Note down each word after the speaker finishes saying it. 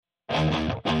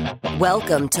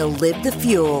Welcome to Live the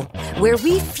Fuel, where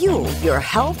we fuel your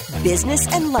health, business,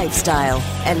 and lifestyle.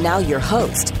 And now your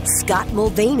host, Scott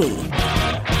Mulvaney.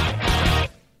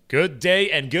 Good day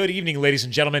and good evening, ladies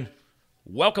and gentlemen.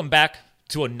 Welcome back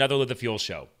to another Live the Fuel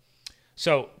show.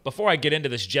 So before I get into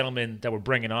this gentleman that we're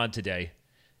bringing on today,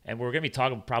 and we're going to be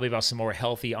talking probably about some more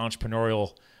healthy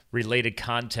entrepreneurial related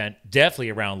content, definitely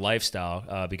around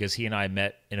lifestyle, because he and I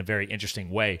met in a very interesting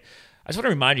way. I just want to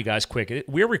remind you guys quick,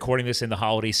 we're recording this in the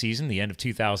holiday season, the end of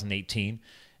 2018.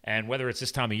 And whether it's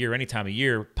this time of year, any time of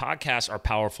year, podcasts are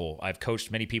powerful. I've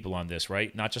coached many people on this,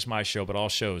 right? Not just my show, but all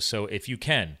shows. So if you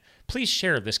can, please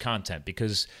share this content,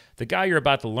 because the guy you're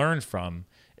about to learn from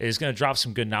is going to drop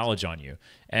some good knowledge on you.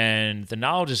 And the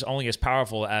knowledge is only as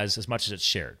powerful as much as it's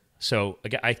shared. So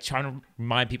again, I try to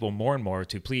remind people more and more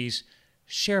to please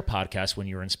share podcasts when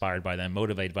you're inspired by them,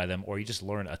 motivated by them, or you just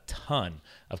learn a ton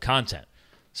of content.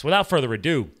 So without further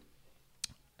ado,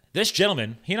 this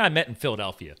gentleman, he and I met in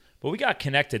Philadelphia, but we got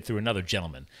connected through another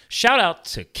gentleman. Shout out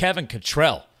to Kevin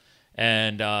Cottrell.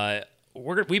 And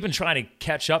we've been trying to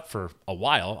catch up for a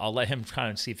while. I'll let him try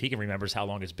and see if he can remember how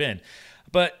long it's been.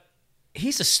 But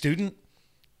he's a student,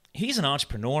 he's an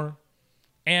entrepreneur,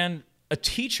 and a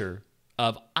teacher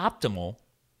of optimal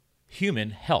human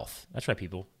health. That's right,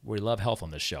 people. We love health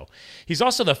on this show. He's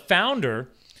also the founder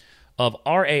of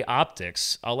RA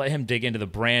Optics. I'll let him dig into the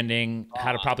branding,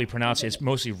 how to properly pronounce it. It's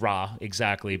mostly RA,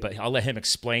 exactly, but I'll let him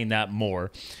explain that more.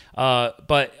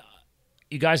 But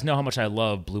you guys know how much I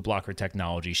love Blue Blocker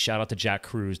technology. Shout out to Jack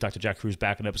Cruz, Dr. Jack Cruz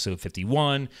back in episode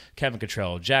 51, Kevin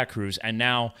Cottrell, Jack Cruz, and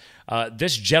now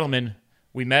this gentleman,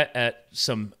 we met at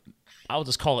some, I'll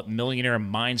just call it millionaire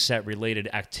mindset-related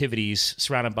activities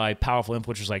surrounded by powerful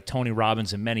influencers like Tony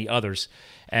Robbins and many others.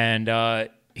 And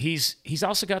he's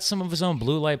also got some of his own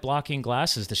blue light blocking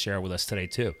glasses to share with us today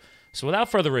too. So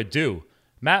without further ado,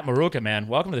 Matt Maruca, man,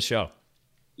 welcome to the show.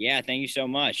 Yeah, thank you so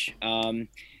much.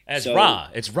 It's Ra.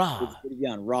 It's good to be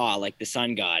on Ra, like the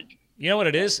sun god. You know what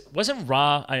it is? Wasn't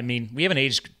Ra? I mean, we have an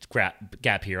age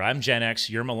gap here. I'm Gen X.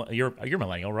 You're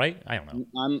millennial, right? I don't know.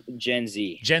 I'm Gen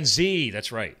Z. Gen Z.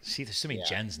 That's right. See, there's so many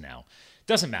gens now.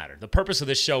 Doesn't matter. The purpose of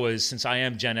this show is, since I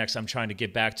am Gen X, I'm trying to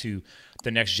get back to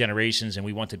the next generations, and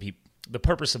we want to be. The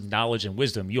purpose of knowledge and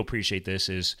wisdom, you'll appreciate this,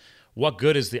 is what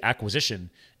good is the acquisition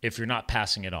if you're not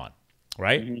passing it on,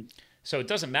 right? Mm-hmm. So it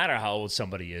doesn't matter how old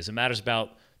somebody is. It matters about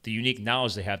the unique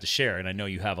knowledge they have to share, and I know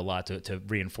you have a lot to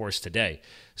reinforce today.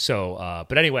 So,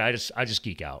 but anyway, I just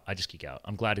geek out.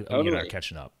 I'm glad you and I are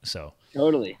catching up. So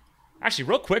totally. Actually,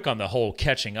 real quick on the whole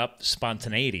catching up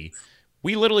spontaneity,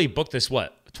 we literally booked this,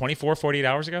 48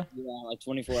 hours ago? Yeah, like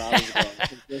 24 hours ago.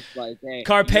 Just like, hey,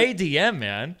 Carpe diem,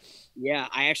 man. Yeah,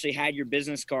 I actually had your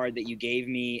business card that you gave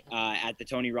me at the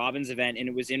Tony Robbins event, and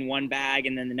it was in one bag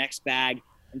and then the next bag.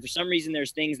 And for some reason,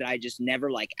 there's things that I just never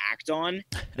act on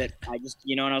that I just,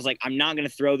 and I was like, I'm not going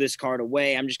to throw this card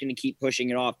away. I'm just going to keep pushing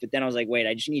it off. But then I was like, wait,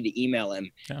 I just need to email him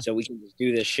so we can just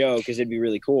do this show, because it'd be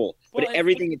really cool. Well, but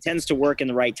everything, it tends to work in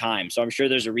the right time. So I'm sure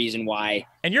there's a reason why.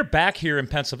 And you're back here in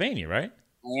Pennsylvania, right?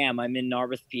 I am. I'm in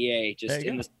Narberth, PA, just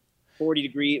in the 40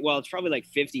 degree. Well, it's probably like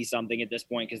 50 something at this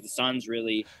point, because the sun's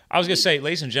really. I was going to say,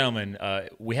 ladies and gentlemen,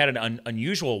 we had an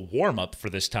unusual warm up for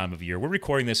this time of year. We're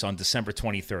recording this on December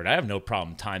 23rd. I have no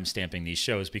problem time stamping these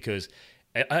shows, because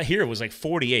here it was like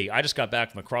 48. I just got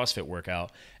back from a CrossFit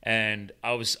workout, and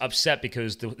I was upset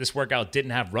because this workout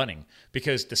didn't have running,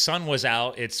 because the sun was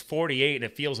out. It's 48 and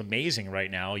it feels amazing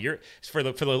right now. For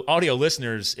the audio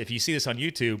listeners, if you see this on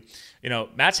YouTube,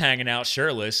 Matt's hanging out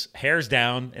shirtless, hair's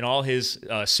down in all his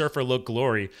surfer look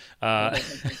glory,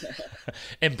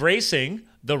 embracing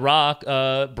the Rock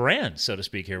brand, so to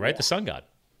speak here, right? Yeah. The sun god.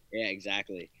 Yeah,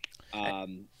 exactly.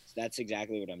 That's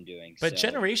exactly what I'm doing. But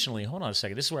generationally, hold on a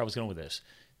second. This is where I was going with this.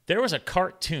 There was a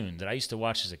cartoon that I used to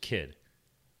watch as a kid.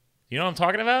 You know what I'm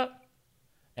talking about?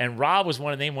 And Rob was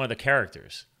one of the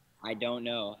characters. I don't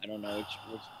know. I don't know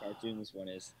which cartoon this one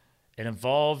is. It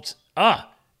involved, I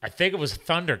think it was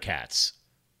Thundercats.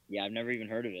 Yeah, I've never even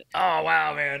heard of it. Oh,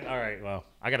 wow, man. All right, well,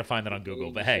 I got to find that on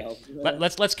Google. But hey,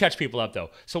 let's catch people up, though.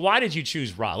 So why did you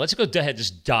choose Rob? Let's go ahead,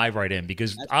 just dive right in,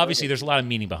 because obviously there's a lot of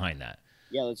meaning behind that.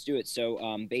 Yeah, let's do it.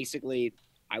 So basically,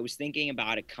 I was thinking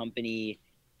about a company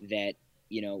that,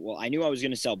 I knew I was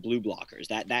going to sell blue blockers.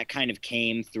 That kind of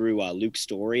came through Luke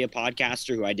Story, a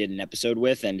podcaster who I did an episode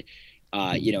with. And,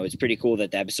 it's pretty cool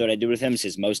that the episode I did with him is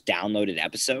his most downloaded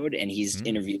episode. And he's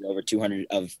interviewed over 200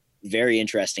 of very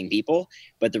interesting people.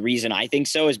 But the reason I think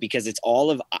so is because it's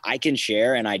I can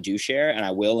share, and I do share, and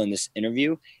I will in this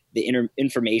interview, the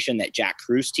information that Jack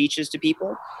Cruz teaches to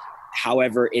people.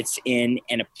 However, it's in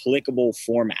an applicable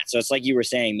format. So it's like you were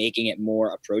saying, making it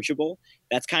more approachable.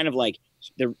 That's kind of like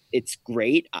it's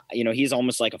great. He's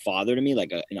almost like a father to me,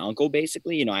 like an uncle,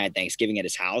 basically. I had Thanksgiving at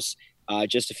his house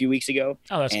just a few weeks ago.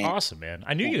 Oh, that's awesome, man.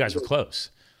 I knew you guys were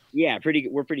close. Yeah,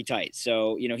 we're pretty tight.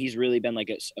 So, he's really been like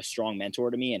a strong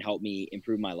mentor to me and helped me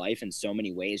improve my life in so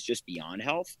many ways, just beyond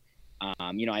health.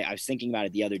 I was thinking about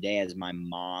it the other day as my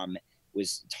mom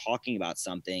was talking about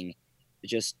something,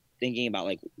 just thinking about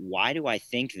like, why do I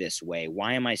think this way?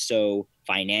 Why am I so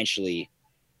financially,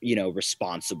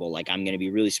 responsible? Like, I'm going to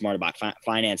be really smart about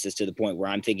finances to the point where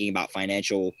I'm thinking about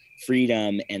financial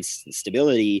freedom and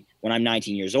stability when I'm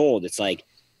 19 years old. It's like,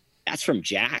 that's from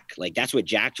Jack. Like, that's what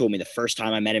Jack told me the first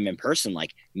time I met him in person.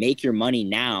 Like, make your money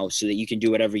now so that you can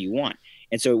do whatever you want.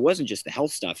 And so it wasn't just the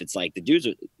health stuff. It's like the dude's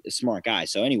a smart guy.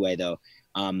 So anyway, though,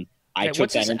 I took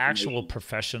what's that his actual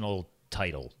professional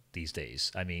title these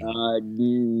days? I mean,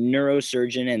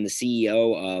 neurosurgeon and the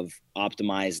CEO of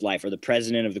Optimized Life, or the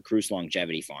president of the Cruise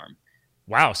Longevity Farm.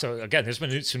 Wow. So again, there's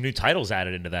been some new titles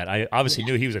added into that. I obviously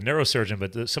knew he was a neurosurgeon,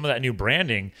 but some of that new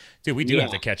branding, dude, we do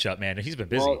have to catch up, man. He's been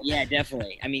busy. Well, yeah,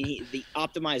 definitely. I mean, the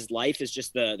Optimized Life is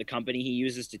just the company he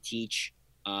uses to teach,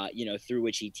 through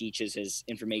which he teaches his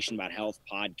information about health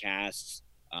podcasts.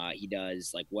 He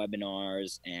does like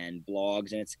webinars and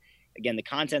blogs, and the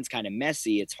content's kind of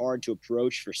messy. It's hard to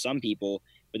approach for some people,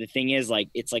 but the thing is, like,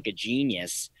 it's like a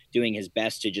genius doing his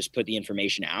best to just put the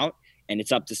information out, and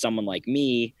it's up to someone like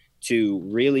me to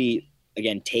really,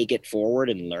 again, take it forward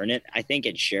and learn it, I think,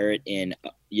 and share it in,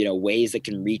 ways that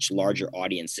can reach larger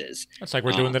audiences. That's like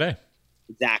we're doing today.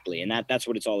 Exactly. And that's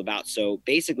what it's all about. So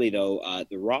basically, though,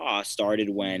 the Raw started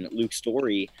when Luke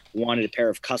Story wanted a pair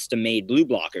of custom made blue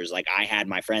blockers. Like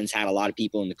my friends had, a lot of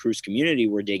people in the cruise community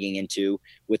were digging into,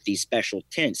 with these special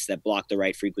tints that block the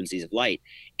right frequencies of light.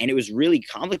 And it was really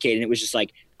complicated. It was just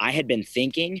like, I had been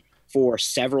thinking for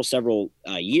several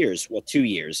years, well, 2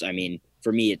 years. I mean,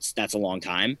 for me, that's a long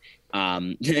time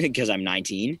because I'm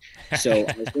 19. So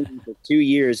I was thinking for 2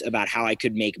 years about how I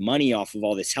could make money off of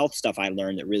all this health stuff I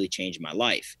learned that really changed my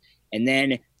life. And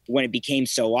then when it became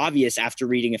so obvious after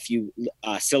reading a few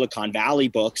Silicon Valley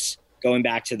books, going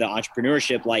back to the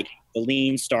entrepreneurship, like The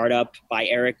Lean Startup by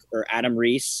Eric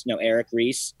Ries.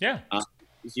 Yeah.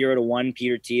 0 to 1,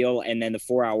 Peter Thiel, and then The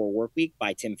 4-Hour Workweek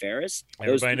by Tim Ferriss.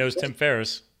 Everybody knows Tim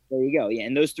Ferriss. There you go. Yeah.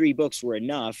 And those 3 books were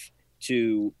enough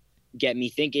to get me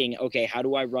thinking, okay, how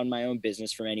do I run my own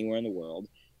business from anywhere in the world?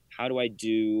 How do I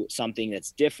do something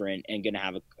that's different and going to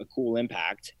have a cool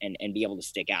impact and be able to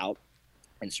stick out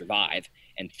and survive?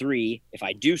 And 3, if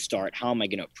I do start, how am I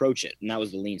going to approach it? And that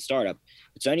was the Lean Startup.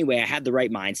 But so anyway, I had the right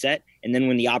mindset. And then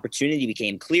when the opportunity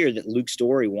became clear that Luke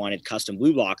Story wanted custom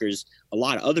blue blockers, a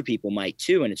lot of other people might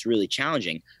too. And it's really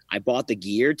challenging. I bought the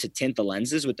gear to tint the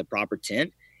lenses with the proper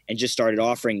tint, and just started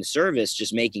offering the service,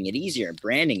 just making it easier,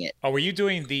 branding it. Oh, were you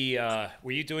doing the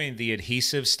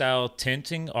adhesive style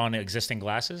tinting on existing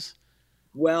glasses?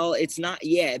 Well, it's not.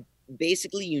 Yeah,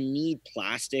 basically, you need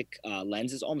plastic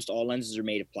lenses. Almost all lenses are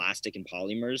made of plastic and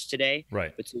polymers today.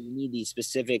 Right. But so you need these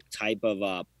specific type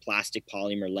of plastic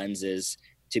polymer lenses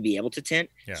to be able to tint.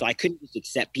 Yeah. So I couldn't just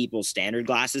accept people's standard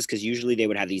glasses, because usually they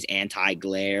would have these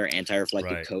anti-glare,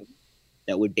 anti-reflective coatings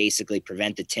that would basically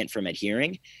prevent the tint from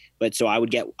adhering. But so I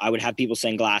would have people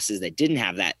send glasses that didn't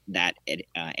have that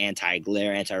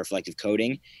anti-glare, anti-reflective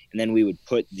coating, and then we would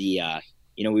put we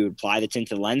would apply the tint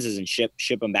to the lenses and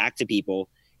ship them back to people.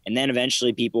 And then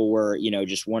eventually people were,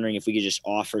 just wondering if we could just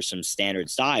offer some standard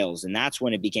styles. And that's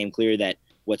when it became clear that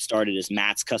what started as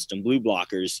Matt's Custom Blue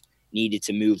Blockers needed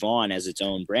to move on as its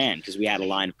own brand, because we had a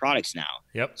line of products now.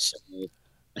 Yep. So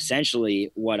essentially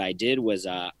what I did was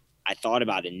I thought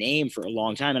about a name for a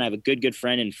long time, and I have a good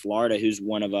friend in Florida who's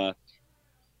one of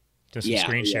just some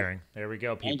screen sharing. There we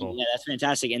go, people. Yeah, that's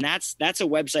fantastic. And that's a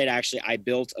website actually I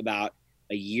built about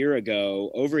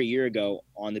over a year ago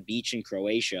on the beach in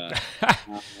Croatia.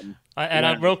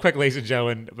 Real quick, ladies and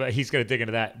gentlemen, but he's going to dig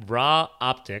into that. Raw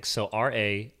Optics, so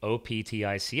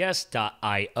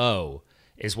RAOPTICS.io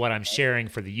is what I'm sharing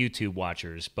for the YouTube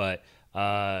watchers. But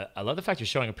I love the fact you're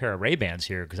showing a pair of Ray-Bans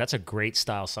here, because that's a great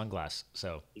style sunglass.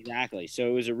 So exactly. So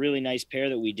it was a really nice pair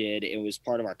that we did. It was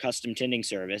part of our custom tinting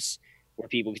service, where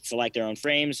people could select their own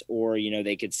frames, or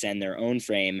they could send their own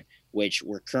frame, which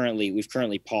we've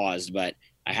currently paused, but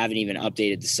I haven't even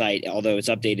updated the site, although it's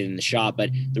updated in the shop.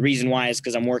 But the reason why is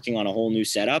because I'm working on a whole new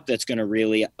setup that's going to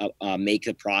really make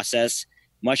the process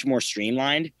much more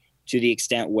streamlined, to the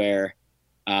extent where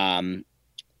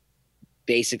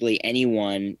basically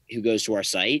anyone who goes to our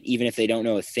site, even if they don't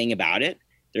know a thing about it,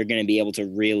 they're going to be able to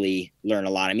really learn a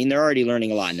lot. I mean, they're already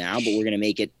learning a lot now, but we're going to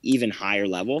make it even higher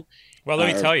level. Well,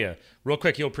 let me tell you real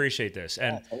quick, you'll appreciate this.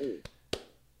 And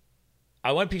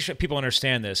I want people to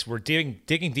understand this. We're digging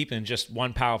deep in just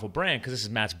one powerful brand because this is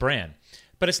Matt's brand.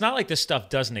 But it's not like this stuff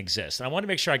doesn't exist. And I want to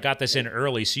make sure I got this in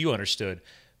early so you understood.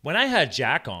 When I had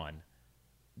Jack on,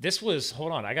 this was,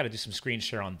 hold on, I got to do some screen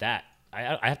share on that.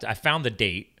 I found the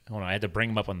date. Hold on, I had to bring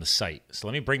him up on the site. So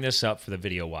let me bring this up for the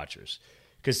video watchers.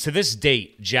 Because to this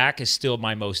date, Jack is still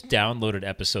my most downloaded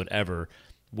episode ever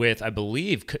with, I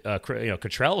believe,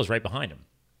 Cottrell was right behind him.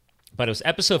 But it was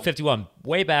episode 51,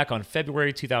 way back on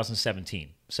February 2017.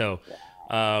 So,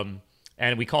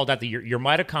 and we called that your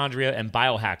mitochondria and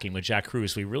biohacking with Jack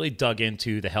Kruse. We really dug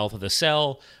into the health of the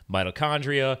cell,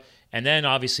 mitochondria, and then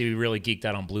obviously we really geeked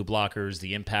out on blue blockers,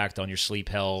 the impact on your sleep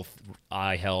health,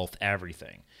 eye health,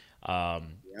 everything.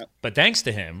 But thanks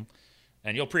to him,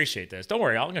 and you'll appreciate this. Don't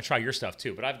worry, I'm going to try your stuff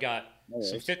too. But I've got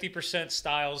some 50%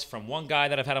 styles from one guy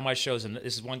that I've had on my shows, and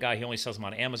this is one guy, he only sells them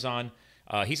on Amazon.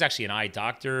 He's actually an eye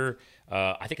doctor.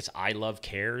 I think it's I Love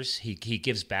Cares. He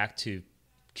gives back to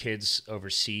kids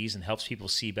overseas and helps people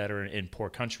see better in poor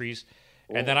countries.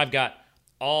 Cool. And then I've got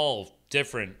all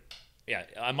different. Yeah,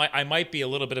 I might be a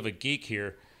little bit of a geek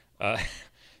here.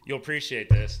 You'll appreciate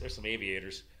this. There's some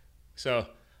aviators. So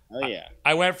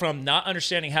I went from not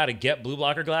understanding how to get blue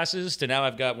blocker glasses to now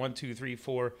I've got 1, 2, 3,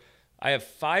 4. I have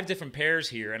 5 different pairs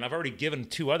here, and I've already given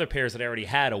 2 other pairs that I already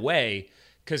had away.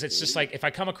 Because it's just like if I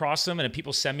come across them and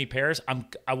people send me pairs,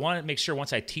 I want to make sure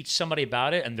once I teach somebody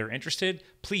about it and they're interested,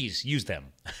 please use them.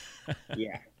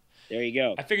 Yeah, there you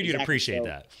go. I figured you'd appreciate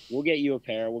that. We'll get you a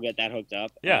pair. We'll get that hooked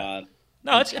up. Yeah.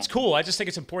 No, it's cool. I just think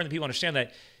it's important that people understand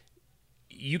that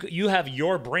you have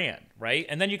your brand, right?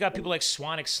 And then you got people like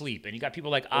Swanwick Sleep, and you got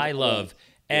people like I Love,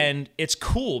 and it's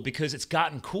cool because it's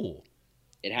gotten cool.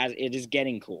 It is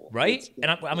getting cool, right?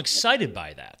 And I'm excited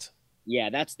by that.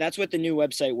 Yeah, that's what the new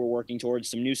website we're working towards.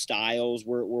 Some new styles.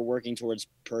 We're working towards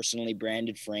personally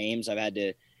branded frames. I've had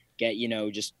to get,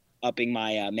 just upping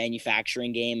my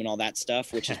manufacturing game and all that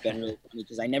stuff, which has been really funny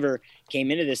because I never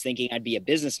came into this thinking I'd be a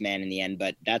businessman in the end.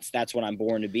 But that's what I'm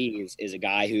born to be is a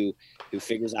guy who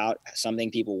figures out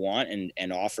something people want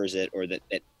and offers it, or that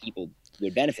people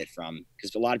would benefit from,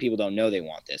 because a lot of people don't know they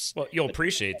want this. Well, you'll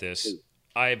appreciate this.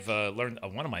 I've learned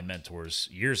one of my mentors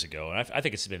years ago, and I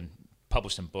think it's been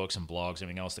published in books and blogs and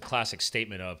everything else, the classic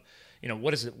statement of,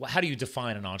 what is it? How do you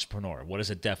define an entrepreneur? What is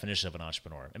the definition of an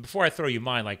entrepreneur? And before I throw you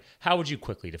mine, how would you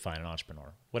quickly define an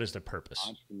entrepreneur? What is their purpose?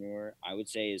 Entrepreneur, I would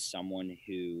say, is someone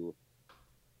who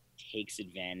takes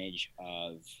advantage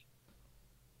of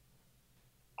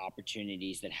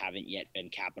opportunities that haven't yet been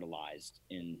capitalized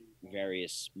in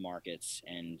various markets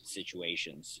and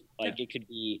situations. It could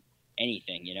be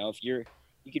anything, if you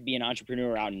could be an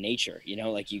entrepreneur out in nature,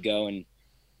 you go and,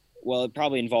 well, it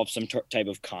probably involves some type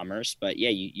of commerce, but yeah,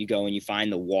 you go and you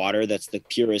find the water that's the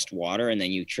purest water, and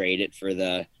then you trade it for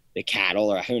the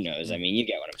cattle, or who knows. I mean, you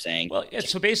get what I'm saying. Well, yeah,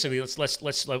 so basically,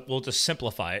 we'll just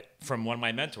simplify it. From one of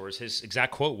my mentors, his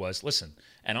exact quote was, "Listen,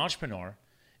 an entrepreneur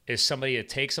is somebody that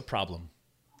takes a problem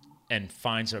and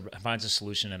finds a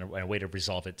solution and a way to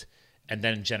resolve it, and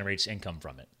then generates income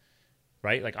from it."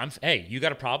 Right? Hey, you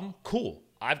got a problem? Cool.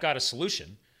 I've got a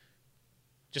solution.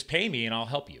 Just pay me and I'll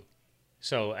help you.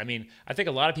 So, I mean, I think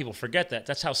a lot of people forget that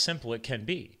that's how simple it can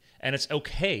be. And it's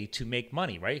okay to make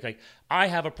money, right? I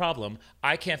have a problem.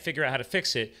 I can't figure out how to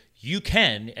fix it. You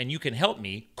can, and you can help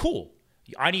me. Cool.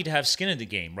 I need to have skin in the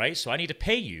game, right? So I need to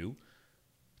pay you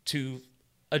to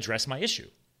address my issue,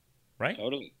 right?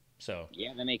 Totally. So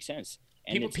yeah, that makes sense.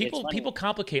 And people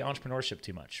complicate entrepreneurship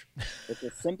too much. It's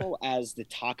as simple as the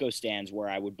taco stands where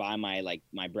I would buy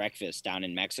my breakfast down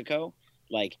in Mexico.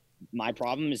 My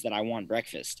problem is that I want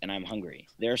breakfast and I'm hungry.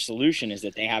 Their solution is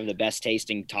that they have the best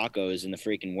tasting tacos in the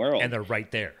freaking world. And they're right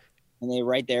there. And they're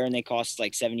right there, and they cost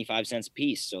 75 cents a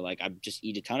piece. So I just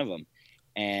eat a ton of them.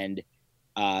 And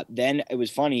then it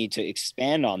was funny to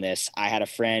expand on this. I had a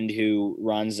friend who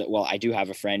I do have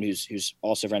a friend who's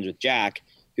also friends with Jack,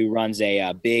 who runs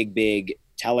a big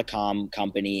telecom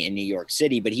company in New York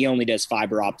City, but he only does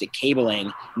fiber optic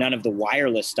cabling, none of the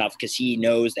wireless stuff, because he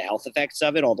knows the health effects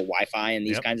of it, all the Wi-Fi and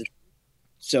these kinds of.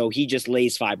 So he just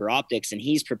lays fiber optics, and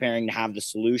he's preparing to have the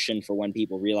solution for when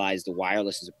people realize the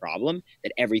wireless is a problem,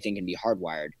 that everything can be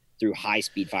hardwired through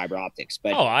high-speed fiber optics.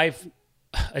 But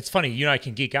it's funny, you and I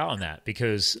can geek out on that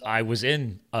because I was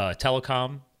in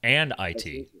telecom and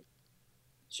IT.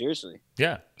 Seriously.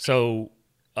 Yeah. So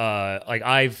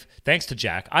thanks to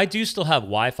Jack, I do still have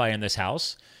Wi-Fi in this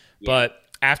house, but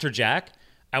after Jack,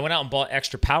 I went out and bought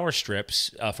extra power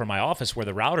strips for my office where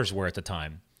the routers were at the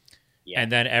time. Yeah.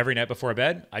 And then every night before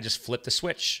bed, I just flip the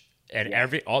switch, and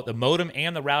the modem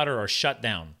and the router are shut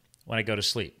down when I go to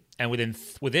sleep. And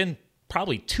within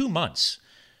probably 2 months,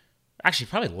 Actually,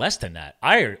 probably less than that.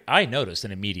 I noticed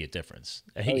an immediate difference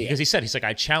because he said, he's like,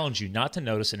 I challenge you not to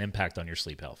notice an impact on your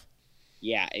sleep health.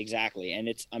 Yeah, exactly. And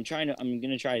I'm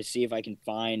gonna try to see if I can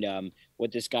find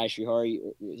what this guy Shrihari,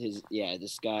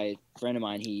 this guy friend of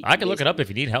mine. I can look it up if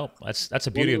you need help. That's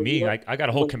the beauty of me. I got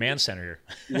a whole command center here.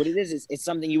 What it is it's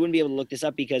something you wouldn't be able to look this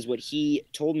up, because what he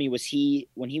told me was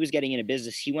when he was getting into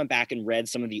business, he went back and read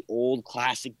some of the old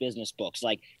classic business books,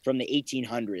 like from the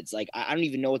 1800s. Like I don't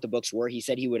even know what the books were. He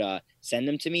said he would send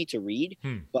them to me to read,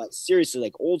 but seriously,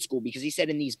 like old school, because he said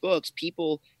in these books,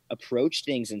 people approach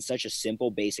things in such a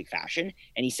simple, basic fashion.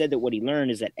 And he said that what he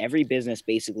learned is that every business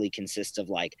basically consists of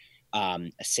like a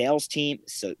sales team,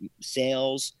 so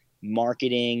sales,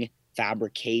 marketing,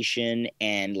 fabrication,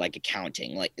 and like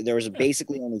accounting. Like there was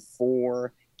basically only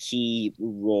 4 key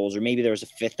roles, or maybe there was a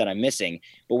 5th that I'm missing.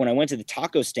 But when I went to the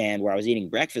taco stand where I was eating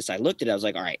breakfast, I looked at it, I was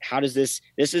like, all right, how does this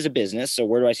is a business. So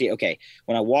where do I see? Okay,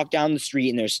 when I walk down the street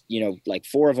and there's, like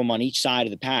 4 of them on each side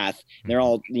of the path, and they're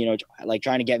all, like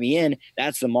trying to get me in,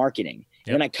 that's the marketing.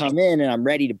 Yep. Then I come in and I'm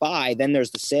ready to buy. Then there's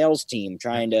the sales team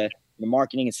the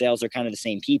marketing and sales are kind of the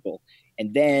same people.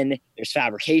 And then there's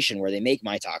fabrication where they make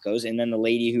my tacos. And then the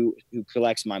lady who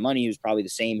collects my money, who's probably the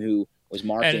same who was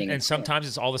marketing. And sometimes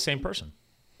it's all the same person.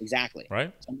 Exactly.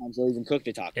 Right. Sometimes they'll even cook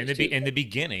the tacos. In the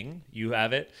beginning, you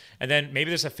have it, and then maybe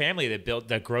there's a family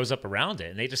that grows up around it,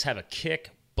 and they just have a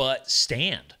kick butt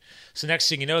stand. So next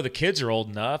thing you know, the kids are old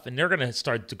enough, and they're going to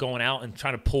start going out and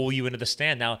trying to pull you into the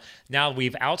stand. Now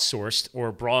we've outsourced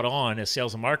or brought on a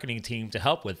sales and marketing team to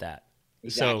help with that.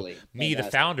 Exactly. So me, the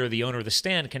founder, the owner of the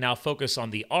stand, can now focus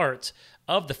on the art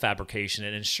of the fabrication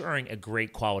and ensuring a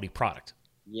great quality product.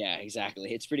 Yeah,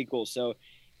 exactly. It's pretty cool. So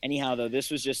anyhow, though, this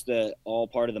was just all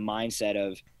part of the mindset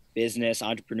of business,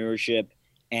 entrepreneurship.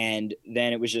 And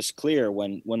then it was just clear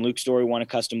when Luke Story wanted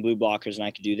custom blue blockers and I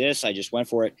could do this, I just went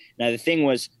for it. Now, the thing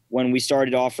was, when we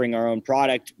started offering our own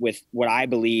product with what I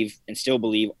believe and still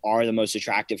believe are the most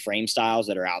attractive frame styles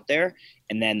that are out there,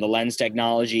 and then the lens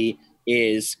technology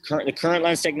is the current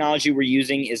lens technology we're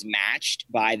using is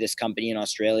matched by this company in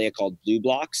Australia called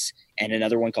BlueBlox and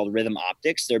another one called Rhythm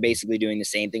Optics. They're basically doing the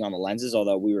same thing on the lenses,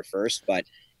 although we were first. But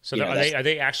so are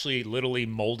they actually literally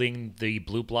molding the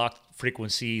BlueBlox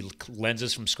frequency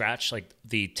lenses from scratch, like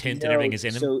the tint and everything is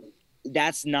in them? So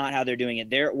that's not how they're doing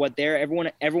it.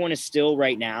 Everyone is still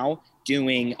right now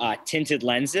doing tinted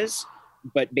lenses,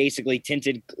 but basically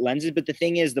tinted lenses. But the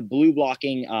thing is, the blue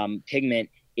blocking pigment,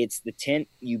 it's the tint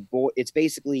it's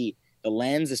basically the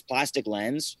lens, this plastic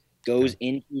lens goes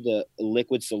into the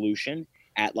liquid solution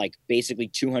at like basically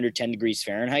 210 degrees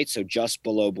Fahrenheit, so just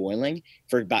below boiling,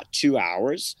 for about 2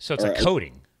 hours. So it's a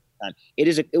coating.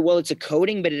 It's a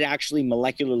coating, but it actually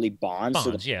molecularly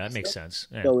bonds. Yeah, that makes sense.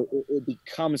 Yeah. So it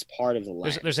becomes part of the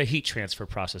lens. There's a heat transfer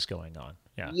process going on.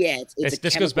 Yeah. Yeah.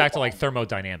 This goes back to like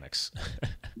thermodynamics.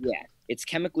 Yeah, it's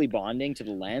chemically bonding to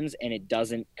the lens, and it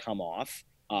doesn't come off.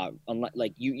 Unless,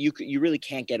 like you really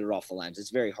can't get it off the lens. It's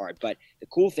very hard. But the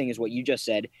cool thing is what you just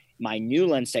said. My new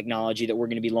lens technology that we're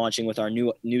going to be launching with our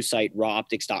new site,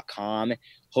 rawoptics.com,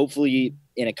 hopefully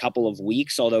in a couple of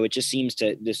weeks. Although it just seems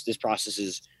to this process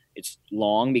it's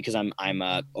long because I'm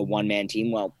a one-man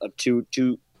team. Well, a two,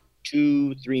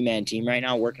 3-man team right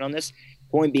now working on this.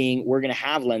 Point being, we're going to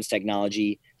have lens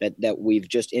technology that we've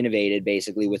just innovated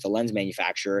basically with a lens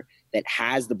manufacturer that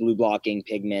has the blue blocking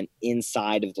pigment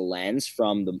inside of the lens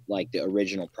from the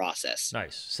original process.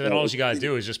 Nice. So then all you got to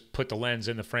do is just put the lens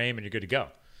in the frame and you're good to go.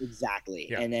 Exactly.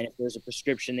 Yeah. And then if there's a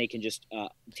prescription, they can just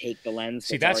take the lens.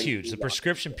 See, that's huge. The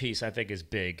prescription piece I think is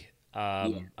big.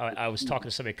 I was talking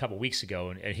to somebody a couple of weeks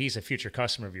ago, and he's a future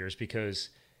customer of yours because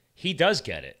he does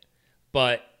get it,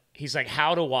 but he's like,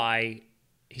 how do I?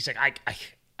 He's like,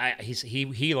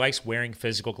 he likes wearing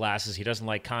physical glasses. He doesn't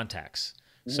like contacts.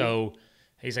 Mm-hmm. So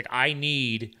he's like,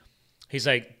 he's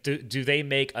like, do they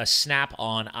make a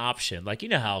snap-on option? Like, you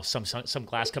know how some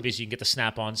glass companies you can get the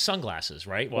snap-on sunglasses,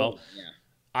 right? Well,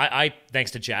 I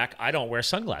thanks to Jack, I don't wear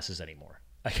sunglasses anymore.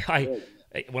 Like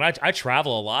when I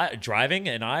travel a lot driving,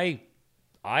 and my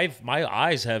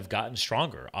eyes have gotten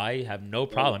stronger. I have no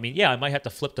problem. I mean, yeah, I might have to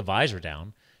flip the visor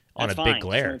down on a big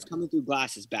glare. So it's coming through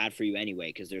glass is bad for you anyway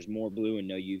because there's more blue and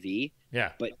no UV.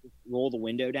 Yeah. But roll the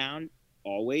window down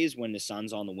always when the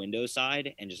sun's on the window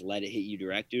side and just let it hit you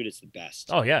direct, dude. It's the best.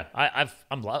 Oh yeah, I've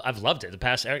loved it. The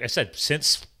past, like I said,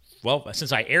 since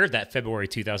I aired that February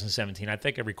 2017, I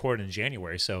think I recorded in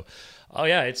January. So, oh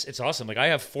yeah, it's awesome. Like I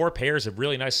have 4 pairs of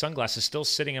really nice sunglasses still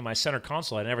sitting in my center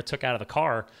console. I never took out of the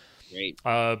car. Great.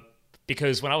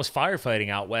 Because when I was firefighting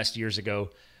out west years ago,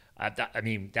 I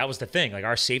mean, that was the thing. Like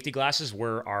our safety glasses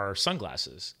were our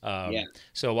sunglasses.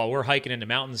 So while we're hiking in the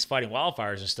mountains fighting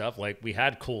wildfires and stuff, like we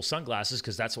had cool sunglasses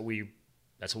because that's what we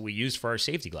That's what we used for our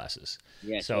safety glasses.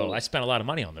 Yeah, so totally. I spent a lot of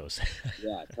money on those.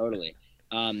 Yeah, totally.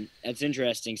 That's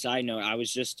interesting. Side note, I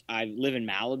live in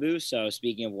Malibu, so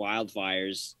speaking of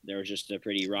wildfires, there was just a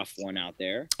pretty rough one out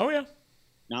there. Oh yeah,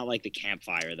 Not like the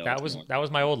campfire though. that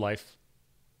was my old life.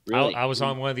 Really? I was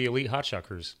on one of the elite hotshot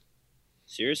crews.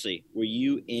 Seriously, were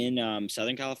you in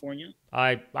Southern California?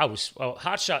 I was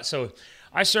hotshot. So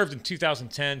I served in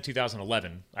 2010,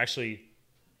 2011. Actually,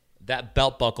 that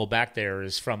belt buckle back there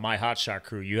is from my hotshot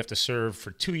crew. You have to serve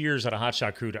for 2 years on a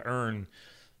hotshot crew to earn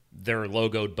their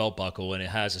logoed belt buckle, and it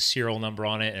has a serial number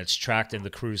on it, and it's tracked in the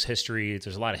crew's history.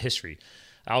 There's a lot of history.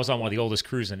 I was on one of the oldest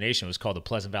crews in the nation. It was called the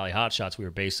Pleasant Valley Hotshots. We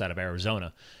were based out of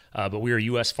Arizona, but we were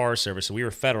U.S. Forest Service, so we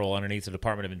were federal underneath the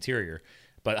Department of Interior.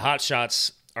 But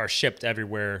hotshots are shipped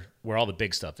everywhere where all the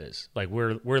big stuff is. Like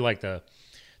we're like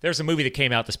there's a movie that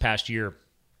came out this past year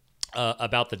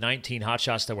about the 19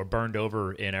 hotshots that were burned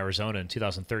over in Arizona in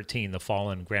 2013, the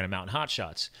fallen Granite Mountain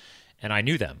hotshots. And I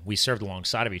knew them. We served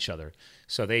alongside of each other.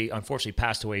 So they unfortunately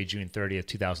passed away June 30th,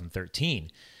 2013.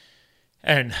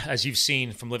 And as you've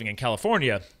seen from living in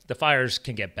California, the fires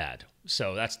can get bad.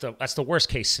 So that's the worst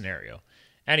case scenario.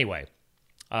 Anyway,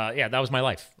 yeah, that was my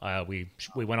life. We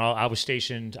went all. I was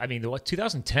stationed. I mean,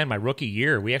 2010, my rookie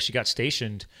year, we actually got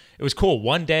stationed. It was cool.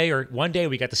 One day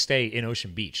we got to stay in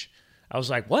Ocean Beach. I was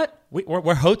like, what? We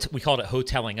called it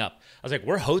hoteling up. I was like,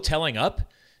 we're hoteling up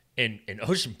in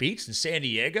Ocean Beach in San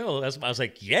Diego. I was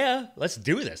like, yeah, let's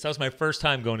do this. That was my first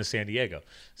time going to San Diego.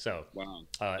 So Wow,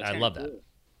 I love that.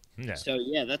 Yeah. So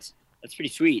yeah, that's pretty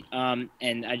sweet.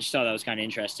 And I just thought that was kind of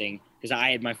interesting because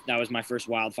that was my first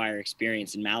wildfire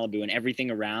experience in Malibu, and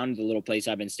everything around the little place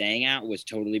I've been staying at was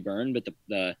totally burned, but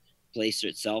the place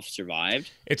itself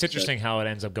survived. It's interesting how it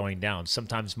ends up going down.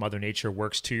 Sometimes Mother Nature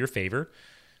works to your favor.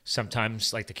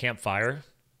 Sometimes, like the campfire,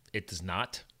 it does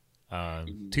not.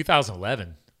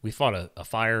 2011, we fought a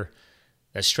fire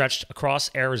that stretched across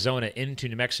Arizona into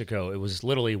New Mexico. It was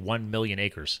literally 1 million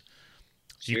acres.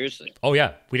 Seriously? Oh,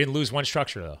 yeah. We didn't lose one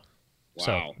structure, though. Wow.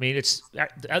 So, I mean, it's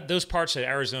those parts of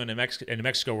Arizona and New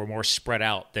Mexico were more spread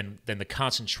out than the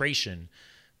concentration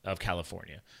of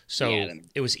California. So Yeah.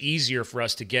 it was easier for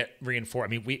us to get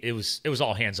reinforced. I mean, it was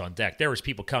all hands on deck. There was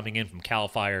people coming in from Cal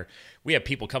Fire. We had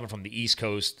people coming from the East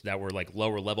Coast that were like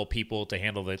lower level people to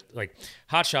handle the like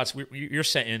hot shots. You're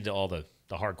sent into all the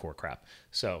hardcore crap.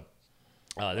 So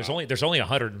there's only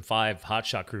 105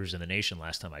 hotshot crews in the nation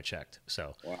last time I checked.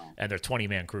 So and they're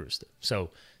 20-man crews. So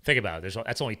think about it.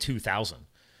 That's only 2,000.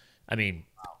 I mean,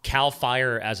 Cal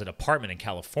Fire as a department in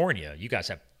California, you guys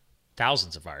have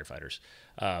thousands of firefighters,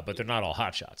 but they're not all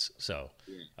hotshots. So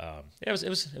it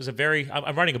was a very.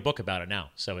 I'm writing a book about it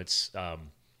now. So it's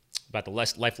about the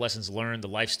life lessons learned, the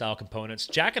lifestyle components.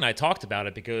 Jack and I talked about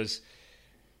it because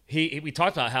we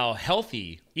talked about how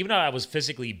healthy, even though I was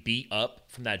physically beat up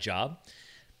from that job,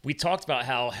 we talked about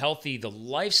how healthy the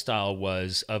lifestyle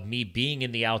was of me being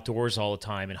in the outdoors all the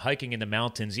time and hiking in the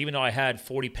mountains, even though I had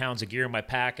 40 pounds of gear in my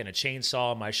pack and a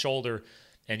chainsaw on my shoulder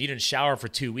and you didn't shower for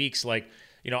 2 weeks. Like,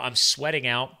 you know, I'm sweating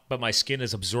out, but my skin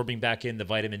is absorbing back in the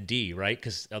vitamin D, right?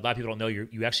 Because a lot of people don't know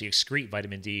you actually excrete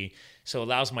vitamin D. So it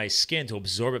allows my skin to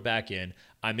absorb it back in.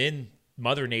 I'm in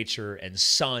Mother Nature and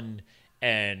sun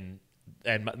and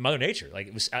Mother Nature. Like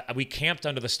it was, we camped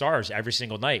under the stars every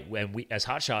single night. When we, as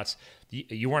hotshots,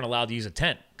 you weren't allowed to use a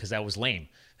tent because that was lame.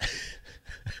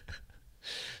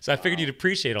 So I figured you'd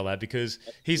appreciate all that because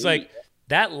he's like,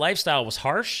 that lifestyle was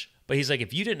harsh, but he's like,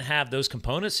 if you didn't have those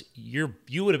components, you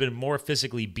would have been more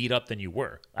physically beat up than you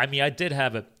were. I mean, I did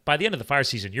have it by the end of the fire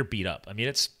season. You're beat up. I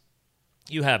mean,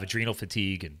 you have adrenal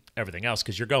fatigue and everything else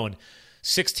because you're going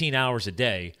 16 hours a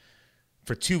day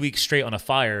for 2 weeks straight on a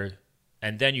fire.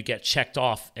 And then you get checked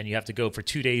off and you have to go for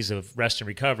 2 days of rest and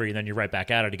recovery. And then you're right back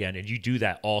at it again. And you do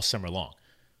that all summer long.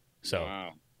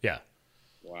 So, yeah.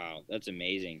 Wow. That's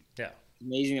amazing. Yeah. It's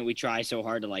amazing that we try so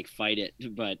hard to like fight it,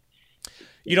 but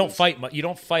you don't fight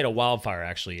a wildfire.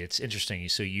 Actually, it's interesting.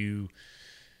 So you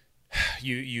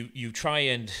try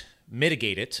and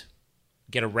mitigate it,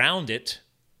 get around it,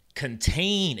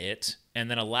 contain it, and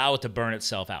then allow it to burn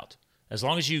itself out. As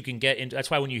long as you can get into,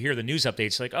 that's why when you hear the news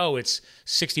updates, like, oh, it's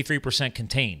 63%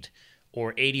 contained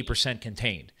or 80%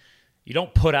 contained. You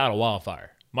don't put out a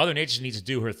wildfire. Mother Nature needs to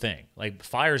do her thing. Like,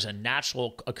 fire is a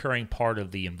natural occurring part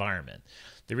of the environment.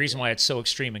 The reason why it's so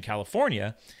extreme in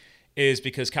California is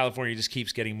because California just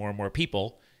keeps getting more and more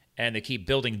people, and they keep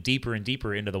building deeper and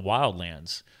deeper into the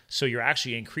wildlands. So you're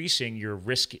actually increasing your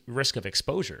risk of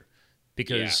exposure.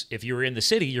 Because if you're in the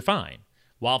city, you're fine.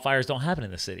 Wildfires don't happen in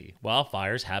the city.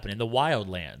 Wildfires happen in the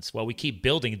wildlands. Well, we keep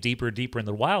building deeper and deeper in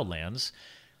the wildlands,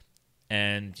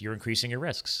 and you're increasing your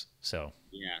risks. So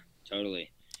yeah,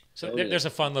 totally. There's a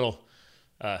fun little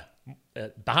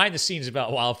behind the scenes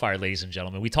about wildfire, ladies and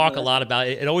gentlemen. We talk a lot about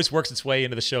it. It always works its way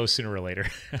into the show sooner or later.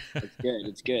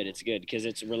 It's good because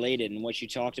it's related, and what you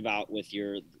talked about with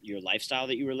your lifestyle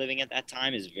that you were living at that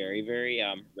time is very, very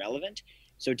relevant.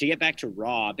 So to get back to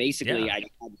Raw, basically, I had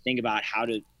to think about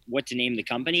what to name the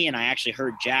company, and I actually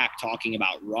heard Jack talking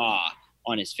about Raw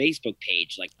on his Facebook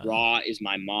page. Like, Raw is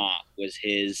my mom was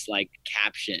his like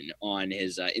caption on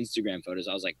his Instagram photos.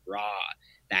 I was like, Raw,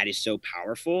 that is so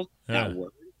powerful, that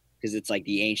word, because it's like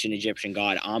the ancient Egyptian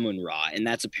god Amun-Ra. And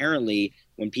that's apparently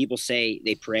when people say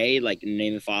they pray, like in the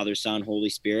name of the Father, Son, Holy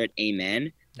Spirit,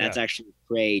 amen. That's actually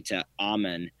pray to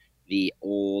Amun, the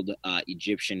old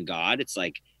Egyptian god. It's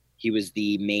like he was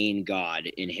the main god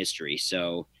in history.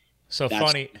 So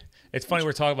funny. It's funny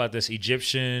we're talking about this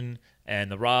Egyptian and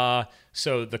the Ra.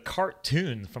 So the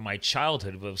cartoon from my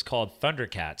childhood was called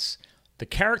Thundercats. The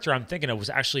character I'm thinking of was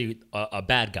actually a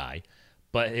bad guy,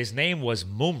 but his name was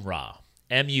Mum-Ra,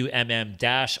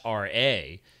 M-U-M-M-R-A.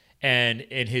 And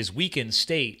in his weakened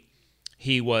state,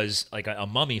 he was like a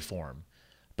mummy form.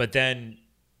 But then,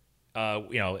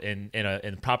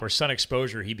 in proper sun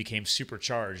exposure, he became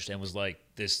supercharged and was like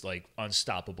this like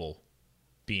unstoppable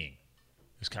being.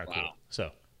 It was kind of cool.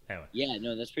 So anyway. Yeah,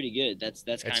 no, that's pretty good. That's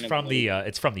it's kind from of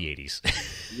it's from the 80s.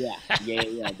 yeah.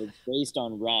 It's based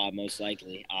on Ra, most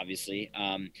likely, obviously.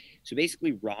 So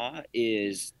basically, Ra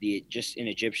is just an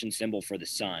Egyptian symbol for the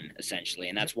sun, essentially,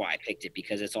 and that's why I picked it,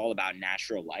 because it's all about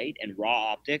natural light. And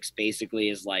Ra optics basically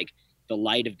is like the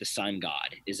light of the sun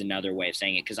god, is another way of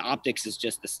saying it, because optics is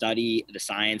just the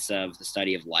science of the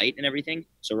study of light and everything.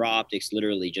 So Ra optics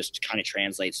literally just kind of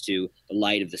translates to the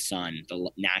light of the sun, the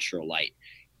natural light.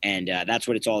 And that's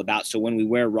what it's all about. So when we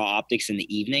wear Ra optics in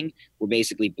the evening, we're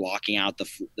basically blocking out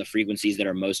the frequencies that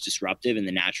are most disruptive in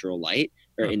the natural light,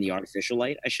 or in the artificial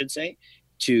light, I should say,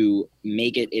 to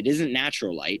make it isn't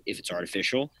natural light if it's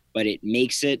artificial, but it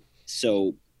makes it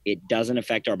so it doesn't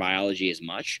affect our biology as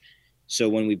much. So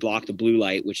when we block the blue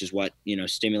light, which is what,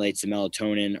 stimulates the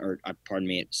melatonin,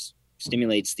 it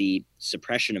stimulates the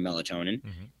suppression of melatonin,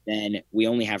 then we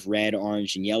only have red,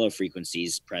 orange, and yellow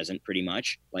frequencies present, pretty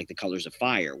much like the colors of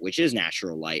fire, which is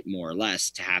natural light, more or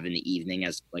less, to have in the evening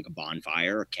as like a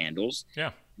bonfire or candles.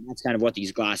 Yeah. And that's kind of what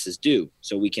these glasses do.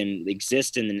 So we can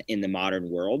exist in the modern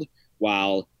world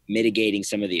while mitigating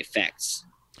some of the effects.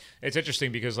 It's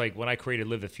interesting because like when I created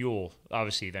Live the Fuel,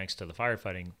 obviously thanks to the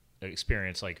firefighting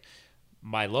experience, like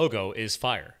my logo is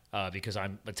fire, because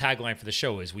the tagline for the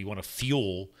show is we want to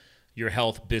fuel your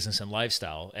health, business, and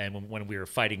lifestyle. And when we were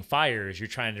fighting fires, you're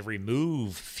trying to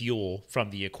remove fuel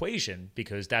from the equation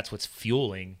because that's what's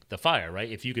fueling the fire,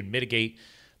 right? If you can mitigate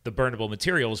the burnable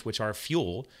materials, which are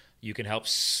fuel, you can help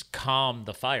calm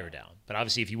the fire down. But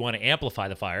obviously, if you want to amplify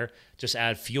the fire, just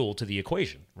add fuel to the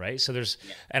equation, right? So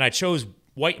and I chose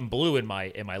white and blue in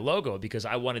my logo because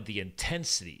I wanted the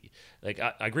intensity. Like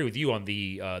I agree with you on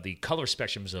the color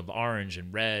spectrums of orange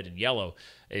and red and yellow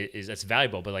that's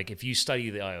valuable. But like if you study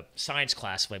the science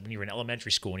class, like when you were in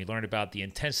elementary school and you learned about the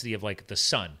intensity of like the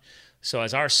sun. So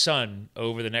as our sun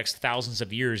over the next thousands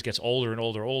of years gets older and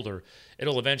older,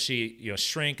 it'll eventually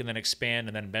shrink and then expand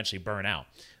and then eventually burn out.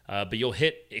 But you'll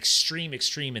hit extreme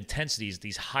intensities,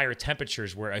 these higher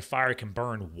temperatures where a fire can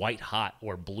burn white hot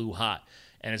or blue hot.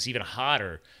 And it's even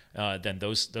hotter than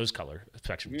those color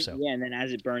spectrums. So yeah, and then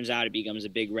as it burns out, it becomes a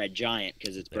big red giant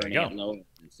because it's burning at low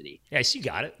intensity. Yeah, so you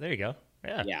got it. There you go.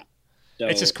 Yeah. So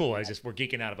it's just cool. We're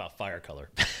geeking out about fire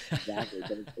color. Exactly,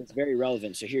 but it's very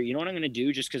relevant. So here, you know what I'm going to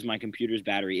do? Just because my computer's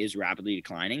battery is rapidly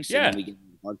declining, so when we get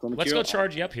hardcore material, let's go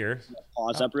charge you up here.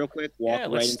 Pause up real quick.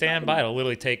 Let's stand by. It'll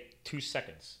literally take 2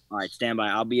 seconds. All right, stand by.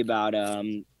 I'll be about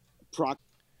And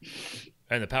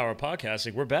the power of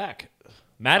podcasting, we're back.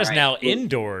 Matt is now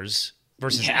indoors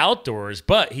versus outdoors,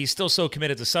 but he's still so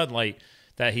committed to sunlight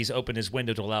that he's opened his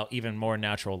window to allow even more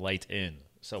natural light in.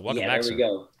 So welcome back, there we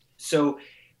go. So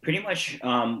pretty much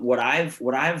what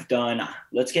I've done,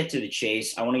 let's get to the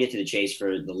chase. I want to get to the chase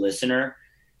for the listener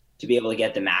to be able to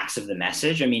get the max of the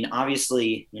message. I mean,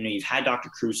 obviously, you've had Dr.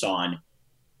 Kruse on,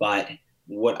 but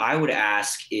what I would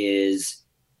ask is,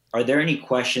 are there any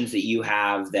questions that you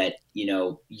have that,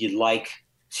 you'd like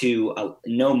to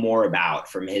know more about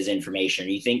from his information?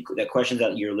 You think the questions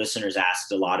that your listeners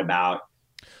asked a lot about?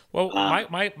 Well,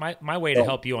 my way to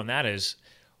help you on that is,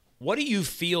 what do you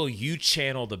feel you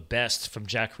channel the best from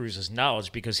Jack Kruse's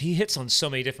knowledge? Because he hits on so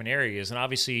many different areas. And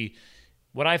obviously,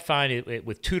 what I find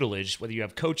with tutelage, whether you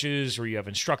have coaches or you have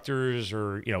instructors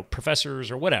or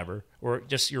professors or whatever, or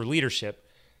just your leadership,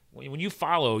 when you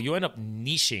follow, you end up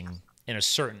niching in a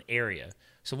certain area.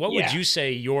 So what would you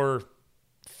say your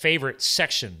favorite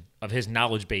section of his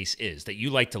knowledge base is that you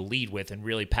like to lead with and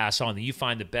really pass on, that you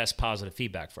find the best positive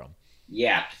feedback from?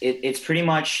 Yeah, it's pretty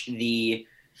much the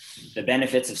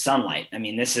benefits of sunlight. I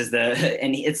mean, this is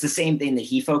and it's the same thing that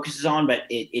he focuses on, but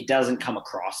it doesn't come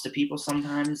across to people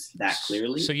sometimes that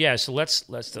clearly. So yeah, so let's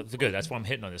good. That's why I'm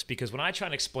hitting on this, because when I try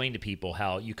and explain to people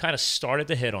how you kind of started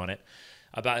to hit on it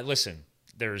about, listen,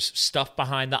 there's stuff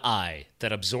behind the eye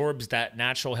that absorbs that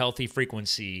natural healthy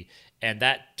frequency, and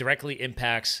that directly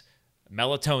impacts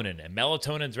melatonin, and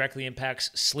melatonin directly impacts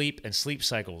sleep and sleep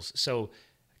cycles. So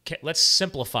let's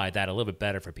simplify that a little bit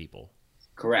better for people.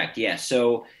 Correct. Yeah.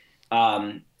 So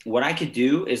what I could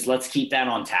do is let's keep that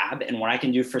on tab. And what I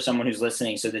can do for someone who's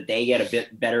listening so that they get a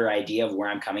bit better idea of where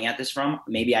I'm coming at this from,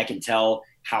 maybe I can tell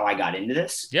how I got into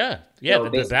this. Yeah. Yeah. So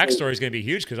the backstory is going to be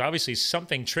huge because obviously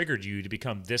something triggered you to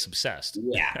become this obsessed.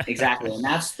 Yeah, exactly. And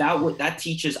that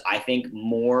teaches, I think,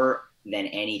 more than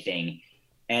anything.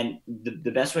 And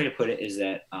the best way to put it is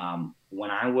that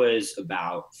when I was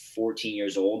about 14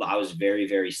 years old, I was very,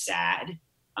 very sad.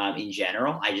 In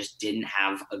general, I just didn't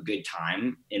have a good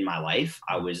time in my life.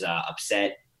 I was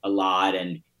upset a lot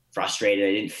and frustrated.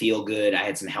 I didn't feel good. I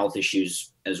had some health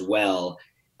issues as well,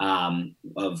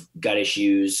 of gut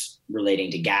issues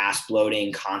relating to gas,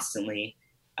 bloating constantly,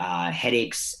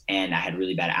 headaches, and I had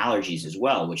really bad allergies as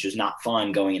well, which was not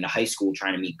fun going into high school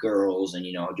trying to meet girls and,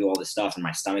 do all this stuff, and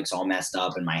my stomach's all messed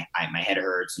up and my head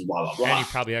hurts and blah, blah, blah. And you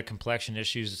probably had complexion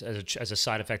issues as a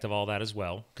side effect of all that as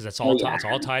well, because it's all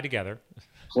tied together.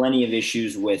 Plenty of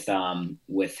issues with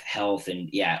health, and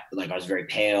like I was very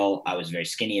pale, I was very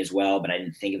skinny as well, but I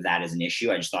didn't think of that as an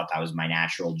issue. I just thought that was my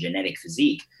natural genetic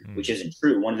physique, which isn't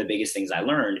true. One of the biggest things I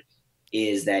learned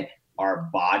is that our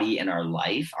body and our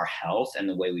life, our health and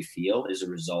the way we feel is a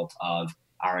result of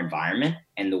our environment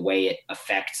and the way it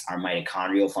affects our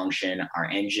mitochondrial function, our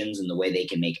engines, and the way they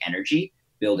can make energy,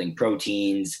 building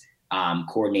proteins,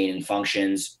 coordinating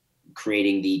functions,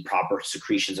 creating the proper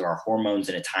secretions of our hormones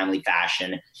in a timely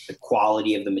fashion, the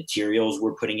quality of the materials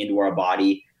we're putting into our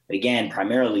body. But again,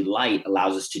 primarily light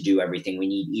allows us to do everything we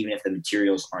need, even if the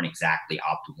materials aren't exactly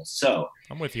optimal. So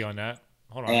I'm with you on that.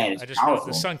 Hold on. I just noticed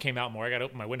the sun came out more. I got to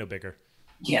open my window bigger.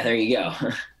 Yeah, there you go.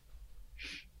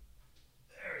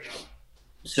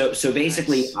 So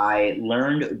basically, nice. I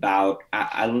learned about,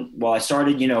 I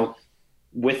started,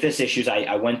 with this issues,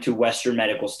 I went to Western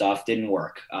medical stuff, didn't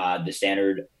work. The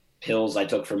standard pills I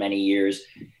took for many years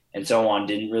and so on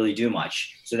didn't really do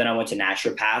much. So then I went to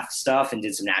naturopath stuff and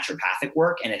did some naturopathic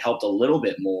work, and it helped a little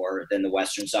bit more than the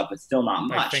Western stuff, but still not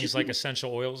much. Like things like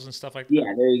essential oils and stuff like that.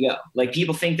 Yeah, there you go. Like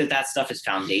people think that stuff is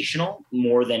foundational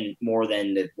more than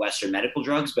the Western medical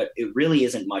drugs, but it really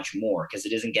isn't much more because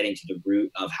it isn't getting to the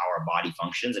root of how our body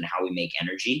functions and how we make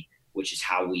energy, which is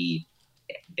how we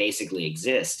basically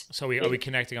exist. So are we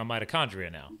connecting on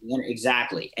mitochondria now?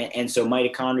 Exactly. And so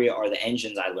mitochondria are the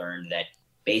engines I learned that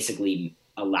basically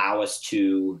allow us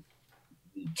to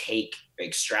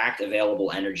extract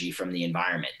available energy from the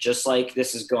environment. Just like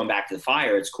this is going back to the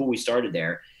fire. It's cool we started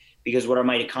there because what our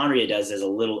mitochondria does is a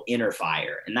little inner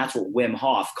fire. And that's what Wim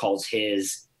Hof calls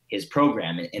his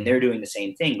program. And they're doing the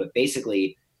same thing. But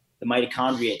basically the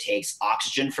mitochondria takes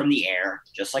oxygen from the air,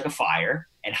 just like a fire,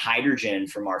 and hydrogen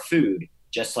from our food,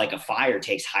 just like a fire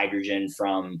takes hydrogen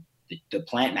from the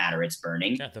plant matter it's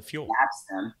burning. Yeah, the fuel.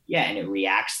 And it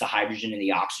reacts the hydrogen and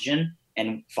the oxygen,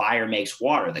 and fire makes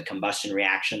water. The combustion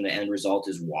reaction, the end result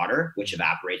is water, which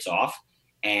evaporates off.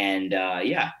 And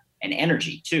and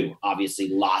energy too. Obviously,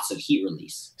 lots of heat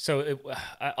release. So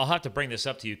I'll have to bring this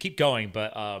up to you. Keep going,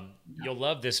 but you'll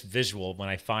love this visual when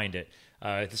I find it.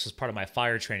 This was part of my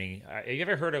fire training. Have you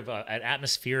ever heard of an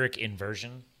atmospheric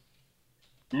inversion?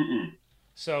 Mm-mm.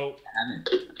 So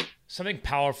something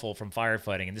powerful from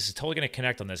firefighting, and this is totally going to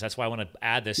connect on this. That's why I want to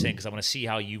add this in because I want to see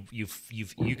how you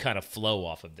kind of flow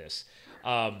off of this.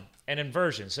 An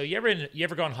inversion. So you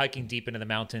ever gone hiking deep into the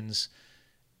mountains,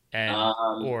 and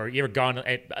or you ever gone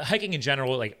hiking in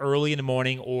general, like early in the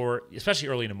morning, or especially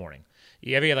early in the morning?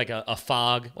 You ever get like a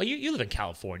fog? Well, you live in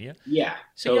California, yeah.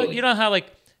 So totally. You know how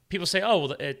like people say, oh,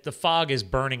 well, the fog is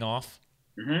burning off.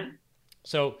 Mm-hmm.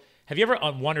 So have you ever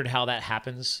wondered how that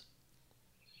happens?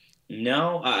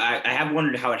 No, I have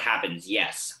wondered how it happens.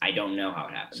 Yes, I don't know how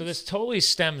it happens. So this totally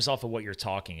stems off of what you're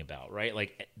talking about, right?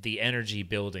 Like the energy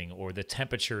building or the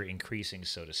temperature increasing,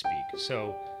 so to speak.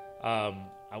 So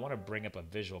I want to bring up a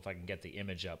visual if I can get the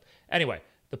image up. Anyway,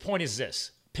 the point is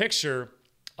this. Picture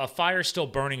a fire still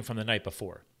burning from the night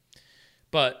before.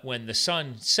 But when the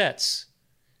sun sets,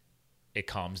 it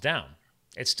calms down.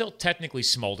 It's still technically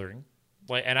smoldering.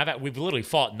 And we've literally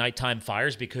fought nighttime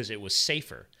fires because it was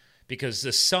safer. Because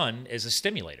the sun is a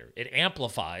stimulator. It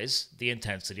amplifies the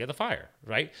intensity of the fire,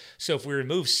 right? So if we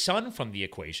remove sun from the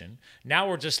equation, now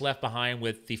we're just left behind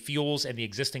with the fuels and the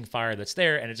existing fire that's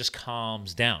there, and it just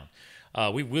calms down.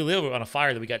 We lived on a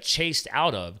fire that we got chased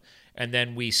out of, and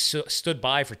then we stood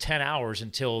by for 10 hours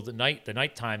until the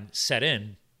nighttime set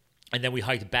in, and then we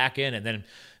hiked back in, and then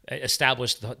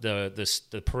established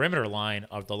the perimeter line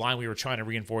of the line we were trying to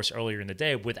reinforce earlier in the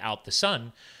day without the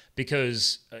sun,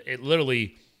 because it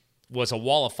literally was a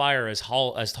wall of fire as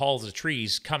tall as the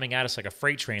trees coming at us like a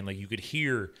freight train. Like you could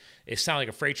hear it sounded like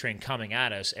a freight train coming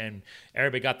at us, and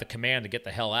everybody got the command to get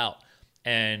the hell out.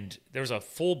 And there was a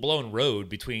full-blown road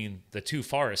between the two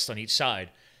forests on each side,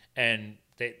 and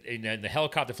the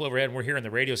helicopter flew overhead, and we're hearing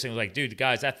the radio saying, like, dude,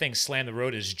 guys, that thing slammed the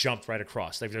road and just jumped right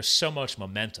across. Like, there's so much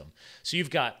momentum. So you've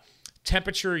got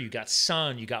temperature, you got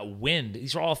sun, you got wind.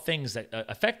 These are all things that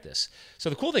affect this.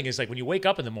 So the cool thing is, like, when you wake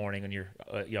up in the morning and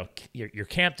you're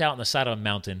camped out on the side of a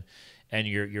mountain, and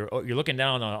you're looking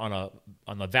down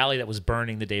on the valley that was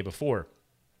burning the day before,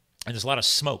 and there's a lot of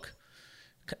smoke.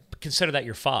 Consider that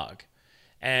your fog.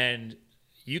 And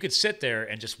you could sit there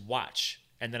and just watch.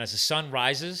 And then as the sun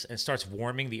rises and starts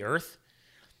warming the earth,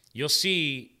 you'll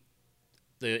see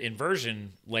the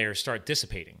inversion layers start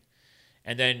dissipating.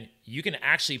 And then you can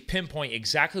actually pinpoint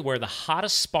exactly where the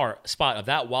hottest spot of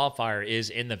that wildfire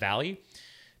is in the valley.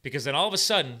 Because then all of a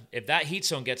sudden, if that heat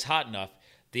zone gets hot enough,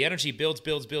 the energy builds,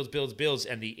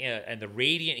 and the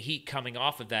radiant heat coming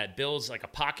off of that builds like a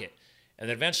pocket. And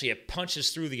then eventually it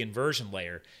punches through the inversion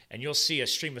layer, and you'll see a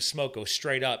stream of smoke go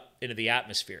straight up into the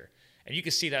atmosphere. And you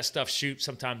can see that stuff shoot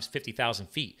sometimes 50,000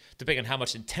 feet, depending on how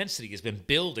much intensity has been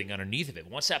building underneath of it.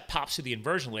 Once that pops through the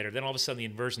inversion layer, then all of a sudden the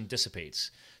inversion dissipates.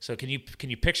 So can you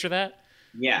picture that?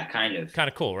 Yeah, kind of. Kind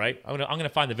of cool, right? I'm gonna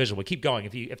find the visual. But keep going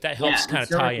if that helps kind of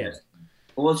tie in.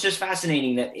 Well, it's just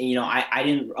fascinating that, I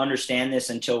didn't understand this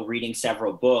until reading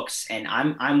several books, and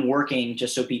I'm working,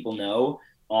 just so people know,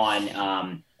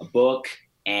 on a book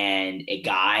and a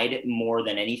guide more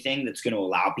than anything that's going to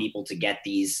allow people to get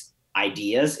these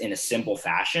ideas in a simple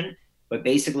fashion. But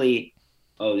basically,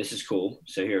 this is cool.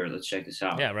 So here, let's check this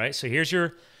out. Yeah, right. So here's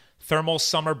your thermal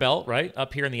summer belt, right,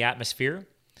 up here in the atmosphere.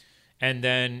 And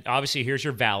then obviously here's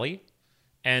your valley.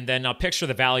 And then now picture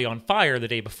the valley on fire the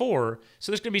day before.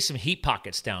 So there's going to be some heat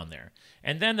pockets down there.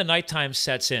 And then the nighttime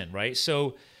sets in, right?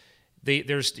 So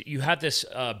you have this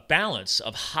balance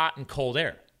of hot and cold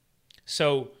air.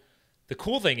 So the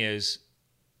cool thing is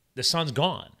the sun's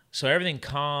gone. So everything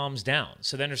calms down.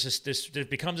 So then there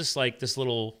becomes this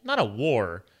little, not a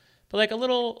war, but like a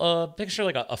little picture,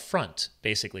 like a front,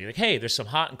 basically. Like, hey, there's some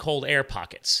hot and cold air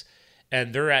pockets,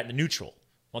 and they're at neutral.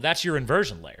 Well, that's your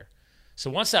inversion layer. So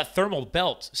once that thermal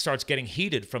belt starts getting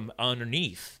heated from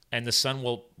underneath, and the sun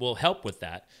will help with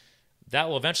that, that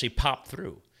will eventually pop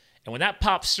through. And when that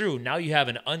pops through, now you have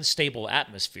an unstable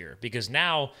atmosphere, because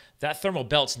now that thermal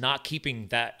belt's not keeping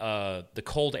that the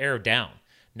cold air down.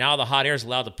 Now the hot air is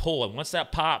allowed to pull, and once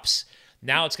that pops,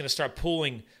 now it's going to start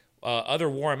pulling other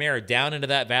warm air down into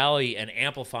that valley and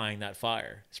amplifying that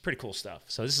fire. It's pretty cool stuff.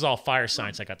 So this is all fire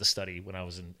science I got to study when I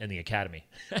was in the academy.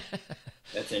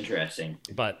 That's interesting.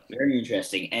 But very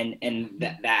interesting, and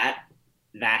that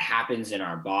happens in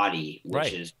our body, which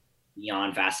right. is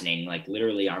beyond fascinating. Like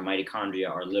literally our mitochondria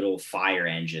are little fire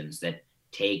engines that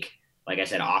take, like I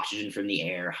said, oxygen from the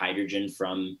air, hydrogen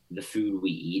from the food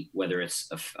we eat, whether it's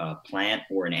a plant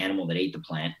or an animal that ate the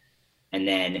plant, and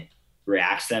then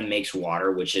reacts them, makes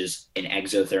water, which is an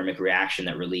exothermic reaction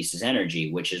that releases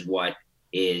energy, which is what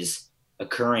is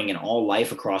occurring in all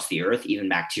life across the earth, even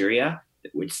bacteria,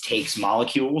 which takes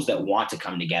molecules that want to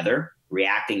come together,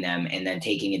 reacting them, and then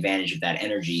taking advantage of that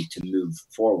energy to move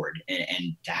forward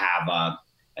and to have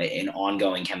an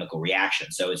ongoing chemical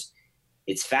reaction. So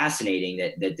it's fascinating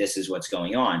that this is what's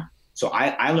going on. So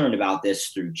I learned about this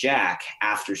through Jack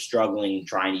after struggling,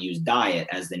 trying to use diet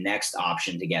as the next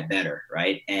option to get better,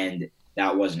 right? And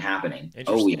that wasn't happening.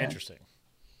 Interesting.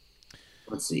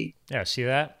 Let's see. Yeah, see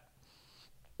that?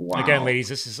 Wow. Again, ladies,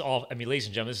 ladies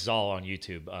and gentlemen, this is all on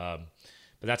YouTube.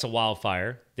 But that's a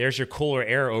wildfire. There's your cooler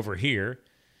air over here.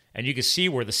 And you can see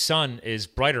where the sun is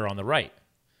brighter on the right,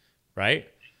 right?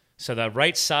 So the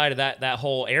right side of that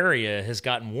whole area has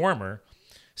gotten warmer.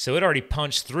 So it already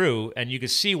punched through, and you can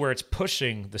see where it's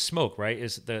pushing the smoke, right?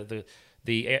 Is the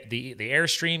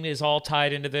airstream is all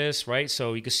tied into this, right?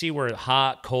 So you can see where it's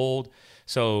hot, cold.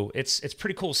 So it's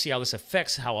pretty cool to see how this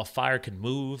affects how a fire can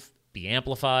move, be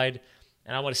amplified.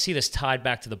 And I want to see this tied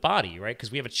back to the body, right?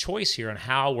 Because we have a choice here on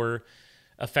how we're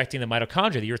affecting the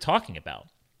mitochondria that you were talking about.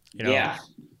 Yeah,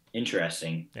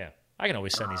 interesting. Yeah, I can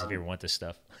always send these if you ever want this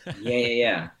stuff.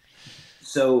 Yeah.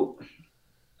 So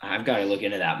I've got to look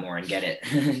into that more and get it.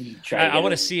 I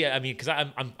want to see it. I mean, because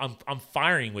I'm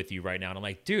firing with you right now, and I'm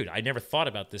like, dude, I never thought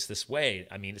about this way.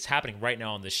 I mean, it's happening right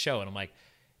now on this show, and I'm like,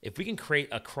 if we can create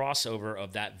a crossover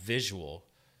of that visual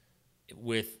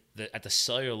with at the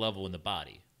cellular level in the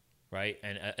body, right?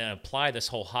 And apply this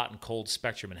whole hot and cold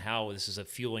spectrum and how this is a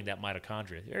fueling that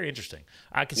mitochondria. Very interesting.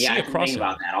 I can see a crossover. Think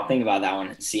about that. I'll think about that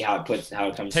one. See how it comes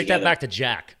Take together. that back to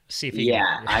Jack. See if he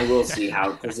can. I will see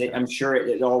how, because I'm sure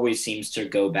it always seems to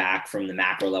go back from the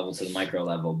macro level to the micro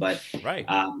level. But right.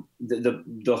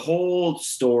 The whole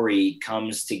story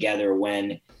comes together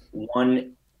when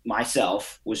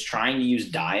myself was trying to use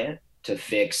diet to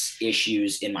fix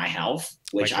issues in my health,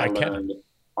 which I learned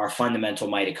are fundamental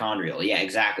mitochondrial. Yeah,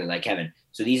 exactly. Like Kevin.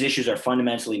 So these issues are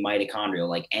fundamentally mitochondrial,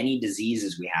 like any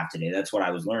diseases we have today. That's what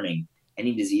I was learning.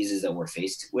 Any diseases that we're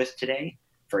faced with today,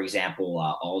 for example,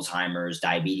 Alzheimer's,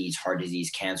 diabetes, heart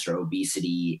disease, cancer,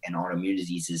 obesity, and autoimmune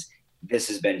diseases. This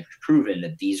has been proven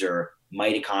that these are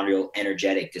mitochondrial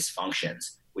energetic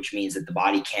dysfunctions, which means that the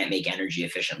body can't make energy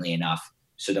efficiently enough.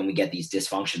 So then we get these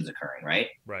dysfunctions occurring, right?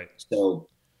 Right. So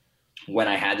when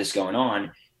I had this going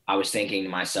on, I was thinking to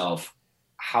myself,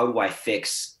 how do I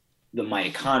fix the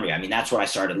mitochondria? I mean, that's what I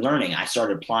started learning. I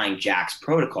started applying Jack's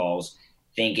protocols,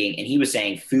 thinking, and he was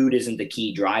saying food isn't the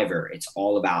key driver. It's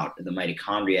all about the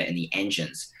mitochondria and the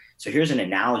engines. So here's an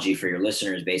analogy for your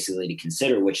listeners basically to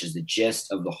consider, which is the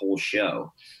gist of the whole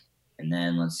show. And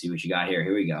then let's see what you got here.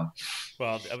 Here we go.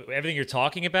 Well, everything you're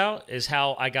talking about is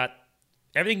how I got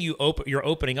everything you're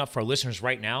opening up for our listeners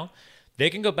right now. They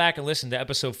can go back and listen to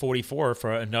episode 44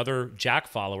 for another Jack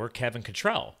follower, Kevin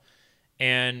Cottrell.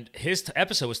 And his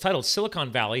episode was titled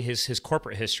Silicon Valley, his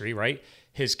corporate history, right?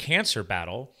 His cancer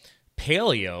battle,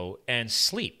 paleo, and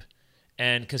sleep.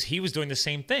 And because he was doing the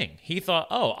same thing. He thought,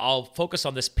 oh, I'll focus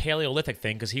on this Paleolithic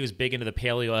thing because he was big into the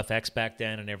Paleo FX back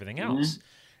then and everything else.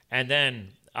 And then,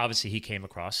 obviously, he came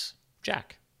across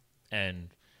Jack and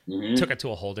took it to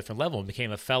a whole different level and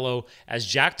became a fellow, as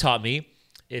Jack taught me,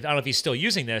 I don't know if he's still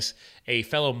using this, a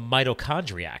fellow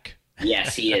mitochondriac.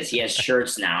 Yes, he is. He has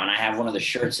shirts now, and I have one of the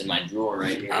shirts in my drawer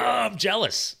right here. I'm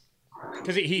jealous.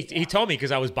 Because he told me,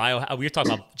 because I was we were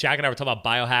talking about, Jack and I were talking about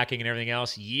biohacking and everything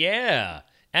else. Yeah.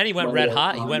 And he went red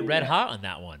hot. He went red hot on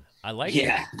that one. I like it.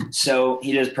 Yeah. So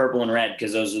he does purple and red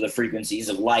because those are the frequencies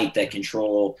of light that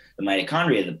control the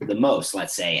mitochondria the most,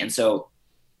 let's say. And so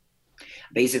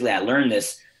basically I learned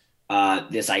this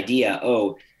idea.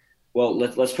 Oh, well,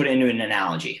 let's put it into an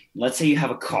analogy. Let's say you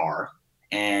have a car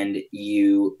and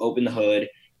you open the hood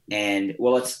and,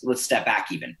 well, let's step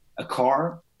back even. A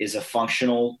car is a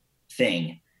functional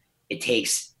thing. It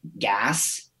takes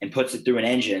gas and puts it through an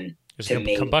engine. There's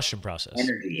a combustion process.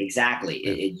 Energy, exactly.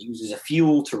 Yeah. It uses a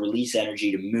fuel to release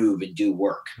energy to move and do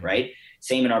work, right?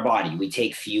 Same in our body. We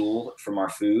take fuel from our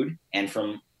food and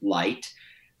from light,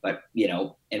 but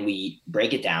and we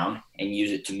break it down and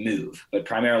use it to move. But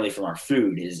primarily from our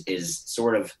food is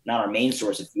sort of not our main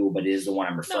source of fuel, but it is the one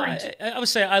I'm referring to. I would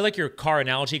say I like your car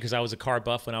analogy because I was a car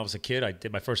buff when I was a kid. I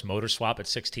did my first motor swap at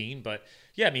 16. But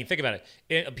yeah, I mean, think about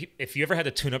it. If you ever had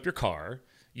to tune up your car,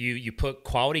 you put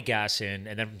quality gas in,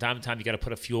 and then from time to time you got to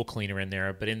put a fuel cleaner in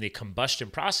there. But in the combustion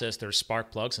process, there's spark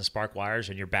plugs and spark wires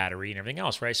and your battery and everything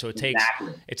else, right? So it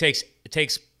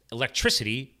takes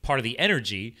electricity, part of the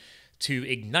energy, to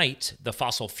ignite the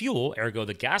fossil fuel, ergo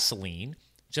the gasoline.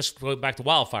 Just going back to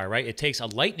wildfire, right? It takes a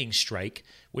lightning strike,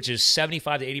 which is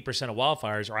 75 to 80% of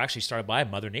wildfires are actually started by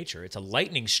Mother Nature. It's a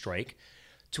lightning strike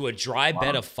to a dry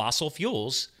bed of fossil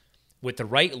fuels with the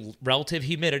right relative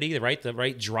humidity, the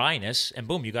right dryness, and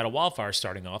boom, you got a wildfire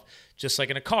starting off. Just like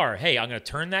in a car, hey, I'm going to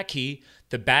turn that key.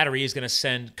 The battery is going to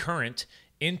send current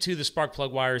into the spark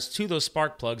plug wires to those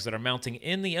spark plugs that are mounting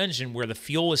in the engine where the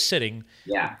fuel is sitting.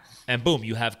 Yeah. And boom,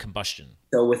 you have combustion.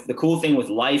 So with the cool thing with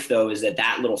life, though, is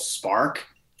that little spark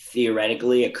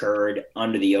theoretically occurred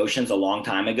under the oceans a long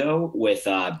time ago with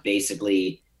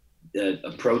basically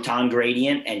a proton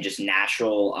gradient and just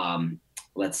natural,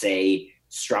 let's say,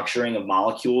 structuring of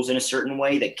molecules in a certain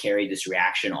way that carry this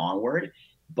reaction onward.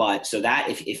 But so that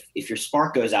if your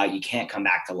spark goes out, you can't come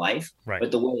back to life. Right.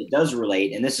 But the way it does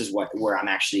relate, and this is where I'm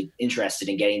actually interested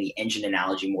in getting the engine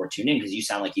analogy more tuned in, because you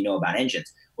sound like you know about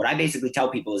engines. What I basically tell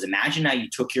people is, imagine now you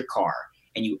took your car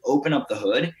and you open up the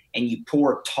hood and you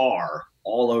pour tar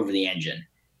all over the engine.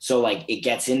 So like it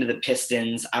gets into the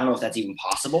pistons. I don't know if that's even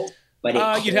possible,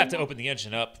 but you'd have to open the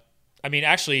engine up. I mean,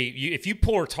 actually, if you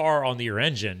pour tar onto your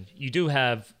engine, you do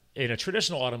have, in a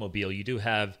traditional automobile, you do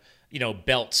have,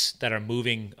 belts that are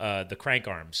moving the crank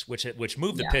arms, which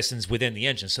move the pistons within the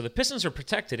engine. So the pistons are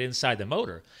protected inside the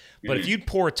motor. But if you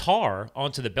pour tar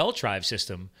onto the belt drive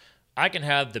system, I can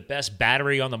have the best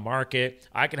battery on the market.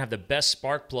 I can have the best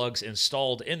spark plugs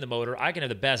installed in the motor. I can have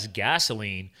the best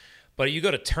gasoline. But you go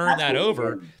to turn that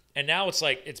over, and now it's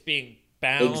like it's being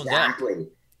bound up. Exactly.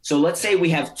 So let's say we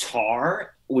have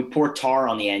tar we pour tar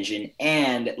on the engine,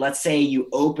 and let's say you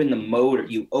open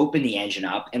the engine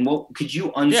up, and could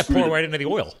you unscrew? Yeah, pour right into the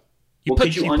oil. You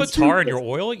put tar in your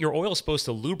oil. Your oil is supposed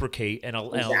to lubricate and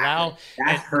allow.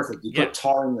 That's perfect. You put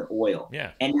tar in your oil.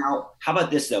 Yeah. And now, how about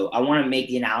this though? I want to make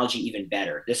the analogy even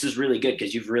better. This is really good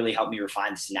because you've really helped me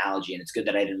refine this analogy, and it's good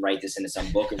that I didn't write this into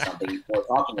some book or something before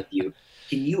talking with you.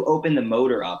 Can you open the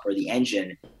motor up or the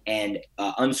engine and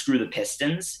unscrew the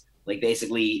pistons? Like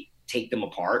basically take them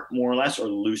apart more or less, or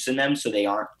loosen them so they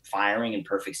aren't firing in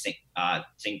perfect sync.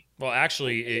 Well,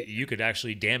 actually, you could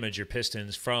actually damage your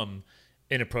pistons from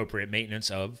inappropriate maintenance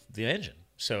of the engine.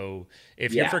 So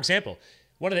if you're, for example,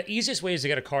 one of the easiest ways to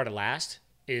get a car to last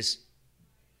is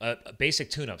basic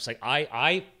tune-ups. Like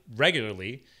I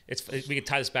regularly, we can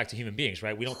tie this back to human beings,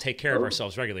 right? We don't take care of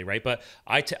ourselves regularly, right? But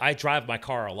I drive my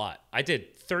car a lot. I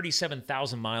did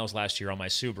 37,000 miles last year on my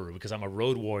Subaru because I'm a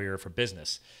road warrior for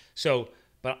business. So,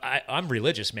 but I'm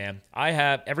religious, man. I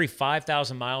have every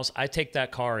 5,000 miles, I take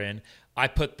that car in. I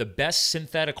put the best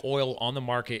synthetic oil on the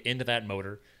market into that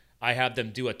motor. I have them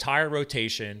do a tire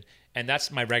rotation, and that's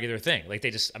my regular thing. Like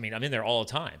I'm in there all the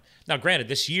time. Now, granted,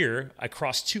 this year I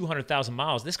crossed 200,000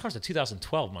 miles. This car's a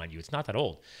 2012, mind you. It's not that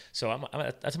old. So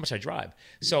that's how much I drive.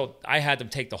 So I had them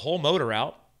take the whole motor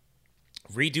out,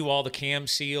 redo all the cam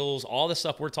seals, all the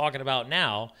stuff we're talking about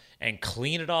now, and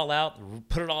clean it all out,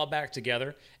 put it all back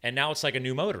together, and now it's like a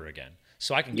new motor again.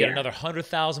 So I can get another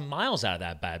 100,000 miles out of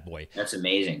that bad boy. That's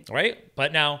amazing. Right?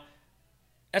 But now,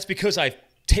 that's because I've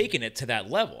taken it to that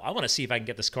level. I want to see if I can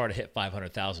get this car to hit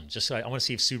 500,000. Just so I want to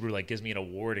see if Subaru gives me an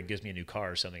award and gives me a new car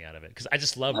or something out of it. Because I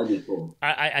just love. That'd be cool.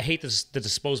 I hate the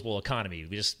disposable economy.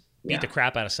 We just beat the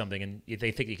crap out of something, and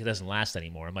they think it doesn't last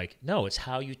anymore. I'm like, no, it's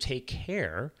how you take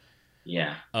care.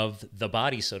 Of the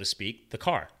body, so to speak, the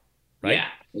car. Right? Yeah,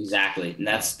 exactly. And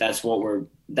that's what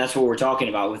we're talking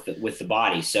about with the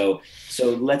body. So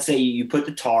let's say you put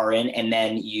the tar in, and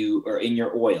then you are in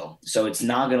your oil. So it's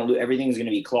not going to everything's going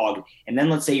to be clogged. And then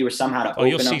let's say you were somehow to open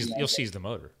you'll seize the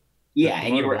motor. Yeah,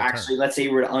 and you were actually, let's say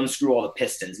you were to unscrew all the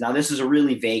pistons. Now this is a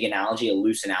really vague analogy, a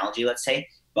loose analogy, let's say,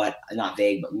 but not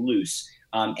vague, but loose.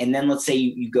 And then let's say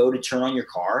you go to turn on your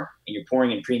car and you're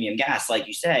pouring in premium gas, like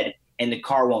you said, and the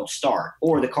car won't start,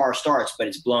 or the car starts, but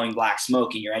it's blowing black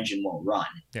smoke and your engine won't run.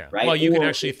 Yeah. Right. Well, you can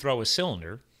actually throw a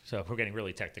cylinder. So if we're getting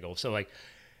really technical. So like,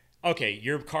 okay,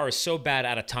 your car is so bad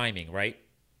out of timing, right?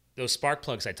 Those spark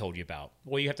plugs I told you about.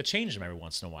 Well, you have to change them every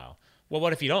once in a while. Well,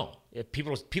 what if you don't? If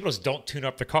people just don't tune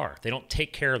up the car. They don't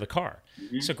take care of the car.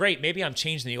 Mm-hmm. So great, maybe I'm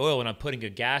changing the oil and I'm putting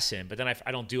good gas in, but then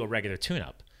I don't do a regular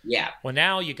tune-up. Yeah. Well,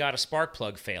 now you got a spark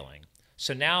plug failing.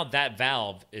 So now that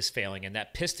valve is failing and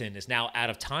that piston is now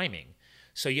out of timing.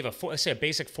 So you have let's say a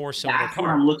basic 4-cylinder car. That's what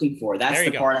I'm looking for. That's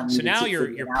the part I'm So now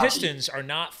your pistons are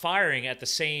not firing at the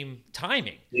same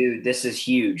timing. Dude, this is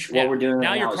huge. What we're doing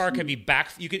now right your car could be back.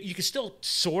 You could still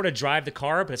sort of drive the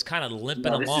car, but it's kind of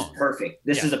limping along. This is perfect.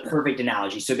 This is a perfect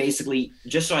analogy. So basically,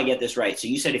 just so I get this right, so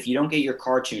you said if you don't get your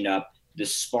car tuned up,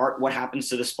 what happens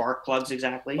to the spark plugs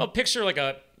exactly? Well, picture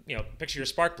your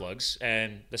spark plugs,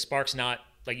 and the spark's not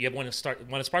like you have one of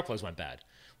the spark plugs went bad.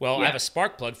 Well, I have a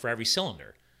spark plug for every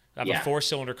cylinder. I have a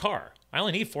 4-cylinder car. I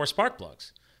only need 4 spark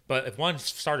plugs. But if one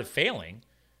started failing,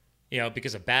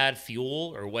 because of bad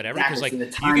fuel or whatever, because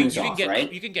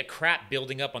you can get crap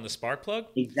building up on the spark plug.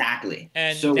 Exactly.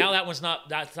 And now that's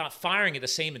not firing at the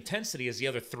same intensity as the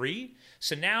other 3.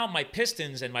 So now my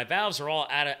pistons and my valves are all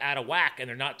out of whack, and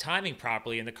they're not timing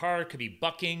properly, and the car could be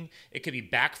bucking, it could be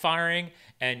backfiring,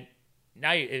 and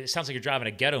now it sounds like you're driving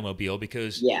a ghetto mobile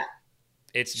because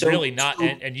it's really not,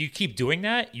 and you keep doing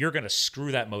that, you're going to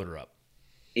screw that motor up.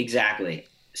 Exactly.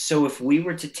 So if we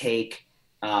were to take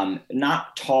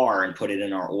not tar and put it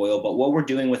in our oil, but what we're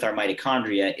doing with our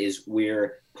mitochondria is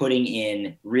we're putting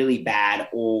in really bad,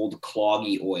 old,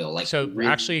 cloggy oil.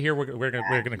 Actually, here we're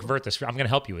going to convert this. I'm going to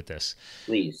help you with this.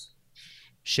 Please.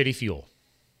 Shitty fuel.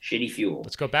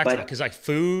 Let's go back to that, because like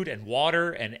food and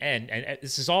water and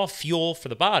this is all fuel for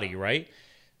the body, right?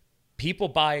 People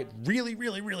buy really,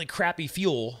 really, really crappy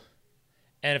fuel,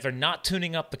 and if they're not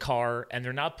tuning up the car and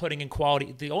they're not putting in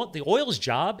quality, the oil's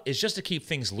job is just to keep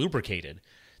things lubricated,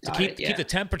 to keep the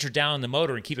temperature down in the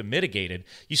motor and keep it mitigated.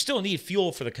 You still need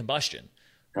fuel for the combustion,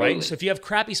 right? Totally. So if you have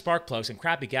crappy spark plugs and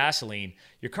crappy gasoline,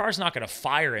 your car's not going to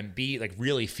fire and be like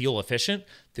really fuel efficient.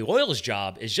 The oil's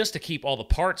job is just to keep all the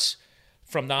parts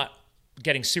from not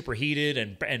getting superheated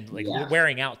and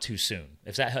wearing out too soon.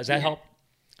 Does that help?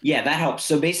 Yeah, that helps.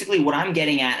 So basically what I'm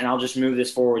getting at, and I'll just move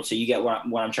this forward so you get what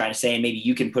I'm trying to say, and maybe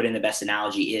you can put in the best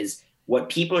analogy, is what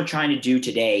people are trying to do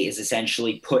today is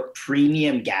essentially put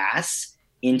premium gas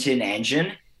into an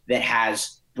engine that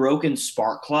has broken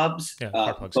spark plugs,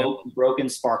 broken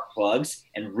spark plugs,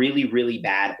 and really, really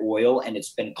bad oil, and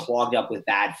it's been clogged up with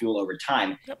bad fuel over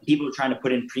time. Yep. People are trying to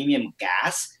put in premium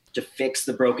gas to fix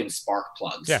the broken spark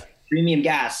plugs. Yeah. Premium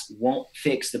gas won't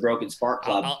fix the broken spark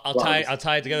plug. I'll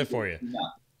tie it together for you. No,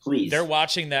 please. They're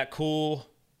watching that cool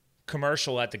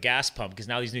commercial at the gas pump, because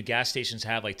now these new gas stations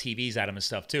have like TVs at them and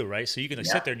stuff too, right? So you can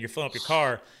sit there and you're filling up your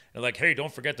car and like, hey,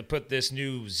 don't forget to put this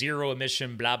new zero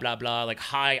emission, blah, blah, blah, like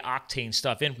high octane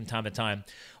stuff in from time to time.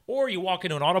 Or you walk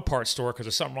into an auto parts store because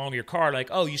there's something wrong with your car, like,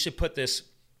 oh, you should put this,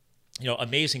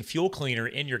 amazing fuel cleaner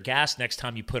in your gas next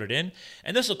time you put it in,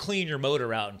 and this will clean your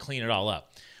motor out and clean it all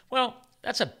up. Well,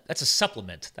 that's a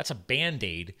supplement. That's a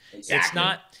Band-Aid. Exactly. It's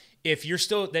not. If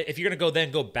you're going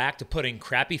to go back to putting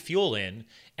crappy fuel in,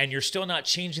 and you're still not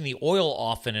changing the oil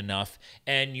often enough,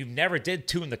 and you never did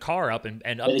tune the car up and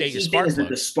update your spark plugs.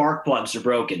 The spark plugs are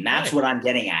broken. That's what I'm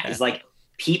getting at. Is like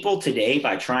people today,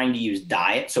 by trying to use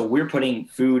diet, so we're putting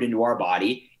food into our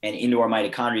body and into our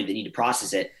mitochondria that need to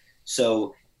process it.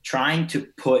 So trying to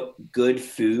put good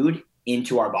food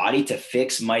into our body to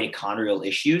fix mitochondrial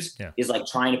issues is like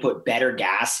trying to put better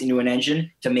gas into an engine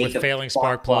to make with failing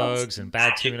spark plugs and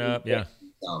bad tune-up,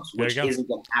 which isn't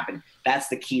going to happen. That's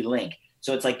the key link.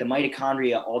 So it's like the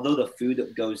mitochondria, although the food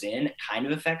that goes in kind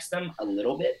of affects them a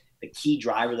little bit, the key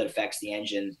driver that affects the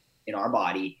engine in our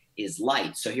body is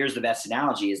light. So here's the best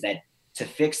analogy: is that to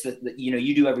fix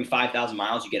you do every 5,000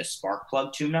 miles, you get a spark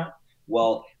plug tune-up.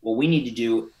 Well, what we need to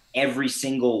do every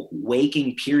single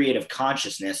waking period of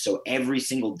consciousness, so every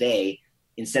single day,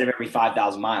 instead of every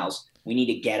 5,000 miles, we need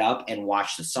to get up and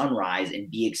watch the sunrise and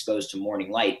be exposed to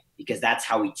morning light, because that's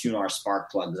how we tune our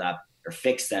spark plugs up, or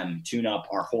fix them, tune up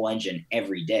our whole engine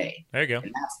every day. There you go.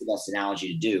 And that's the best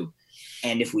analogy to do.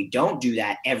 And if we don't do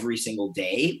that every single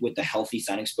day with the healthy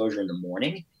sun exposure in the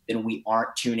morning, then we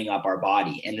aren't tuning up our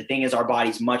body. And the thing is, our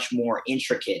body's much more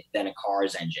intricate than a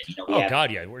car's engine.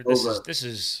 This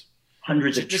is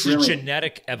hundreds of this trillion. Is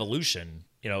genetic evolution,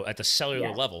 at the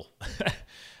cellular level.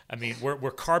 I mean,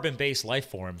 we're carbon-based life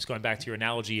forms, going back to your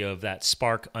analogy of that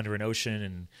spark under an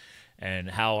ocean and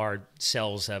how our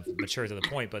cells have matured to the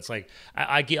point. But it's like,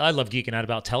 I love geeking out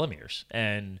about telomeres,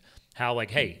 and how,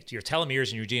 like, hey, your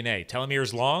telomeres in your DNA,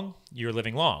 telomeres long, you're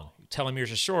living long.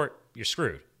 Telomeres are short, you're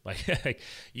screwed. Like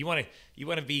you want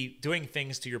to be doing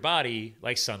things to your body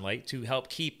like sunlight to help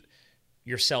keep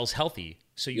your cells healthy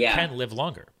so you can live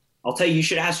longer. I'll tell you, you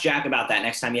should ask Jack about that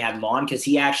next time you have him on, because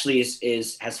he actually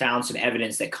has found some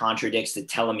evidence that contradicts the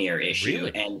telomere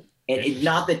issue. Really? And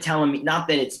not that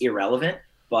it's irrelevant,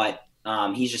 but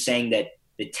he's just saying that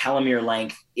the telomere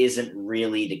length isn't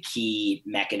really the key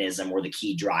mechanism or the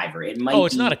key driver. It might.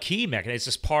 It's not a key mechanism. It's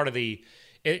just part of the.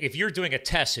 If you're doing a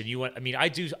test and you want, I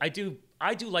do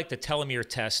like the telomere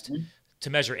test to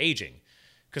measure aging,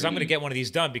 because I'm going to get one of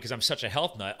these done because I'm such a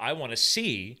health nut. I want to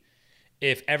see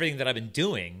if everything that I've been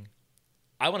doing,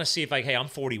 I want to see if I'm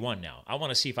 41 now. I want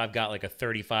to see if I've got like a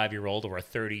 35-year-old or a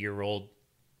 30-year-old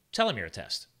telomere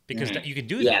test, because you can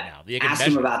do that now. You can ask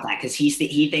him about that, because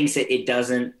he thinks it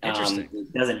doesn't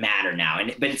matter now.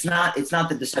 But it's not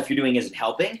that the stuff you're doing isn't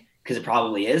helping, because it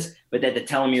probably is, but that the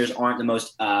telomeres aren't the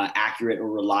most accurate or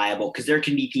reliable, because there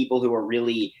can be people who are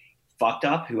really fucked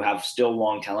up who have still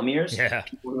long telomeres. Yeah.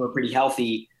 People who are pretty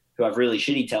healthy who have really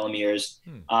shitty telomeres,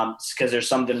 because there's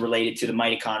something related to the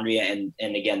mitochondria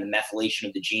and again, the methylation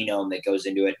of the genome that goes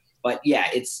into it. But yeah,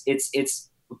 it's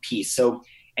a piece. So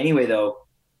anyway, though,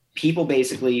 people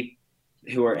basically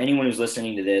anyone who's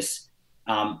listening to this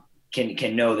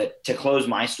can know that, to close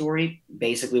my story,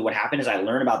 basically what happened is I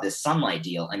learned about this sunlight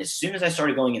deal. And as soon as I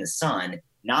started going in the sun,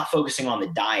 not focusing on the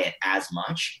diet as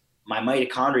much, my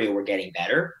mitochondria were getting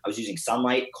better. I was using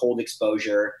sunlight, cold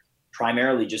exposure,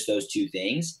 primarily just those two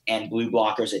things, and blue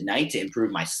blockers at night to improve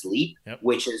my sleep,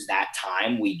 which is that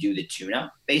time we do the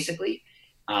tune-up, basically,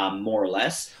 more or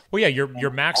less. Well, yeah,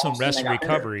 your maximum rest and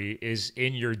recovery is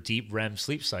in your deep REM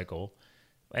sleep cycle.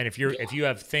 And if you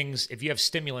have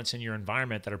stimulants in your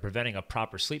environment that are preventing a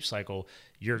proper sleep cycle,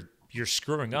 you're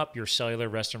screwing up your cellular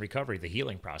rest and recovery, the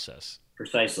healing process.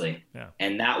 Precisely. Yeah.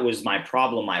 And that was my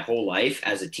problem my whole life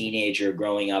as a teenager,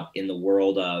 growing up in the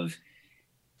world of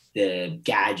the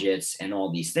gadgets and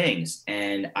all these things.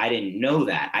 And I didn't know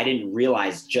that. I didn't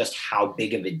realize just how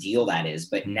big of a deal that is.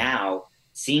 But now,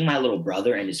 seeing my little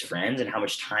brother and his friends and how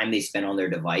much time they spend on their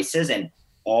devices, and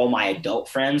all my adult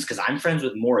friends, because I'm friends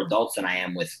with more adults than I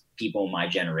am with people in my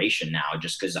generation now,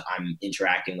 just because I'm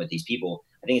interacting with these people.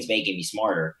 I think it's making me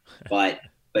smarter. But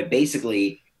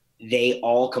basically, they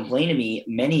all complain to me,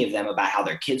 many of them, about how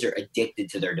their kids are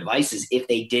addicted to their devices if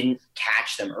they didn't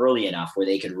catch them early enough where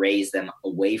they could raise them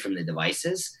away from the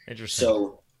devices. Interesting.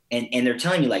 So, and they're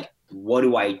telling me, like, what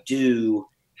do I do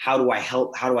how do I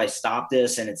help? How do I stop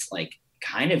this? And it's like,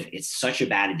 it's such a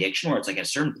bad addiction where it's like at a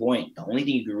certain point, the only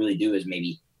thing you can really do is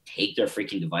maybe take their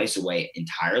freaking device away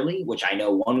entirely, which I know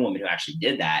one woman who actually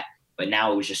did that, but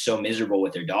now it was just so miserable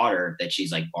with their daughter that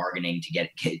she's like bargaining to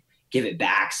give it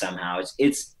back somehow.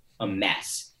 It's a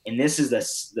mess. And this is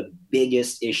the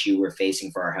biggest issue we're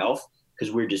facing for our health,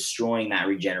 because we're destroying that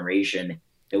regeneration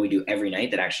that we do every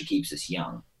night that actually keeps us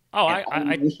young. Oh,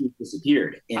 I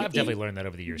disappeared. I've definitely learned that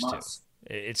over the years too.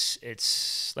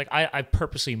 It's like I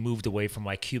purposely moved away from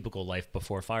my cubicle life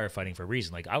before firefighting for a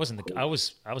reason. Like I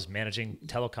was managing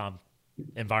telecom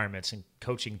environments and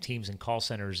coaching teams in call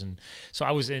centers, and so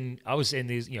I was in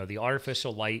these, the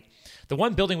artificial light. The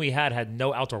one building we had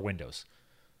no outdoor windows.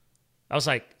 I was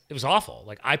like, it was awful.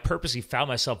 Like I purposely found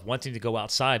myself wanting to go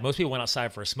outside. Most people went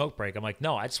outside for a smoke break. I'm like,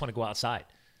 no, I just want to go outside.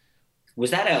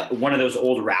 Was that one of those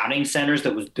old routing centers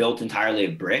that was built entirely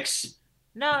of bricks?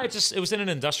 No, it was in an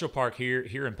industrial park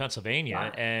here in Pennsylvania,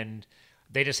 wow. And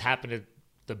they just happened to,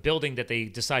 the building that they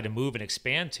decided to move and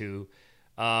expand to,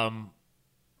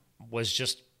 was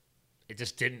just,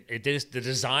 the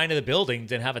design of the building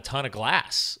didn't have a ton of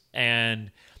glass,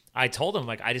 and I told them,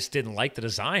 like, I just didn't like the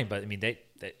design, but I mean,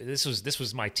 this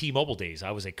was my T-Mobile days.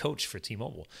 I was a coach for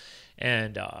T-Mobile,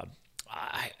 and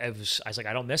I was like,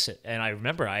 I don't miss it, and I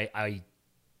remember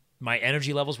my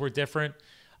energy levels were different.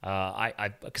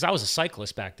 Because I was a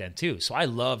cyclist back then too, so I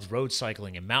loved road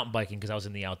cycling and mountain biking because I was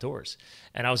in the outdoors,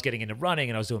 and I was getting into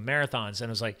running and I was doing marathons, and it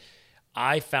was like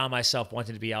I found myself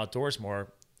wanting to be outdoors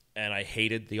more, and I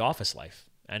hated the office life.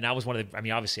 And that was one of the, I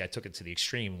mean, obviously I took it to the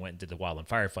extreme and went and did the wildland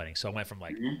firefighting, so I went from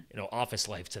like office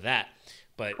life to that,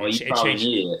 but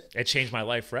it changed my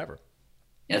life forever.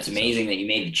 That's amazing that you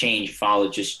made the change,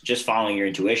 just following your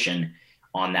intuition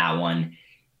on that one,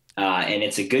 and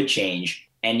it's a good change.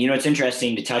 And, it's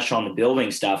interesting to touch on the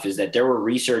building stuff is that there were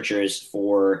researchers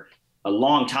for a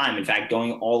long time, in fact,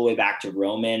 going all the way back to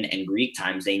Roman and Greek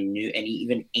times, they knew, and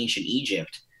even ancient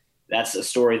Egypt. That's a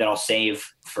story that I'll save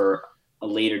for a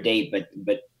later date.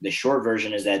 But the short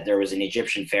version is that there was an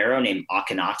Egyptian pharaoh named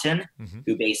Akhenaten,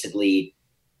 who basically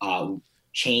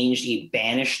he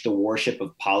banished the worship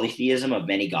of polytheism of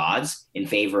many gods in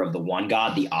favor of the one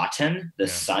god, the Aten, the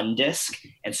sun disk.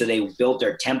 And so they built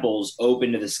their temples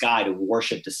open to the sky to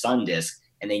worship the sun disk.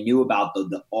 And they knew about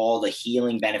all the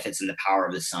healing benefits and the power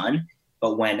of the sun.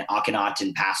 But when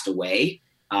Akhenaten passed away,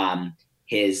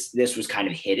 this was kind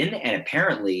of hidden. And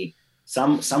apparently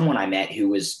someone I met who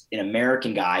was an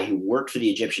American guy who worked for the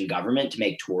Egyptian government to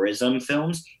make tourism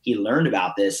films, he learned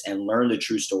about this and learned the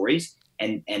true stories.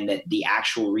 And that the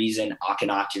actual reason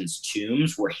Akhenaten's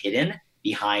tombs were hidden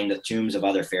behind the tombs of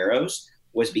other pharaohs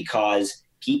was because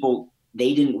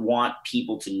they didn't want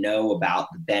people to know about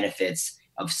the benefits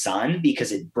of sun,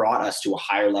 because it brought us to a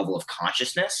higher level of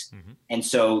consciousness. And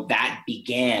so that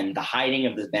began, the hiding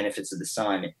of the benefits of the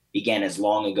sun began as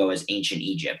long ago as ancient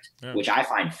Egypt, which I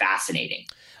find fascinating.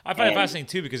 I find it fascinating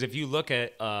too, because if you look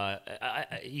at,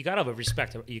 you got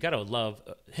to love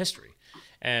history.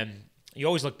 And you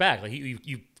always look back, like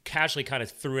you casually kind of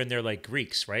threw in there like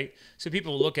Greeks, right? So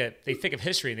people they think of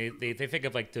history and they think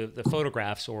of like the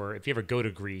photographs, or if you ever go to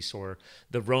Greece or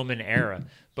the Roman era.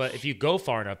 But if you go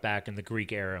far enough back in the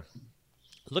Greek era,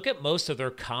 look at most of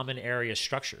their common area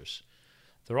structures.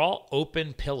 They're all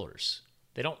open pillars.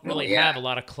 They don't really have a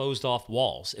lot of closed off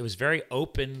walls. It was very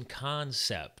open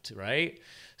concept, right?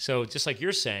 So just like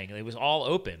you're saying, it was all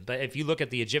open. But if you look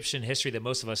at the Egyptian history that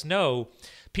most of us know,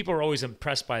 people are always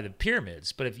impressed by the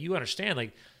pyramids. But if you understand,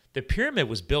 like, the pyramid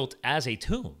was built as a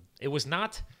tomb. It was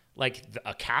not like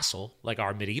a castle like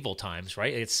our medieval times,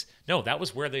 right? That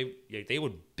was where they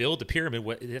would build the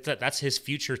pyramid. That's his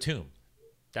future tomb.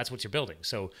 That's what you're building.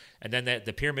 So, and then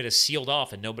the pyramid is sealed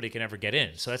off and nobody can ever get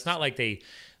in. So it's not like they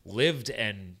lived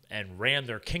and ran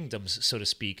their kingdoms, so to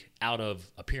speak, out of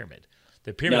a pyramid.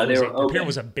 The pyramid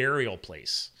was a burial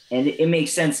place. And it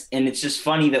makes sense. And it's just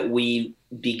funny that we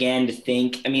began to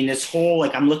think, I mean, this whole,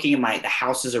 like, I'm looking at the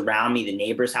houses around me, the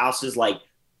neighbors' houses, like,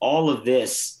 all of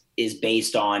this is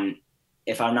based on,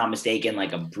 if I'm not mistaken,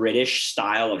 like a British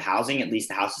style of housing, at least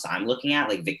the houses I'm looking at,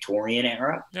 like Victorian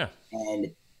era. Yeah.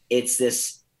 And it's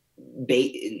this,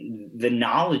 the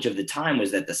knowledge of the time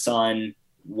was that the sun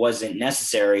wasn't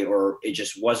necessary, or it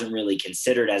just wasn't really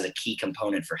considered as a key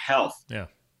component for health. Yeah.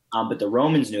 But the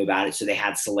Romans knew about it, so they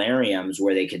had solariums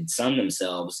where they could sun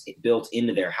themselves built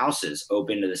into their houses,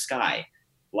 open to the sky.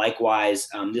 Likewise,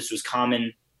 this was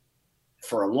common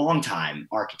for a long time,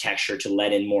 architecture, to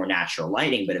let in more natural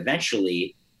lighting. But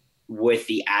eventually, with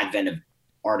the advent of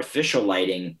artificial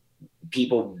lighting,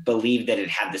 people believed that it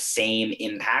had the same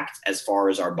impact as far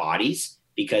as our bodies,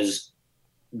 because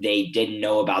they didn't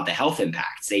know about the health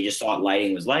impacts. They just thought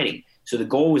lighting was lighting. So the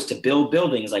goal was to build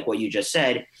buildings like what you just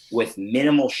said with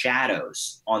minimal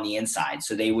shadows on the inside.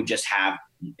 So they would just have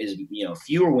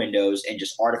fewer windows and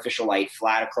just artificial light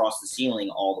flat across the ceiling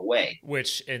all the way.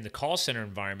 Which in the call center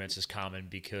environments is common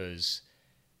because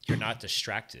you're not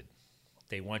distracted.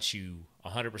 They want you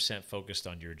 100% focused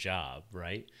on your job,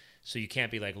 right? So you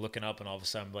can't be like looking up and all of a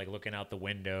sudden like looking out the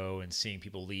window and seeing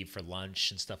people leave for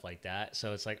lunch and stuff like that.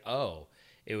 So it's like, oh,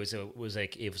 it was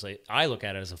like I look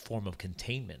at it as a form of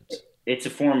containment. It's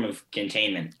a form of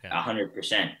containment,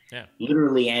 100%,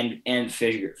 literally and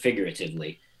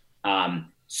figuratively.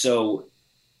 So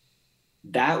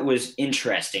that was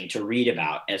interesting to read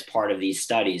about as part of these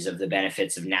studies of the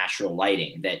benefits of natural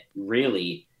lighting, that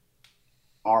really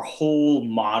our whole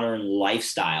modern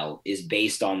lifestyle is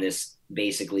based on this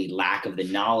basically lack of the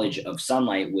knowledge of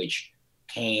sunlight, which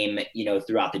came,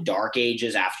 throughout the Dark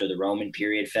Ages after the Roman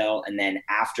period fell. And then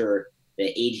after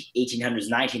the 1800s,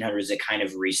 1900s, it kind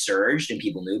of resurged and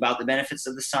people knew about the benefits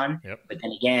of the sun. Yep. But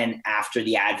then again, after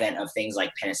the advent of things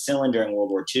like penicillin during World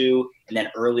War II, and then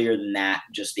earlier than that,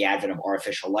 just the advent of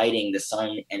artificial lighting, the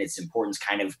sun and its importance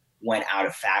kind of went out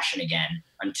of fashion again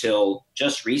until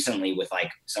just recently with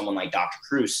like someone like Dr.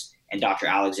 Kruse and Dr.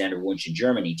 Alexander Wunsch in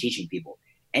Germany teaching people.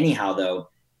 Anyhow, though,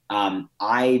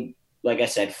 like I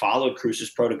said, followed Kruse's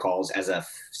protocols as a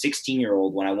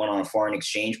 16-year-old when I went on a foreign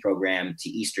exchange program to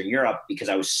Eastern Europe because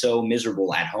I was so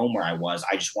miserable at home where I was.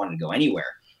 I just wanted to go anywhere.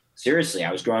 Seriously,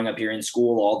 I was growing up here in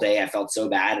school all day. I felt so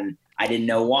bad, and I didn't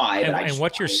know why. And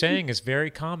what you're saying is very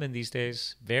common these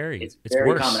days. It's very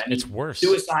worse. common. I mean, it's worse.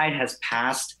 Suicide has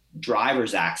passed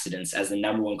driver's accidents as the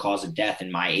number one cause of death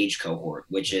in my age cohort,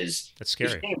 which is that's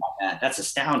scary. That's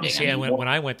astounding. See, when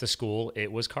I went to school,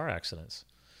 it was car accidents.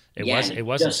 It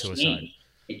wasn't suicide. Changed.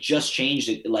 It just changed.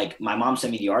 Like my mom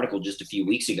sent me the article just a few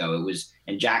weeks ago.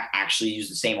 And Jack actually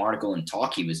used the same article in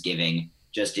talk he was giving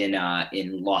just in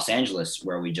Los Angeles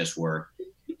where we just were.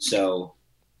 So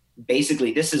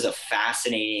basically this is a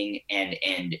fascinating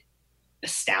and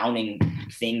astounding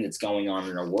thing that's going on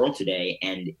in our world today.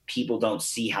 And people don't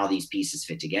see how these pieces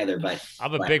fit together, but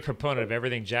I'm a big proponent of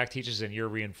everything Jack teaches and you're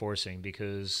reinforcing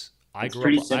because I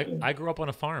grew up on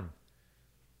a farm.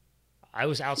 I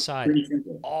was outside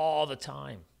all the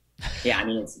time. Yeah, I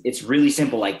mean, it's really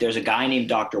simple. Like there's a guy named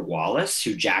Dr. Wallace,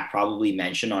 who Jack probably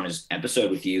mentioned on his episode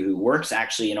with you, who works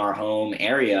actually in our home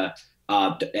area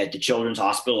at the Children's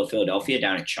Hospital of Philadelphia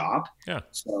down at CHOP. Yeah.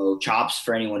 So CHOP's,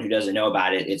 for anyone who doesn't know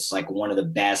about it, it's like one of the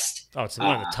best. Oh, it's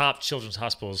one of the top children's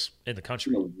hospitals in the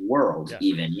country. In the world,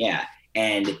 even, yeah.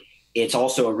 And it's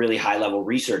also a really high-level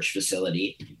research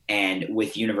facility, and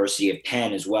with University of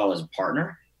Penn as well as a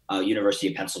partner. University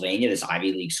of Pennsylvania, this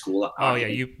Ivy League school. Oh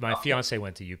yeah, my fiance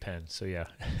went to UPenn, so yeah.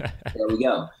 There we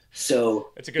go.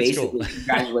 So it's a good school.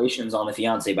 Congratulations on the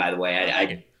fiance, by the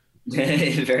way.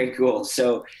 Very cool.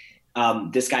 So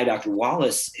this guy, Dr.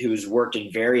 Wallace, who's worked in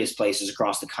various places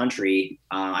across the country,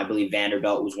 I believe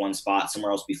Vanderbilt was one spot,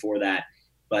 somewhere else before that.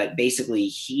 But basically,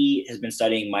 he has been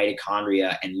studying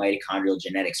mitochondria and mitochondrial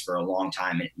genetics for a long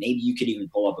time. And maybe you could even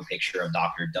pull up a picture of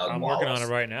Dr. Doug Wallace. I'm working on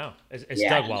it right now. It's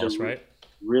Doug Wallace, right?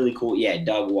 Really cool. Yeah,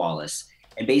 Doug Wallace.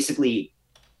 And basically,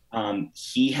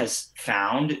 he has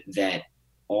found that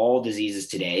all diseases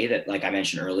today that, like I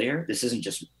mentioned earlier, this isn't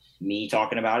just me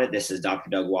talking about it. This is Dr.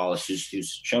 Doug Wallace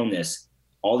who's shown this.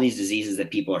 All these diseases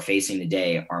that people are facing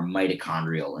today are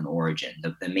mitochondrial in origin,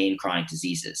 the main chronic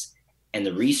diseases. And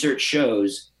the research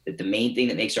shows that the main thing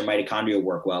that makes our mitochondria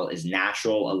work well is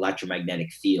natural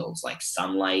electromagnetic fields like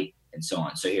sunlight and so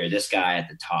on. So here, this guy at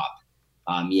the top.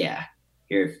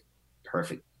 Here.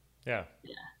 Perfect. Yeah.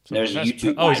 So there's a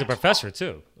YouTube. Oh, he's a professor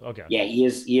too. Okay. Yeah, he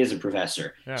is a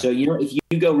professor. Yeah. So if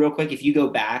you go real quick, if you go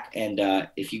back and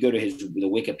if you go to the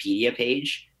Wikipedia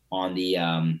page on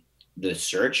the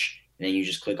search, and then you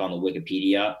just click on the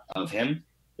Wikipedia of him,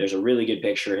 there's a really good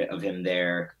picture of him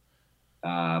there.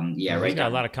 He's got a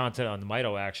lot of content on the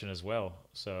mito action as well.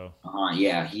 So.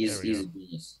 Yeah, he's a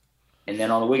genius. And then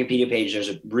on the Wikipedia page, there's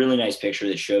a really nice picture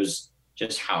that shows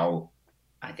just how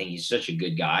I think he's such a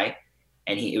good guy.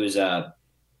 And it was a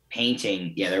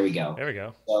painting. Yeah, there we go. There we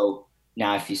go. So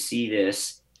now if you see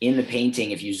this in the painting,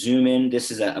 if you zoom in,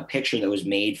 this is a picture that was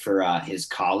made for his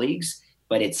colleagues,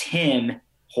 but it's him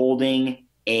holding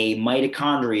a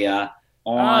mitochondria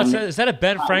on. Is that a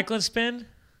Ben Franklin spin?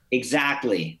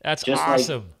 Exactly. That's just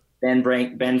awesome.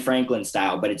 Like Ben Franklin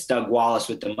style, but it's Doug Wallace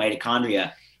with the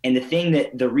mitochondria. And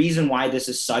the reason why this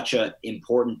is such an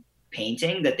important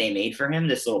painting that they made for him,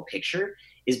 this little picture,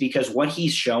 is because what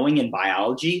he's showing in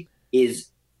biology is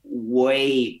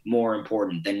way more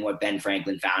important than what Ben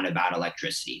Franklin found about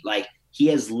electricity. Like he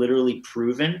has literally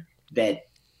proven that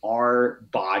our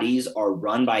bodies are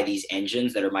run by these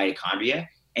engines that are mitochondria.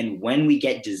 And when we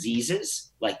get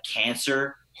diseases like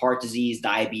cancer, heart disease,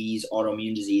 diabetes,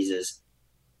 autoimmune diseases,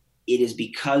 it is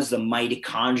because the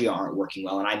mitochondria aren't working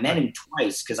well. And I met him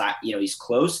twice because he's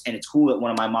close, and it's cool that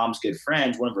one of my mom's good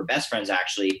friends, one of her best friends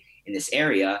actually in this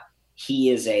area,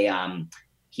 he is a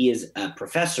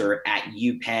professor at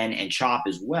UPenn and CHOP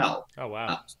as well. Oh,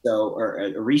 wow. Or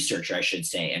a researcher, I should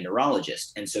say, a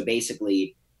neurologist. And so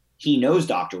basically he knows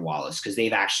Dr. Wallace because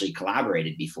they've actually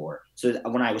collaborated before. So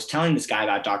when I was telling this guy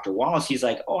about Dr. Wallace, he's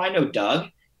like, oh, I know Doug.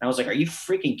 And I was like, are you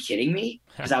freaking kidding me?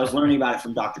 Because I was learning about it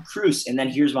from Dr. Cruz. And then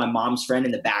here's my mom's friend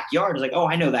in the backyard. I was like, oh,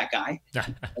 I know that guy.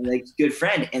 And like, good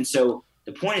friend. And so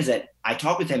the point is that I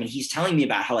talked with him and he's telling me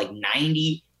about how like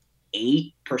 98%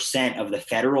 of the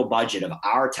federal budget of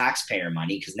our taxpayer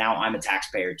money, because now I'm a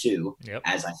taxpayer too,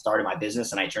 as I started my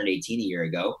business and I turned 18 a year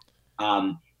ago,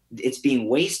 it's being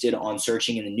wasted on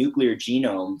searching in the nuclear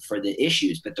genome for the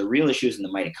issues, but the real issue is in the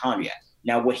mitochondria.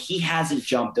 Now, what he hasn't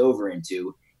jumped over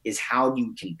into is how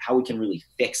we can really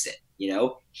fix it.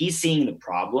 He's seeing the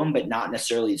problem, but not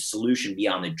necessarily the solution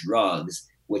beyond the drugs,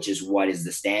 which is what is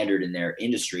the standard in their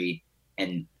industry.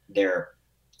 And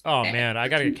man, I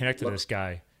got to get connected to this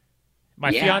guy.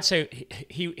 My fiance,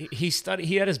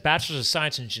 he had his bachelor's of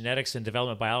science in genetics and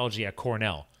development biology at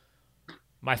Cornell.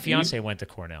 My fiance went to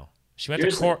Cornell. She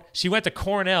went to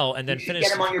Cornell and then finished.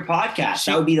 Get him on your podcast.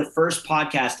 That would be the first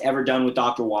podcast ever done with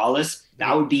Dr. Wallace.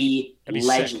 That would be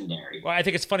legendary. Sick. Well, I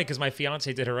think it's funny because my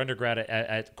fiance did her undergrad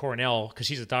at Cornell because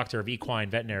she's a doctor of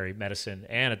equine veterinary medicine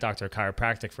and a doctor of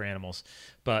chiropractic for animals.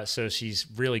 But so she's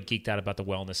really geeked out about the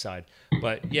wellness side.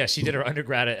 But yeah, she did her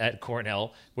undergrad at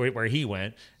Cornell where he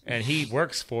went, and he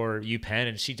works for UPenn,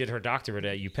 and she did her doctorate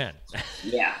at UPenn.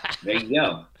 Yeah, there you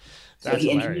go. That's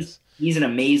hilarious. He's an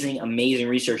amazing, amazing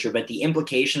researcher, but the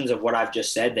implications of what I've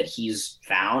just said that he's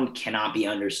found cannot be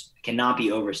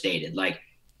overstated. Like,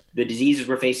 the diseases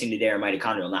we're facing today are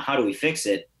mitochondrial. Now, how do we fix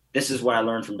it? This is what I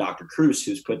learned from Dr. Cruz,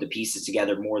 who's put the pieces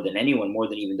together more than anyone, more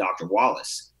than even Dr.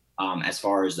 Wallace, as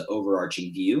far as the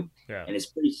overarching view. Yeah. And it's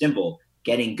pretty simple.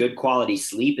 Getting good quality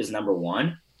sleep is number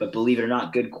one. But believe it or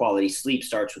not, good quality sleep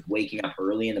starts with waking up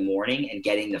early in the morning and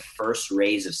getting the first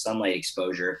rays of sunlight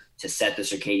exposure to set the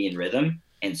circadian rhythm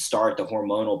and start the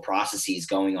hormonal processes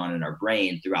going on in our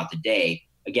brain throughout the day.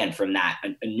 Again, from that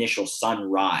initial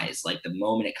sunrise, like the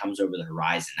moment it comes over the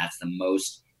horizon, that's the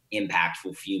most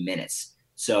impactful few minutes.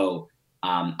 So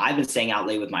I've been staying out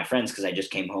late with my friends because I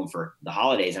just came home for the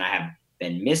holidays and I have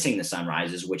been missing the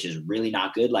sunrises, which is really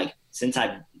not good. Like, since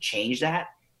I've changed that,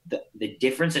 the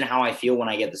difference in how I feel when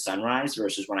I get the sunrise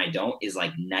versus when I don't is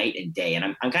like night and day.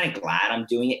 And I'm kind of glad I'm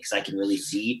doing it because I can really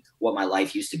see what my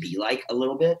life used to be like a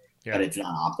little bit, but it's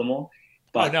not optimal.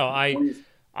 But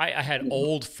I had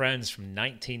old friends from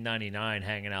 1999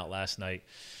 hanging out last night.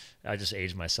 I just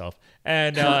aged myself.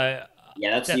 And yeah,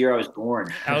 that's the year I was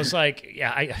born. I was like,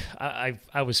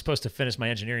 I was supposed to finish my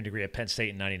engineering degree at Penn State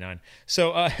in 99.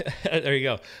 So there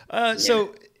you go.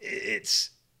 So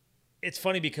it's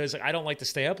funny because I don't like to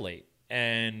stay up late.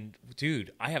 And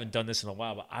dude, I haven't done this in a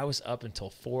while, but I was up until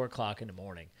 4 o'clock in the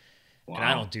morning. Wow. And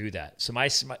I don't do that. So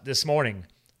this morning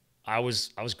I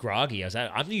was groggy.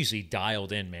 I'm usually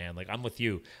dialed in, man. Like, I'm with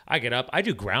you. I get up, I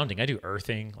do grounding, I do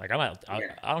earthing. Like, I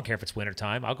don't care if it's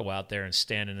wintertime. I'll go out there and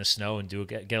stand in the snow and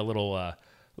get a little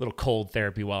cold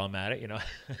therapy while I'm at it,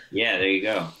 Yeah, there you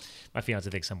go. My fiance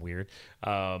thinks I'm weird.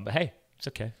 But hey, it's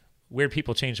okay. Weird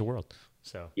people change the world.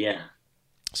 So yeah.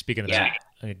 Speaking of that,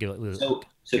 I'm gonna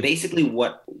so basically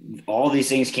what all these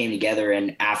things came together,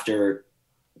 and after,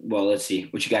 well, let's see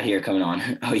what you got here coming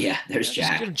on. Oh yeah, there's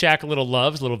Jack. Just give Jack a little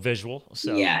love, a little visual.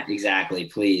 So yeah, exactly.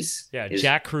 Please. Yeah,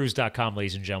 JackCruse.com,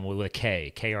 ladies and gentlemen, with a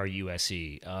K, Kruse.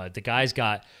 The guy's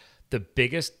got the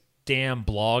biggest damn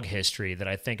blog history that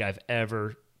I think I've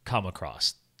ever come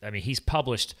across. I mean, he's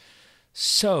published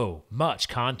so much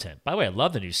content. By the way, I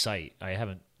love the new site. I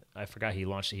forgot he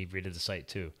redid the site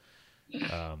too.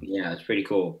 Yeah, it's pretty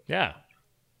cool. Yeah,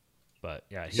 but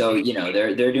yeah. So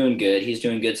they're doing good. He's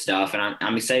doing good stuff, and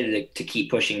I'm excited to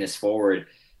keep pushing this forward.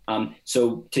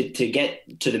 So to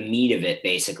get to the meat of it,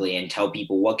 basically, and tell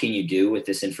people what can you do with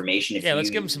this information. Let's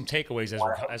give them some takeaways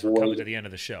as we're coming to the end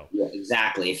of the show. Yeah,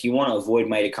 exactly. If you want to avoid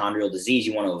mitochondrial disease,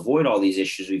 you want to avoid all these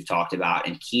issues we've talked about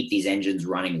and keep these engines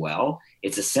running well.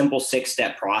 It's a simple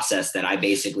 6-step process that I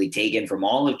basically take in from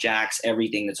all of Jack's,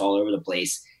 everything that's all over the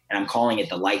place. And I'm calling it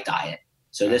the light diet.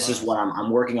 So this is what I'm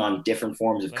working on, different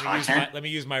forms of content. Let me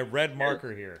use my red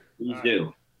marker here. Please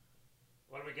do.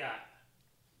 What do we got?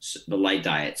 So the light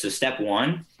diet. So step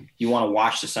 1, you want to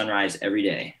watch the sunrise every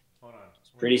day. Hold on.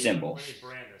 Pretty simple. Let me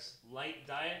brand this. Light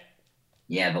diet?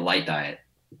 Yeah, the light diet.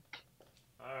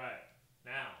 All right.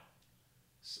 Now,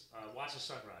 watch the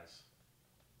sunrise.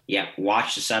 Yeah,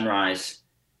 watch the sunrise.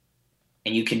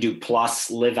 And you can do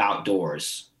plus live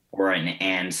outdoors or an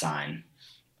and sign.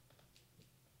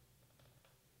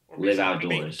 Live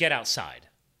outdoors. Get outside.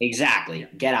 Exactly.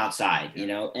 Get outside, you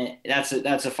know, and that's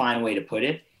a fine way to put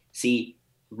it. See,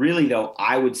 really though,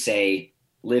 I would say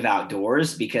live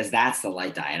outdoors because that's the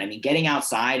light diet. I mean, getting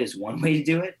outside is one way to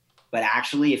do it, but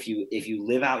actually if you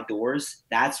live outdoors,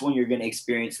 that's when you're going to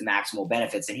experience the maximal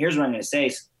benefits. And here's what I'm going to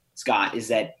say, Scott, is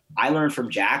that I learned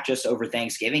from Jack just over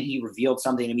Thanksgiving. He revealed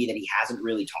something to me that he hasn't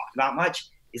really talked about much,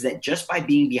 is that just by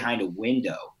being behind a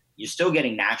window, you're still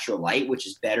getting natural light, which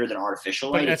is better than artificial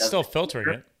light. But that's still filtering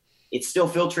it. It's still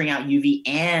filtering out UV,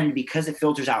 and because it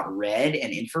filters out red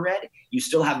and infrared, you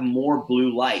still have more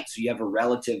blue light. So you have a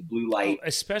relative blue light.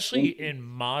 Especially in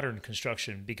modern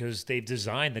construction, because they've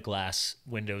designed the glass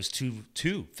windows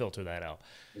to filter that out.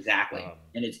 Exactly.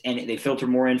 And they filter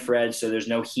more infrared, so there's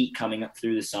no heat coming up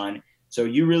through the sun. So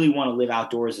you really want to live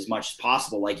outdoors as much as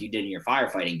possible, like you did in your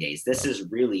firefighting days. This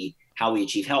is really how we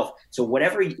achieve health. So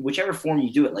whichever form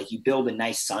you do it, like you build a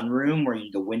nice sunroom where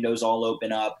the windows all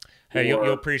open up. Hey,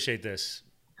 you'll appreciate this.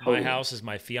 My house is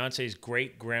my fiance's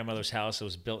great grandmother's house. It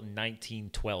was built in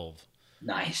 1912.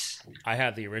 Nice. I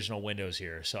have the original windows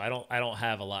here, so I don't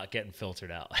have a lot getting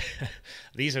filtered out.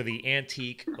 These are the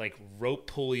antique, like rope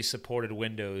pulley supported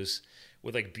windows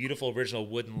with like beautiful original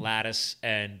wooden lattice,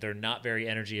 and they're not very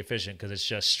energy efficient because it's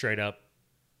just straight up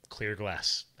clear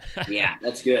glass. Yeah,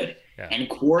 that's good. Yeah. And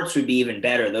quartz would be even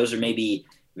better. Those are maybe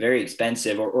very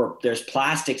expensive, or there's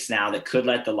plastics now that could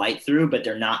let the light through, but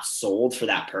they're not sold for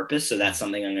that purpose. So that's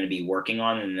something I'm going to be working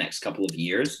on in the next couple of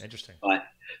years. Interesting. But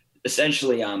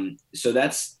essentially, so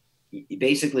that's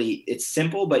basically, it's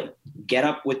simple, but get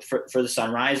up for the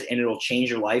sunrise and it'll change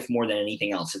your life more than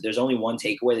anything else. If there's only one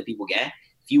takeaway that people get,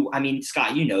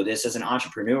 Scott, you know this as an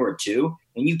entrepreneur too,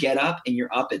 when you get up and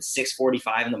you're up at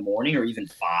 6:45 in the morning or even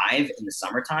 5 in the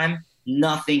summertime,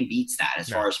 nothing beats that as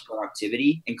far as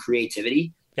productivity and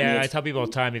creativity. Yeah, I tell people all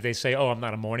the time, if they say, "Oh, I'm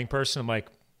not a morning person," I'm like,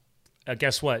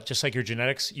 guess what? Just like your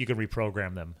genetics, you can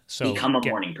reprogram them. So become a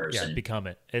morning person. Yeah, become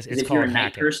it. It's if called you're a night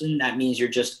hacking. person, that means you're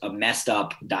just a messed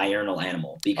up diurnal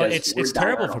animal. Because it's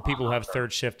terrible for people who have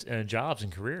third shift jobs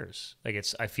and careers. Like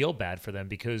I feel bad for them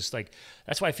because like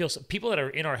that's why I feel people that are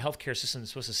in our healthcare system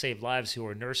supposed to save lives, who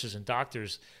are nurses and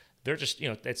doctors. They're just,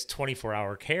 it's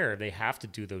 24-hour care. They have to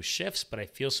do those shifts, but I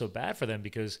feel so bad for them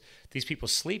because these people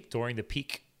sleep during the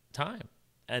peak time.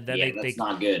 And then that's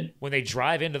not good. When they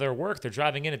drive into their work, they're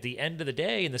driving in at the end of the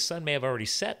day and the sun may have already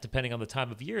set depending on the time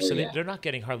of year. So they're not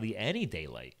getting hardly any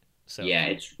daylight. So yeah,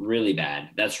 it's really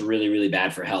bad. That's really, really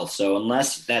bad for health. So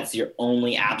unless that's your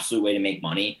only absolute way to make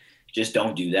money, just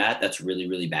don't do that. That's really,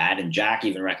 really bad. And Jack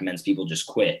even recommends people just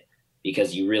quit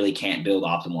because you really can't build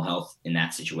optimal health in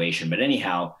that situation. But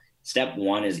anyhow, step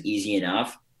one is easy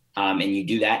enough. And you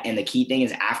do that. And the key thing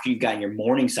is after you've gotten your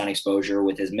morning sun exposure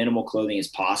with as minimal clothing as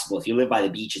possible, if you live by the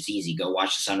beach, it's easy. Go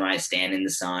watch the sunrise, stand in the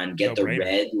sun, get the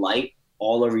red light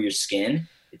all over your skin.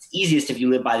 It's easiest if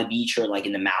you live by the beach or like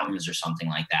in the mountains or something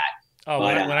like that. Oh,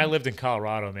 when I lived in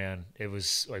Colorado, man, it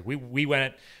was like we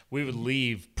would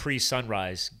leave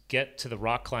pre-sunrise, get to the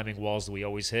rock climbing walls that we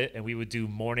always hit, and we would do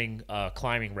morning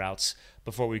climbing routes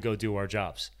before we go do our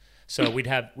jobs. So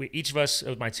each of us,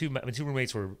 my two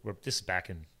roommates were this is back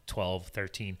in 12,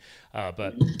 13,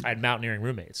 but I had mountaineering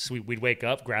roommates. So we'd wake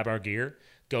up, grab our gear,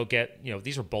 go get,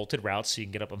 these are bolted routes so you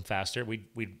can get up them faster.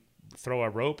 We'd throw our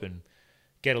rope and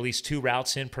get at least 2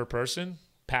 routes in per person,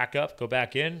 pack up, go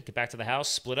back in, get back to the house,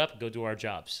 split up, and go do our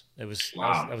jobs. That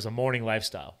was a morning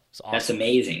lifestyle. It's awesome. That's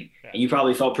amazing. Yeah. And you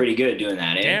probably felt pretty good doing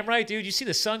that, eh? Damn right, dude. You see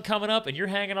the sun coming up and you're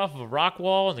hanging off of a rock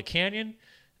wall in the canyon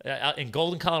out in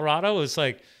Golden, Colorado. It's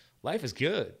like, life is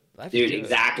good. Dude,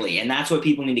 exactly. And that's what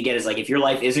people need to get is like, if your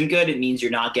life isn't good, it means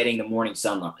you're not getting the morning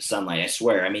sunlight. I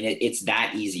swear. I mean, it's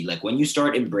that easy. Like when you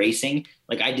start embracing,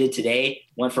 like I did today,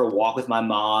 went for a walk with my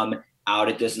mom out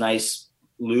at this nice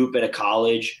loop at a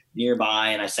college nearby.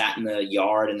 And I sat in the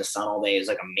yard in the sun all day. It was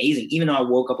like amazing. Even though I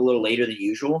woke up a little later than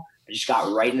usual, I just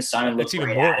got right in the sun and looked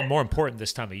right at it. More important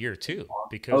this time of year too,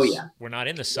 because we're not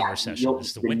in the summer session.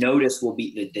 It's the winter. Notice will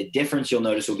be the difference. You'll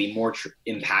notice will be more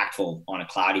impactful on a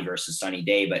cloudy versus sunny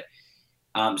day.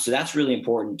 But so that's really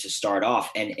important to start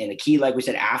off. And the key, like we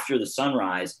said, after the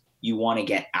sunrise, you want to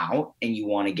get out and you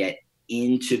want to get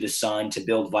into the sun to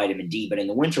build vitamin D. But in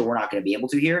the winter, we're not going to be able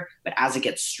to here. But as it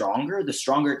gets stronger, the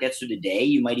stronger it gets through the day,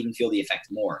 you might even feel the effect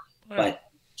more. Right. But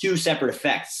 2 separate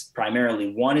effects,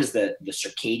 primarily. One is the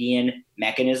circadian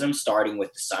mechanism, starting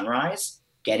with the sunrise,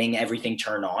 getting everything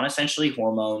turned on, essentially,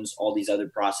 hormones, all these other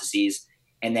processes.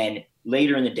 And then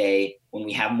later in the day, when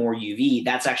we have more UV,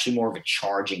 that's actually more of a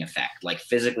charging effect, like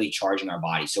physically charging our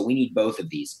body. So we need both of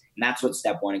these. And that's what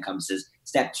step 1 encompasses.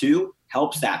 Step 2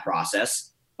 helps that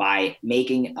process by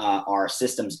making our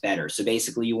systems better. So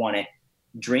basically you want to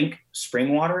drink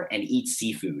spring water and eat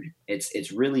seafood.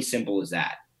 It's really simple as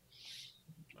that.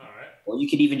 All right. Or you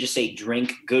could even just say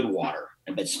drink good water,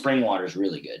 but spring water is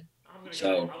really good.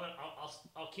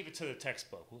 I'll keep it to the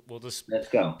textbook. We'll just let's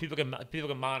go. People can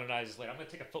monetize this later. I'm gonna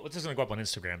take a photo. This is gonna go up on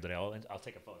Instagram today. I'll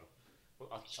take a photo.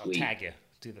 I'll tag you.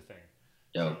 Do the thing.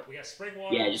 So we got spring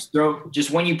water. Yeah,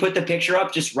 just when you put the picture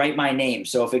up, just write my name.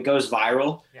 So if it goes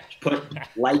viral, put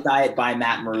Light Diet by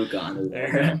Matt Maruka under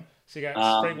there. There you go. So you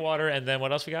got spring water, and then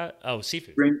what else we got? Oh,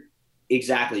 seafood.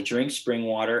 Exactly. Drink spring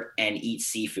water and eat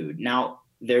seafood. Now,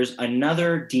 there's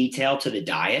another detail to the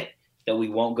diet that we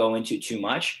won't go into too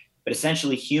much, but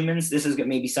essentially humans, this is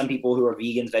maybe some people who are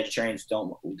vegans, vegetarians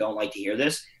don't like to hear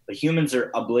this, but humans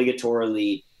are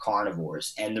obligatorily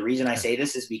carnivores. And the reason I say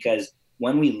this is because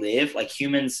when we live, like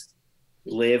humans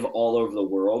live all over the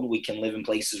world, we can live in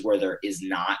places where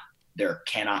there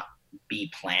cannot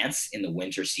be plants in the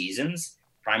winter seasons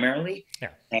primarily. Yeah.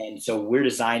 And so we're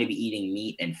designed to be eating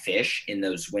meat and fish in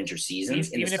those winter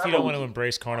seasons. Even if you don't want to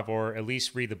embrace carnivore, at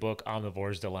least read the book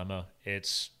Omnivore's Dilemma.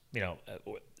 It's,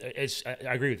 I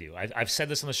agree with you. I've said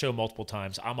this on the show multiple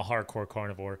times. I'm a hardcore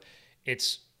carnivore.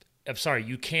 I'm sorry,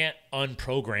 you can't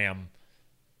unprogram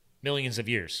millions of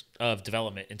years of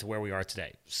development into where we are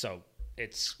today. So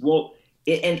it's... Well,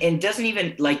 and doesn't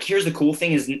even, like, here's the cool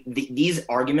thing is these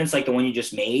arguments, like the one you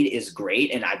just made, is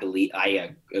great, and I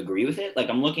agree with it. Like,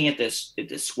 I'm looking at this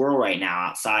squirrel right now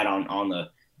outside on the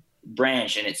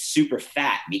branch, and it's super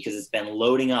fat because it's been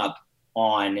loading up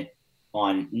on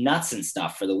nuts and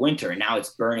stuff for the winter, and now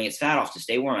it's burning its fat off to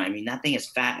stay warm. I mean, that thing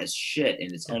is fat as shit,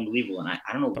 and it's unbelievable. And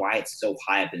I don't know why it's so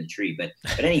high up in the tree, but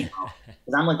anyhow,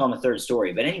 because I'm like on the 3rd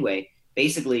story. But anyway,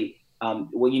 basically,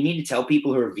 what you need to tell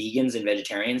people who are vegans and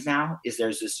vegetarians now is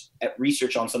there's this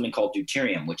research on something called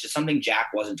deuterium, which is something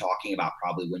Jack wasn't talking about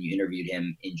probably when you interviewed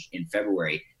him in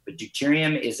February. But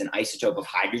deuterium is an isotope of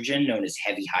hydrogen known as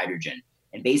heavy hydrogen.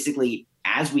 And basically,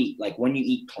 when you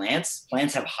eat plants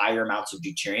have higher amounts of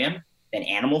deuterium than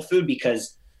animal food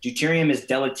because deuterium is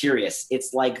deleterious.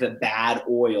 It's like the bad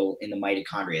oil in the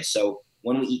mitochondria. So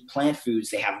when we eat plant foods,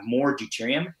 they have more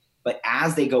deuterium, but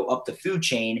as they go up the food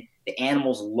chain, the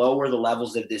animals lower the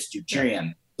levels of this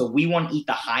deuterium. So we want to eat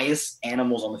the highest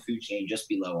animals on the food chain just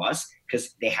below us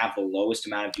because they have the lowest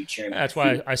amount of deuterium. That's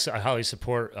why I highly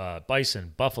support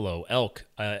bison, buffalo, elk.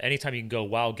 Anytime you can go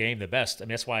wild game, the best. I mean,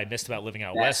 that's why I missed about living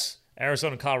out west.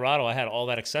 Arizona and Colorado, I had all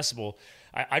that accessible.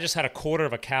 I just had a quarter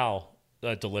of a cow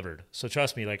delivered. So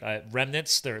trust me, like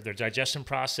remnants, their digestion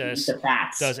process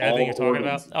does everything you're talking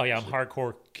about. Oh yeah, I'm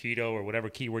hardcore keto or whatever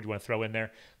keyword you want to throw in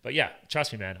there. But yeah,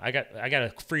 trust me, man, I got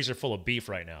a freezer full of beef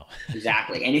right now.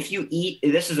 Exactly. And if you eat,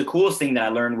 this is the coolest thing that I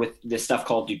learned with this stuff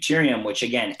called deuterium, which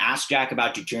again, ask Jack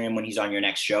about deuterium when he's on your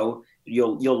next show.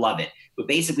 You'll love it. But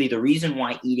basically the reason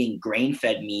why eating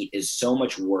grain-fed meat is so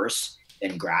much worse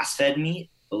than grass-fed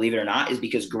meat, believe it or not, is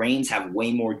because grains have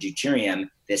way more deuterium,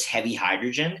 this heavy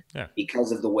hydrogen,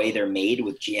 because of the way they're made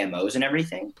with GMOs and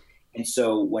everything. And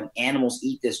so when animals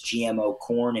eat this GMO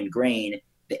corn and grain,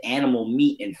 the animal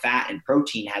meat and fat and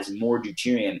protein has more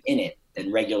deuterium in it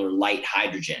than regular light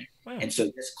hydrogen. Wow. And so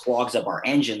this clogs up our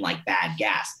engine like bad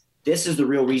gas. This is the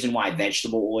real reason why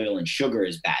vegetable oil and sugar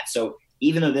is bad. So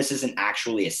even though this isn't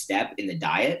actually a step in the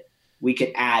diet, we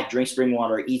could add drink spring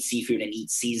water, eat seafood, and eat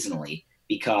seasonally,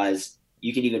 because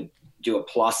you could even do a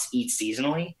plus eat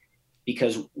seasonally,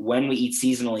 because when we eat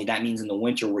seasonally, that means in the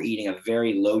winter, we're eating a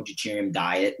very low deuterium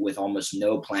diet with almost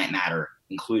no plant matter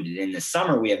included. In the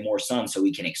summer, we have more sun, so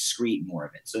we can excrete more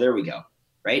of it. So there we go.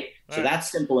 Right? So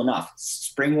that's simple enough.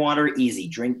 Spring water, easy.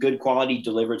 Drink good quality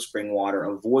delivered spring water.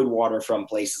 Avoid water from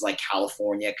places like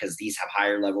California because these have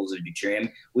higher levels of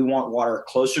deuterium. We want water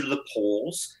closer to the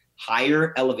poles,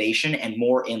 higher elevation, and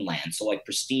more inland. So like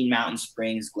pristine mountain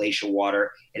springs, glacial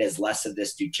water, it has less of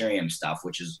this deuterium stuff,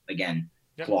 which is, again,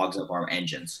 clogs up our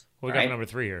engines. We got number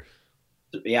 3 here.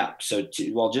 Yeah. So,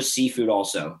 just seafood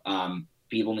also.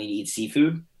 People need to eat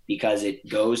seafood because it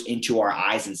goes into our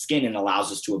eyes and skin and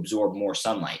allows us to absorb more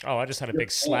sunlight. Oh, I just had a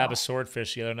big slab of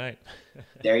swordfish the other night.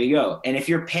 There you go. And if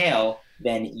you're pale,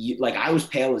 then I was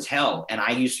pale as hell, and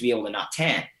I used to be able to not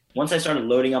tan. Once I started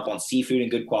loading up on seafood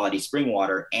and good quality spring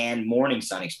water and morning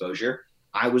sun exposure,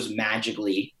 I was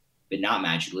magically, but not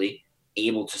magically,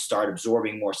 able to start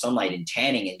absorbing more sunlight and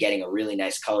tanning and getting a really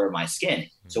nice color of my skin.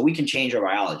 So we can change our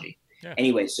biology. Yeah.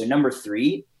 Anyway, so number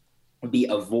 3 would be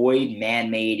avoid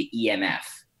man-made EMF.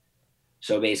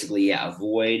 So basically,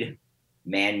 avoid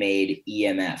man-made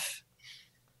EMF.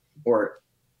 or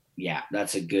yeah,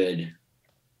 that's a good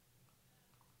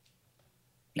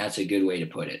way to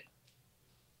put it.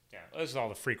 Yeah, those are all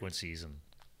the frequencies and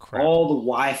crap. All the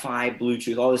Wi-Fi,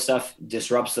 Bluetooth, all this stuff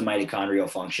disrupts the mitochondrial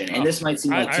function. And this might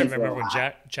seem like I remember when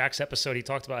Jack's episode, he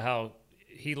talked about how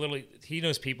he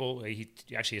knows people. He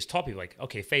actually has taught people like,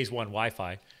 okay, phase 1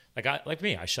 Wi-Fi. Like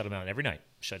me, I shut them down every night.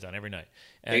 Shut down every night.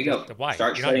 And there you go. Why?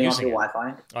 Start You're shutting not off using your it.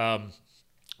 Wi-Fi.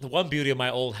 The one beauty of my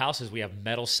old house is we have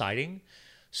metal siding.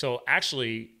 So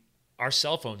actually, our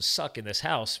cell phones suck in this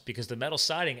house because the metal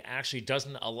siding actually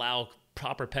doesn't allow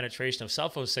proper penetration of cell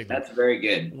phone signal. That's very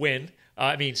good.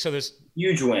 So there's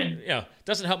huge win. Yeah,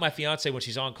 doesn't help my fiance when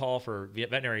she's on call for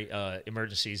veterinary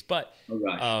emergencies, but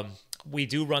we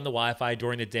do run the Wi-Fi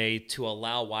during the day to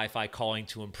allow Wi-Fi calling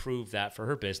to improve that for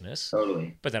her business.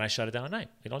 Totally. But then I shut it down at night.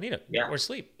 We don't need it. Yeah. Or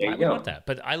sleep. There Why you would we go. want that?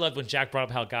 But I love when Jack brought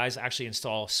up how guys actually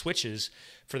install switches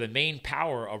for the main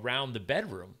power around the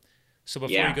bedroom. So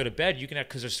before you go to bed, you can have,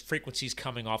 because there's frequencies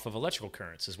coming off of electrical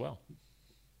currents as well.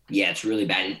 Yeah, it's really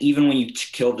bad. And even when you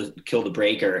kill the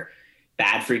breaker,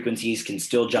 bad frequencies can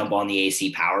still jump on the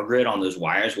AC power grid on those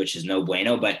wires, which is no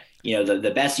bueno. But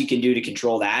the best you can do to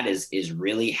control that is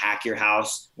really hack your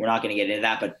house. We're not going to get into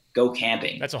that, but go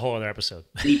camping. That's a whole other episode.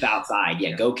 Sleep outside.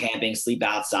 Yeah, go camping, sleep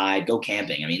outside, go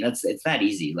camping. I mean, it's that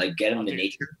easy. Like get into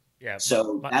nature. Yeah.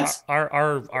 So that's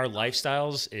our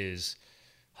lifestyles is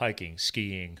hiking,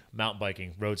 skiing, mountain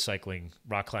biking, road cycling,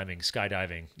 rock climbing,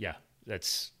 skydiving. Yeah,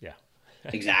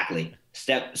 exactly.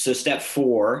 Step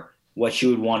 4, what you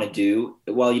would want to do.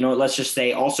 Well, let's just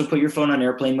say also put your phone on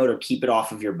airplane mode or keep it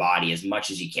off of your body as much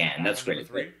as you can. That's great.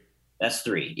 3? That's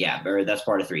 3. Yeah. Or that's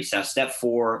part of 3. So step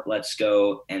 4, let's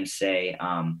go and say,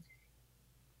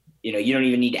 you don't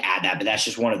even need to add that, but that's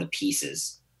just one of the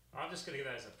pieces. I'm just going to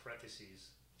give that as a parentheses.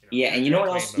 Yeah. And you know what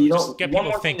else? Just get one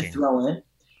people more thinking. thing to throw in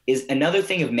is another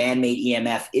thing of man-made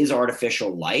EMF is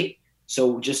artificial light.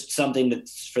 So just something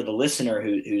that's for the listener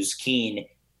who's keen,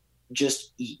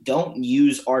 just don't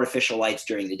use artificial lights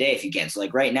during the day if you can. So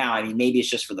like right now, I mean, maybe it's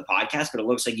just for the podcast, but it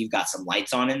looks like you've got some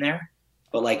lights on in there.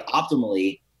 But like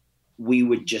optimally, we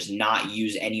would just not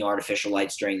use any artificial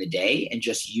lights during the day and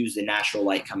just use the natural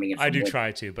light coming in. I do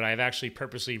try to, but I've actually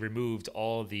purposely removed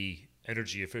all the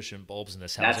energy efficient bulbs in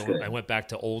this house. That's good. I went back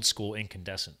to old school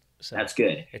incandescent. So that's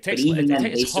good. It takes,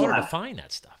 it's hard to find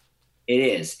that stuff. It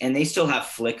is. And they still have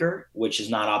flicker, which is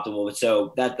not optimal. But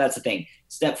so that's the thing.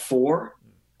 Step 4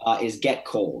 is get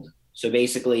cold. So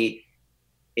basically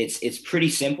it's pretty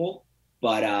simple,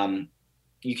 but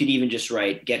you could even just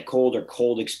write get cold or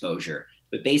cold exposure.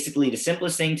 But basically the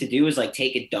simplest thing to do is like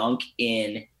take a dunk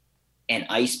in an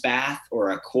ice bath or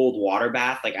a cold water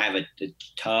bath. Like I have a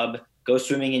tub. Go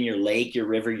swimming in your lake, your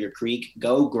river, your creek.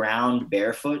 Go ground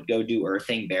barefoot. Go do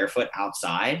earthing barefoot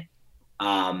outside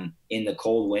in the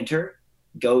cold winter.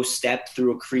 Go step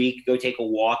through a creek. Go take a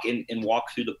walk and walk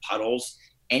through the puddles.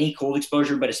 Any cold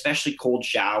exposure, but especially cold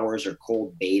showers or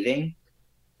cold bathing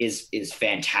is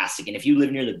fantastic. And if you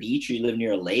live near the beach or you live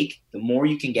near a lake, the more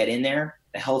you can get in there,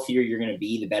 the healthier you're going to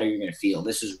be, the better you're going to feel.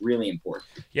 This is really important.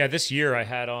 Yeah, this year I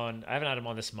haven't had him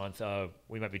on this month.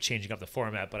 We might be changing up the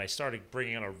format, but I started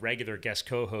bringing on a regular guest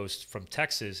co-host from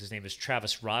Texas. His name is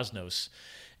Travis Rosnos,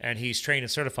 and he's trained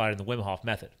and certified in the Wim Hof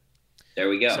method. There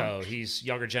we go. So he's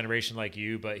younger generation like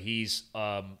you, but he's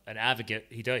an advocate.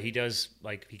 He does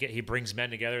he brings men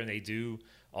together and they do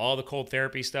all the cold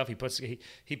therapy stuff.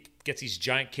 He gets these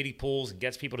giant kiddie pools and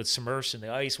gets people to submerge in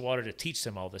the ice water to teach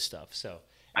them all this stuff. So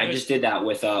I just did that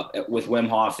with Wim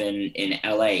Hof in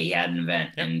LA. He had an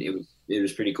event, and it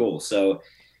was pretty cool. So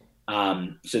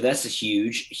that's a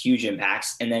huge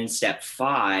impacts. And then step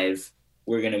 5,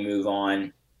 we're gonna move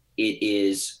on. It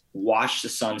is watch the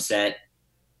sunset,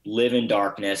 live in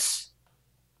darkness,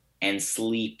 and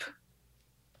sleep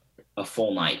a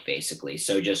full night, basically.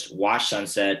 So just watch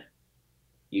sunset.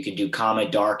 You could do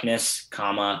darkness,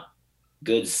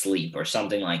 good sleep, or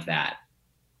something like that.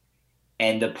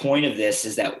 And the point of this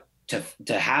is that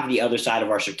to have the other side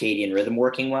of our circadian rhythm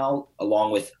working well,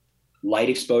 along with light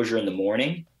exposure in the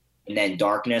morning and then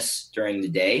darkness during the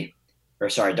day,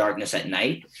 darkness at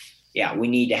night. Yeah, we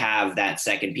need to have that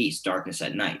second piece, darkness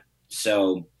at night.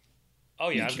 So, oh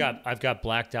yeah, I've got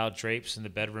blacked out drapes in the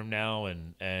bedroom now,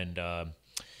 and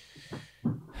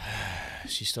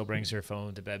she still brings her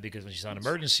phone to bed because when she's on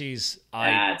emergencies,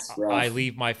 I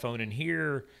leave my phone in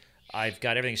here. I've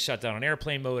got everything shut down on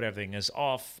airplane mode. Everything is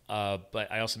off. But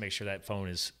I also make sure that phone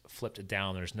is flipped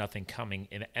down. There's nothing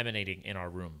emanating in our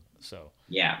room. So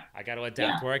yeah, I got to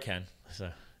adapt where I can.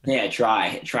 So yeah,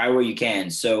 try where you can.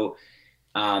 So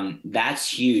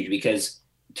that's huge because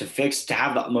to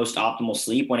have the most optimal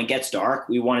sleep when it gets dark,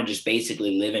 we want to just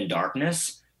basically live in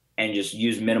darkness. and just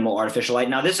use minimal artificial light.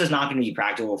 Now, this is not going to be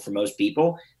practical for most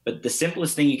people, but the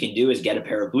simplest thing you can do is get a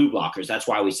pair of blue blockers. That's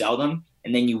why we sell them.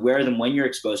 And then you wear them when you're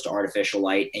exposed to artificial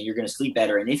light, and you're going to sleep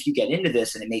better. And if you get into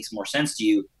this and it makes more sense to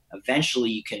you, eventually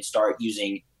you can start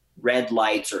using red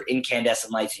lights or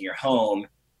incandescent lights in your home,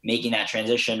 making that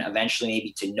transition eventually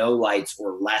maybe to no lights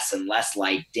or less and less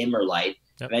light, dimmer light.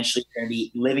 Yep. Eventually you're going to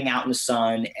be living out in the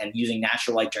sun and using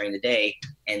natural light during the day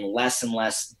and less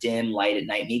dim light at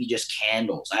night, maybe just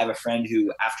candles. I have a friend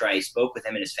who, after I spoke with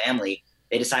him and his family,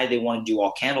 they decided they want to do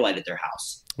all candlelight at their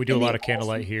house. We do a lot of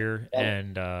candlelight here,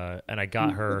 and I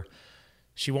got her.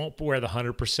 She won't wear the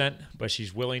 100%, but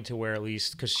she's willing to wear at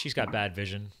least, because she's got bad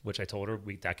vision, which I told her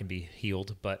that can be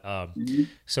healed. But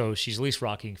so she's at least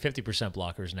rocking 50%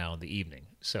 blockers now in the evening.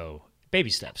 So baby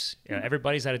steps.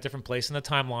 Everybody's at a different place in the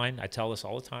timeline. I tell this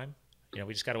all the time.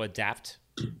 We just got to adapt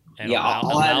and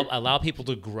allow people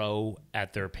to grow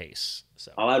at their pace.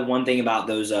 So I'll add one thing about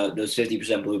those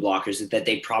 50% blue blockers is that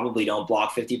they probably don't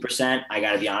block 50%. I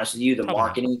got to be honest with you. The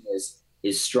marketing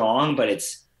is strong, but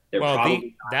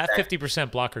that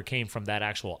 50% blocker came from that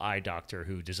actual eye doctor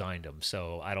who designed them.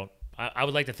 So I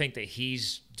would like to think that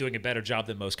he's doing a better job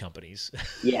than most companies.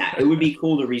 Yeah, it would be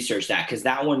cool to research that, because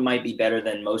that one might be better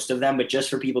than most of them. But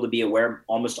just for people to be aware,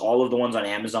 almost all of the ones on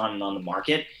Amazon and on the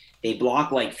market, they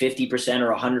block like 50%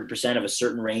 or 100% of a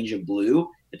certain range of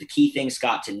blue. But the key thing,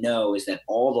 Scott, to know is that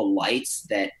all the lights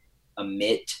that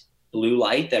emit blue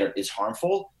light that is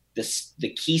harmful,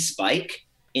 the key spike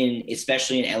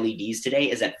especially in LEDs today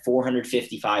is at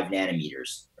 455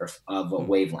 nanometers of a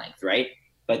wavelength, right?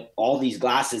 But all these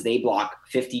glasses, they block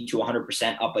 50 to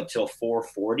 100% up until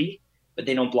 440, but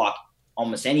they don't block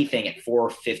almost anything at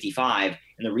 455.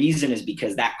 And the reason is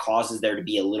because that causes there to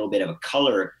be a little bit of a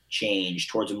color change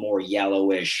towards a more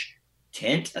yellowish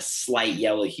tint, a slight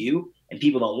yellow hue, and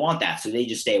people don't want that. So they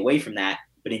just stay away from that.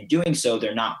 But in doing so,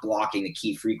 they're not blocking the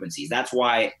key frequencies. That's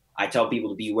why I tell people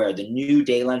to be aware. The new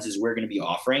day lenses we're going to be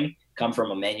offering come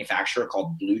from a manufacturer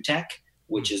called BlueTech,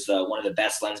 which is one of the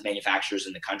best lens manufacturers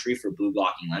in the country for blue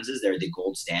blocking lenses. They're the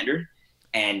gold standard.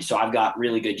 And so I've got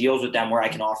really good deals with them where I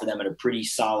can offer them at a pretty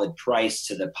solid price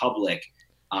to the public.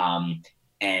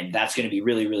 And that's going to be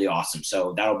really, really awesome.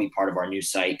 So that'll be part of our new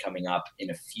site coming up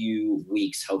in a few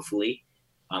weeks, hopefully,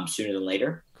 sooner than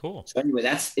later. Cool. So anyway,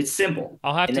 it's simple.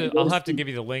 I'll have to give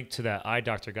you the link to that eye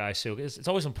doctor guy. So it's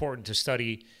always important to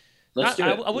study.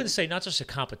 I wouldn't say not just a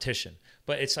competition,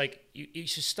 but it's like you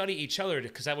should study each other,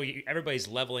 because that way everybody's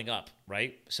leveling up,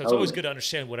 right? So it's always good to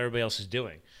understand what everybody else is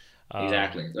doing.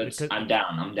 Exactly. I'm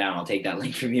down. I'll take that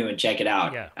link from you and check it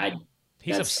out. Yeah.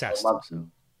 He's obsessed.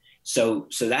 So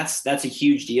that's a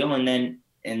huge deal.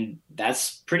 And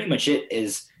that's pretty much it.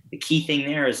 Is the key thing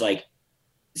there is, like,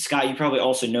 Scott, you probably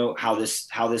also know how this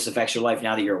affects your life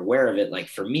now that you're aware of it. Like,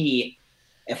 for me,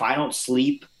 if I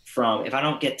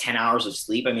don't get 10 hours of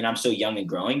sleep, I mean, I'm so young and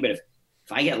growing, but if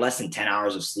I get less than 10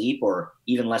 hours of sleep, or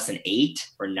even less than 8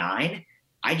 or 9,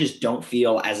 I just don't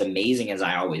feel as amazing as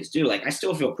I always do. Like, I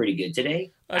still feel pretty good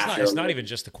today. It's not even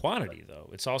just the quantity, though.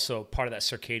 It's also part of that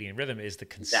circadian rhythm is the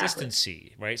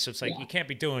consistency, right? So it's like you can't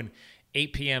be doing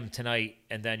 8 p.m. tonight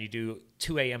and then you do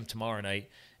 2 a.m. tomorrow night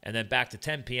and then back to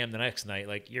 10 p.m. the next night.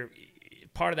 Like,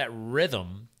 part of that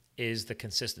rhythm is the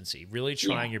consistency, really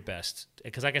trying your best.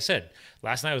 Because like I said,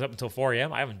 last night I was up until 4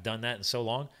 a.m. I haven't done that in so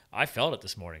long. I felt it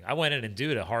this morning. I went in and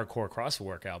did a hardcore CrossFit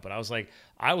workout, but I was like,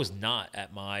 I was not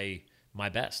at my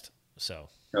best. So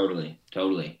totally.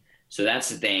 So that's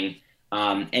the thing.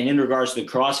 And in regards to the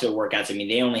CrossFit workouts, I mean,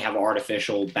 they only have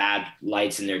artificial bad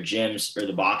lights in their gyms or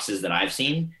the boxes that I've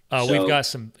seen. We've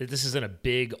got this is in a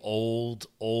big old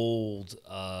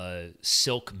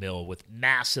silk mill with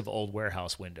massive old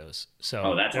warehouse windows.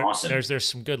 So that's awesome. There's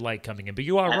some good light coming in, but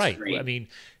you are right. Great. I mean,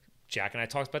 Jack and I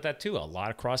talked about that too. A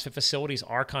lot of CrossFit facilities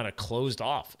are kind of closed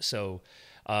off. So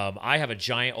I have a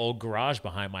giant old garage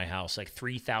behind my house, like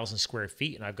 3,000 square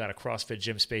feet, and I've got a CrossFit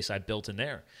gym space I built in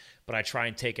there. But I try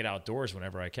and take it outdoors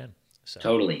whenever I can. So.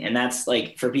 Totally. And that's,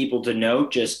 like, for people to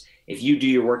note, just if you do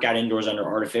your workout indoors under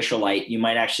artificial light, you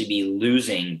might actually be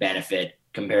losing benefit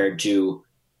compared to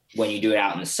when you do it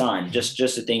out in the sun. Just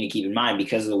a thing to keep in mind,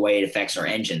 because of the way it affects our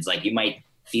engines. Like, you might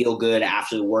feel good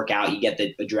after the workout. You get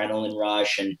the adrenaline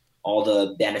rush and all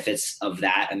the benefits of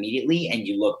that immediately, and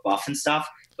you look buff and stuff,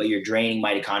 but you're draining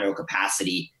mitochondrial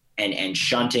capacity and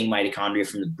shunting mitochondria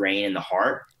from the brain and the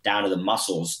heart down to the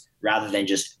muscles, rather than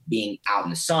just being out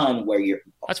in the sun where you're.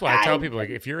 That's why I tell people,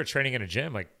 like, if you're training in a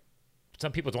gym, like,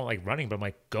 some people don't like running, but I'm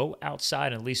like, go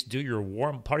outside and at least do your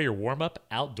part of your warm up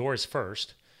outdoors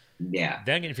first. Yeah.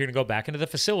 Then if you're going to go back into the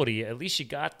facility, at least you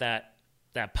got that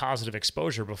that positive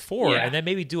exposure before, Yeah. and then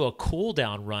maybe do a cool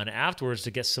down run afterwards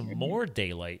to get some more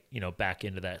daylight, back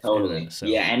into that. Totally. So.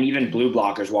 Yeah. And even blue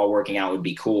blockers while working out would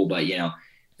be cool. But,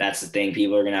 that's the thing.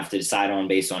 People are going to have to decide on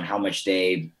based on how much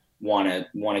they want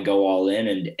to go all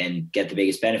in and get the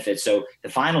biggest benefits. So the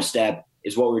final step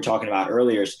is what we were talking about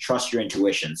earlier, is trust your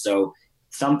intuition. So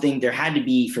there had to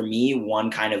be, for me,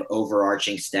 one kind of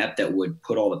overarching step that would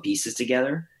put all the pieces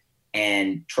together,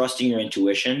 and trusting your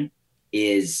intuition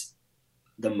is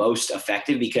the most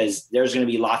effective, because there's going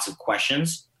to be lots of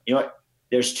questions. You know what?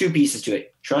 There's two pieces to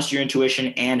it. Trust your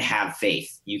intuition and have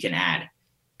faith, you can add,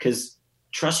 because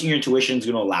trusting your intuition is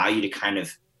going to allow you to kind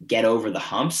of get over the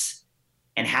humps,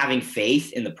 and having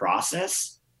faith in the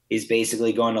process is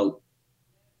basically going to,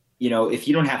 if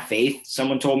you don't have faith,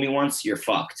 someone told me once, you're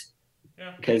fucked.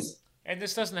 Yeah. And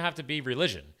this doesn't have to be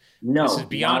religion. No, this is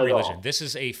beyond religion. all. This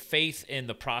is a faith in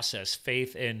the process,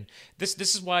 faith in this.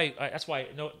 This is why, that's why,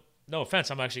 no offense,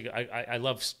 I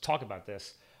love talking about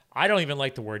this. I don't even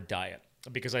like the word diet,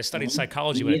 because I studied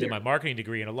psychology when I did my marketing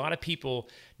degree. And a lot of people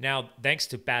now, thanks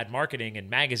to bad marketing and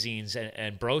magazines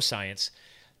and bro science,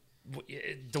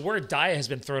 the word diet has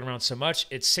been thrown around so much,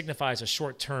 it signifies a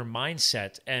short-term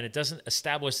mindset, and it doesn't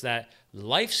establish that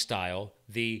lifestyle,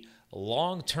 the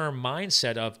long-term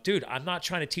mindset of, dude, I'm not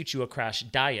trying to teach you a crash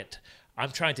diet.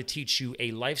 I'm trying to teach you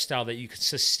a lifestyle that you can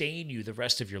sustain you the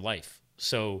rest of your life.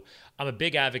 So I'm a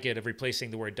big advocate of replacing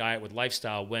the word diet with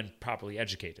lifestyle when properly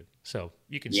educated. So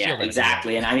you can steal that. Yeah,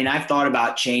 exactly. And I've thought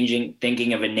about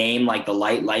thinking of a name like the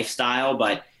Light Lifestyle,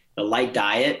 but the Light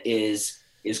Diet is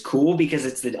cool because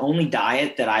it's the only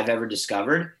diet that I've ever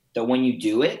discovered that when you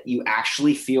do it, you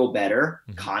actually feel better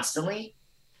constantly.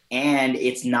 And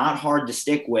it's not hard to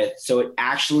stick with. So it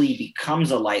actually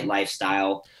becomes a light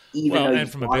lifestyle.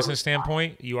 And from a business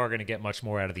standpoint, you are going to get much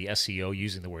more out of the SEO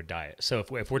using the word diet. So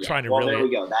if we're trying to really, there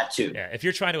we go, that too. Yeah, if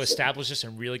you're trying to establish this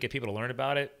and really get people to learn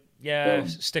about it,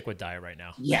 stick with diet right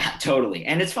now. Yeah, totally,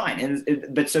 and it's fine.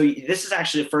 But so this is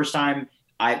actually the first time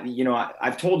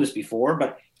I've told this before,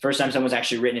 but first time someone's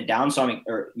actually written it down. So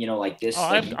like this. Oh,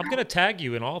 I'm going to tag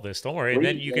you in all this. Don't worry. And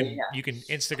then you can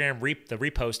Instagram the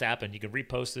repost app, and you can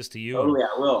repost this to you. Totally,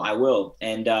 I will.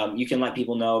 And you can let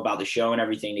people know about the show and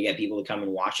everything to get people to come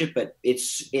and watch it. But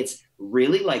it's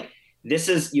really like, this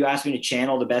is, you asked me to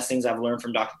channel the best things I've learned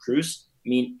from Dr. Kruse. I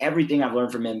mean, everything I've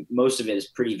learned from him, most of it is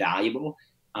pretty valuable.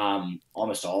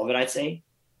 Almost all of it, I'd say.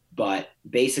 But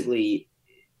basically,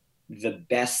 the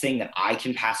best thing that I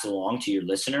can pass along to your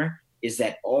listener is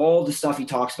that all the stuff he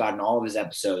talks about in all of his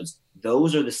episodes,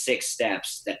 those are the 6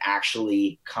 steps that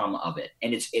actually come of it.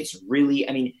 And it's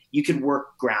really, you could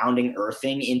work grounding,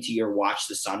 earthing into your watch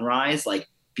the sunrise, like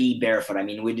be barefoot.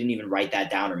 We didn't even write that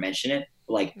down or mention it.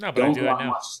 But don't go out and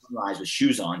watch the sunrise with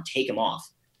shoes on, take them off.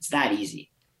 It's that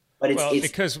easy. But it's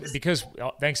because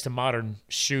thanks to modern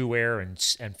shoe wear and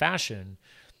fashion,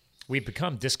 we've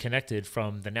become disconnected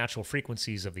from the natural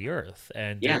frequencies of the earth,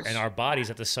 and our bodies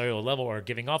at the cellular level are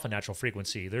giving off a natural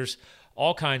frequency. There's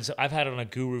all kinds I've had it on a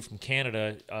guru from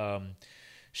Canada.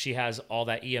 She has all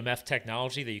that EMF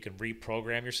technology that you can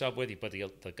reprogram yourself with. You put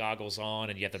the goggles on,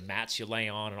 and you have the mats you lay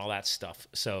on and all that stuff.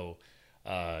 So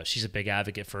she's a big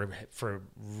advocate for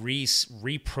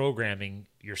reprogramming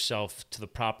yourself to the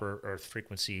proper earth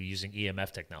frequency using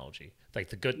EMF technology, like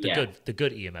the good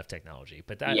EMF technology.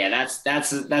 But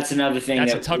that's another thing.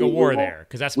 That's a tug of war there,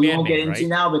 because that's we man-made, won't get into right?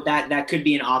 now, but that could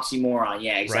be an oxymoron.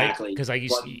 Yeah, exactly. Because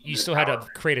you still had to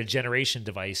create a generation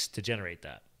device to generate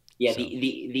that. Yeah, so.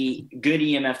 The good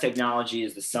EMF technology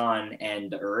is the sun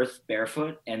and the earth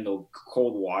barefoot and the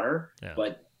cold water,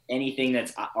 but anything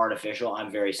that's artificial,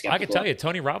 I'm very skeptical. I can tell you,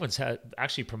 Tony Robbins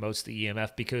actually promotes the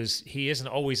EMF because he isn't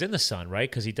always in the sun, right?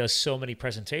 Because he does so many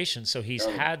presentations, so he's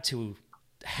had to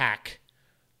hack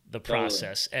the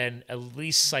process and at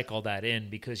least cycle that in,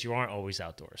 because you aren't always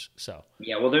outdoors. So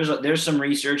well, there's some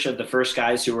research of the first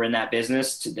guys who were in that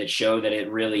business that show that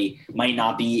it really might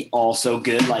not be all so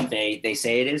good like they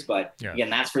say it is. But again,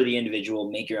 that's for the individual.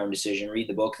 Make your own decision. Read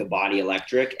the book, The Body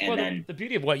Electric, and then the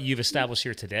beauty of what you've established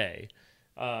here today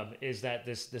is that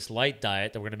this light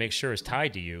diet that we're going to make sure is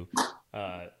tied to you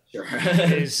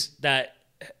is that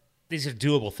these are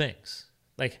doable things.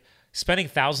 Like spending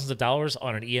thousands of dollars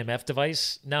on an EMF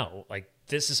device, no. Like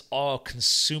this is all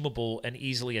consumable and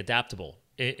easily adaptable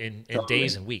in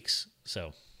days and weeks.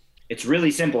 So it's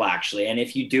really simple, actually. And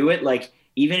if you do it, like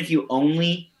even if you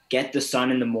only get the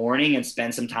sun in the morning and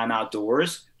spend some time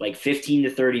outdoors, like 15 to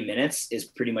 30 minutes is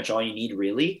pretty much all you need,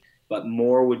 really. But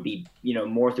more would be,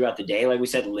 more throughout the day. Like we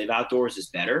said, live outdoors is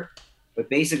better. But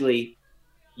basically,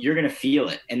 you're going to feel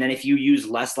it. And then if you use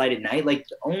less light at night, like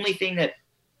the only thing that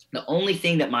The only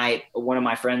thing that one of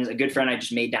my friends, a good friend I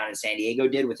just made down in San Diego,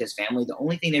 did with his family, the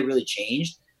only thing they really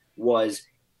changed was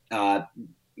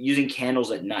using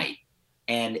candles at night.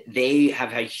 And they have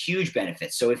had huge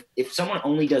benefits. So if someone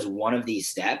only does one of these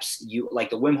steps, like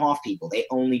the Wim Hof people, they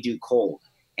only do cold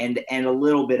and a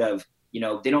little bit of,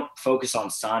 they don't focus on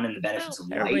sun and the benefits of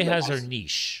light. Everybody has their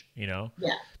niche, Yeah.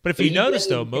 But if you notice,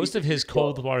 though, most of his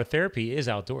cold water therapy is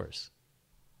outdoors.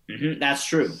 Mm-hmm, that's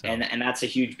true. So. And that's a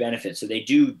huge benefit. So they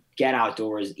do get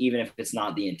outdoors, even if it's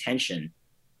not the intention.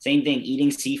 Same thing,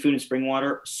 eating seafood and spring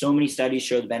water. So many studies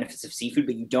show the benefits of seafood,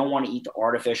 but you don't want to eat the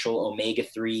artificial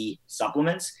omega-3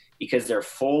 supplements because they're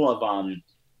full of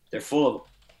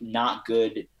not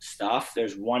good stuff.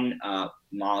 There's one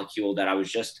molecule that I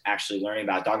was just actually learning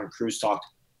about. Dr. Cruz talked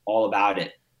all about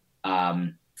it.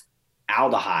 Aldehydes,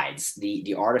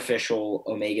 the artificial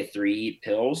omega-3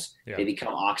 pills, they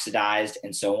become oxidized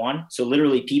and so on. So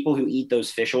literally people who eat those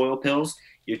fish oil pills,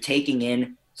 you're taking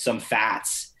in some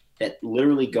fats that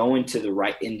literally go into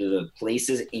the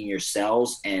places in your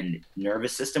cells and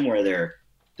nervous system where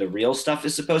the real stuff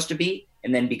is supposed to be,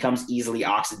 and then becomes easily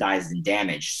oxidized and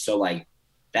damaged. So like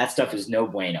that stuff is no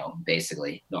bueno,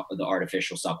 basically, the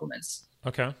artificial supplements.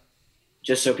 Okay.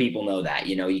 Just so people know that,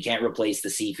 you can't replace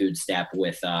the seafood step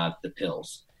with the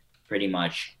pills. Pretty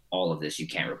much all of this you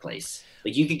can't replace.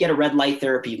 Like you could get a red light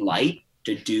therapy light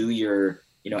to do your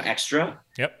extra.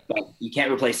 Yep. But you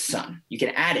can't replace the sun. You can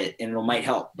add it and it might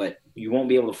help, but you won't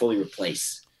be able to fully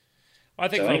replace. Well, I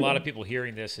think for a lot of people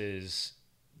hearing this is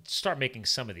start making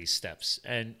some of these steps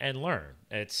and learn.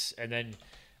 And then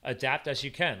adapt as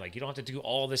you can. Like you don't have to do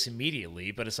all this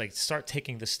immediately, but it's like start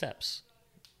taking the steps.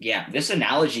 Yeah, this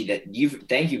analogy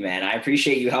thank you, man. I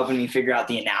appreciate you helping me figure out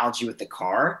the analogy with the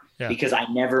car because I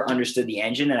never understood the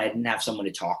engine and I didn't have someone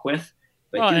to talk with.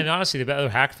 But and honestly, the better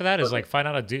hack for that is like find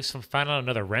out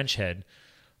another wrench head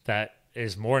that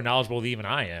is more knowledgeable than even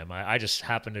I am. I just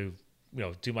happen to,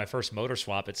 do my first motor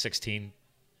swap at 16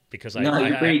 because I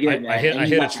hit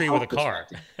a tree with a car.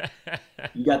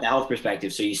 You got the health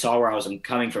perspective, so you saw where I was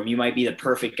coming from. You might be the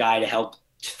perfect guy to help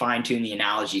fine tune the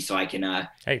analogy, so I can.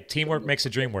 Hey, teamwork makes the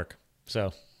dream work.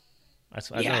 So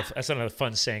that's another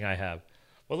fun saying I have.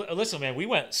 Well, listen, man, we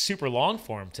went super long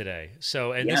form today.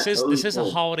 So, this is a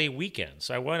holiday weekend.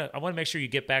 So I want to make sure you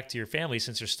get back to your family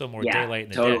since there's still more daylight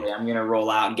in the day. I'm gonna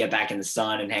roll out and get back in the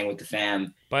sun and hang with the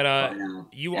fam. But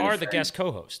you are the guest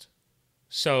co-host,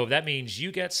 so that means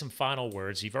you get some final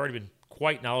words. You've already been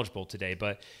quite knowledgeable today,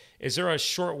 but is there a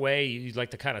short way you'd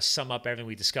like to kind of sum up everything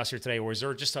we discussed here today, or is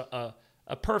there just a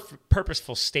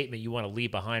purposeful statement you want to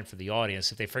leave behind for the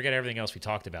audience if they forget everything else we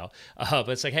talked about? But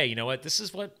it's like, hey, you know what? This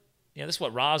is what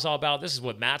Ra's all about. This is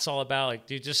what Matt's all about. Like,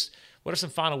 dude, what are some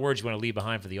final words you want to leave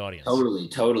behind for the audience?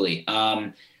 Totally.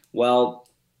 Well,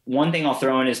 one thing I'll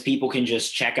throw in is people can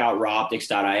just check out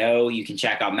rawoptics.io. You can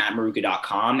check out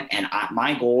mattmaruka.com. And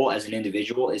my goal as an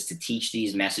individual is to teach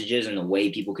these messages and the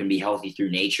way people can be healthy through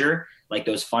nature, like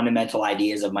those fundamental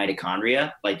ideas of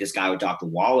mitochondria, like this guy with Dr.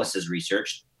 Wallace has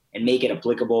researched, and make it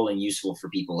applicable and useful for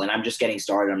people. And I'm just getting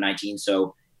started. I'm 19.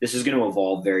 So this is going to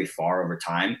evolve very far over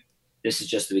time. This is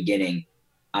just the beginning.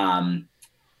 The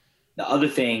other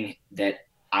thing that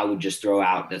I would just throw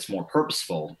out that's more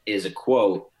purposeful is a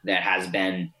quote that has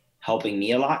been helping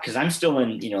me a lot. Cause I'm still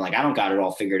in, I don't got it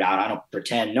all figured out. I don't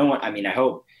pretend I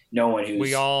hope no one who's,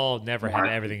 we all never have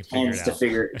everything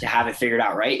figured out to have it figured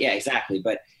out. Right. Yeah, exactly.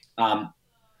 But,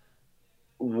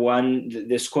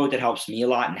 this quote that helps me a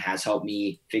lot and has helped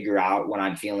me figure out when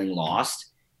I'm feeling lost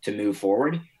to move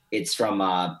forward. It's from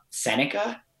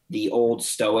Seneca, the old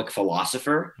Stoic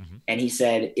philosopher. Mm-hmm. And he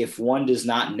said, if one does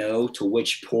not know to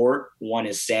which port one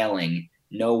is sailing,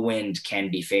 no wind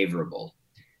can be favorable.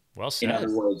 Well said. In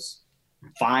other words,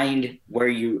 find where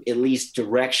you at least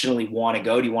directionally want to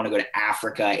go. Do you want to go to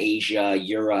Africa, Asia,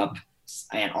 Europe,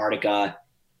 Antarctica?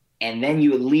 And then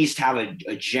you at least have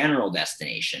a general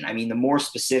destination. I mean, the more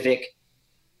specific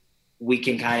we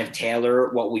can kind of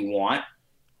tailor what we want,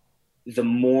 the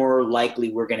more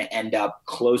likely we're going to end up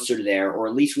closer to there, or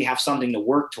at least we have something to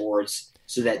work towards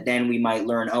so that then we might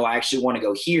learn, I actually want to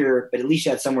go here, but at least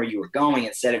you had somewhere you were going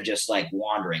instead of just like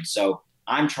wandering. So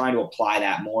I'm trying to apply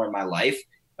that more in my life,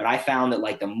 but I found that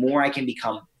like the more I can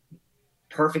become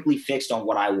perfectly fixed on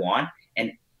what I want.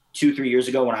 And 2-3 years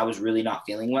ago when I was really not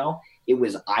feeling well, it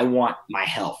was, I want my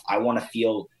health. I want to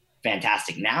feel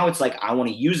fantastic. Now it's like, I want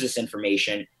to use this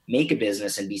information, make a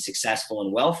business and be successful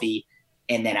and wealthy.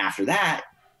 And then after that,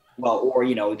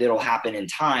 that'll happen in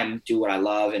time, do what I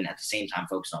love. And at the same time,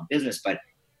 focus on business. But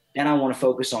then I want to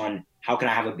focus on how can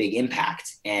I have a big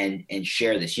impact and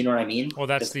share this? You know what I mean? Well,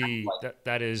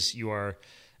 that is, you are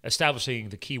establishing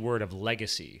the key word of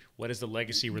legacy. What is the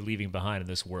legacy we're leaving behind in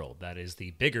this world? That is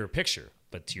the bigger picture.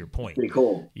 But to your point, pretty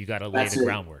cool. You got to lay the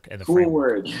groundwork and the cool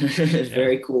framework. Word.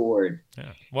 Very cool word.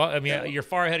 Yeah. Well, I mean, you're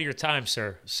far ahead of your time,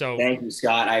 sir. So thank you,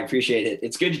 Scott. I appreciate it.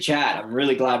 It's good to chat. I'm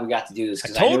really glad we got to do this.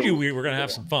 I told you we were going to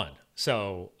have some fun.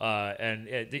 So,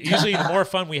 usually the more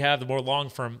fun we have, the more long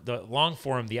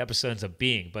form the episode ends up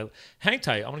being. But hang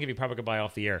tight. I'm going to give you a proper goodbye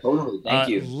off the air. Totally. Thank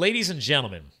you. Ladies and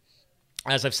gentlemen,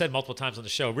 as I've said multiple times on the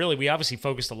show, really, we obviously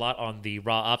focused a lot on the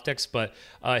Raw Optics, but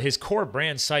his core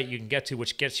brand site you can get to,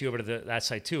 which gets you over to that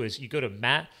site too, is you go to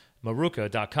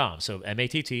mattmaruca.com. So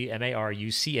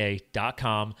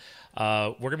MATTMARUCA.com.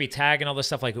 We're going to be tagging all this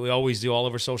stuff like we always do all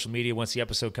over social media once the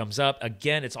episode comes up.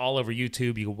 Again, it's all over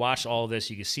YouTube. You can watch all of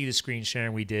this. You can see the screen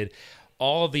sharing we did.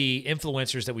 All of the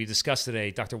influencers that we discussed today,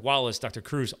 Dr. Wallace, Dr.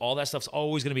 Cruz, all that stuff's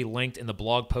always going to be linked in the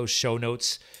blog post show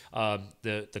notes.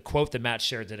 The quote that Matt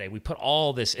shared today, we put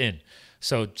all this in.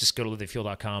 So just go to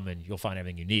livethefuel.com and you'll find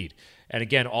everything you need. And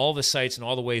again, all the sites and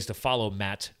all the ways to follow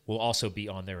Matt will also be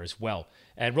on there as well.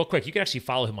 And real quick, you can actually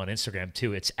follow him on Instagram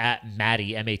too. It's at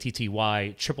Matty, MATTY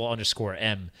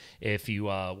 _M, if you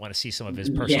want to see some of his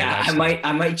personal lifestyle.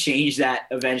 I might change that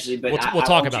eventually, but we'll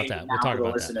talk about that. We'll talk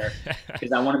about that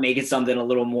because I want to make it something a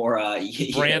little more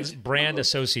brand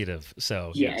associative.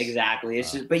 So yeah, yes. Exactly.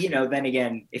 It's just, but then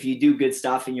again, if you do good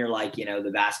stuff and you're like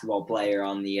the basketball player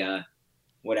on the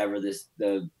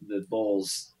the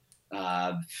Bulls.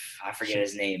 I forget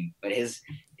his name, but it's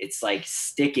like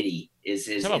Stickity is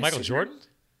his. Talking about Michael Jordan?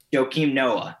 Joakim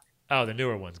Noah. Oh, the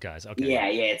newer ones, guys. Okay. Yeah.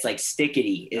 It's like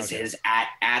Stickity is his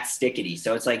at Stickity.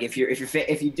 So it's like if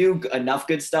you do enough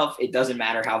good stuff, it doesn't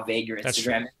matter how vague your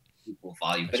Instagram is, people will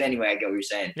follow you. But anyway, I get what you're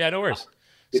saying. Yeah, no worries.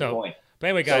 Good point. But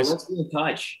anyway, guys, so let's be in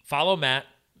touch. Follow Matt.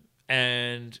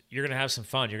 And you're going to have some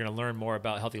fun. You're going to learn more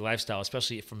about healthy lifestyle,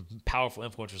 especially from powerful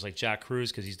influencers like Jack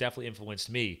Cruz, because he's definitely influenced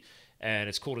me. And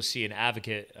it's cool to see an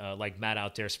advocate like Matt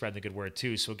out there spreading the good word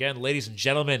too. So again, ladies and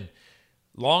gentlemen,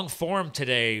 long form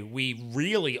today, we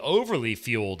really overly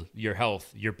fueled your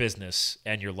health, your business,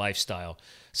 and your lifestyle.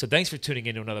 So thanks for tuning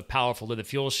in to another powerful Live the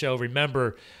Fuel show.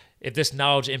 Remember, if this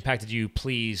knowledge impacted you,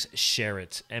 please share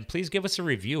it. And please give us a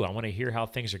review. I want to hear how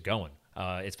things are going.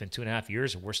 It's been 2.5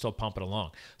 years and we're still pumping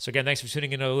along. So again, thanks for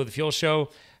tuning in to Live the Fuel show.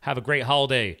 Have a great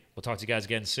holiday. We'll talk to you guys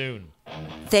again soon.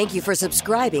 Thank you for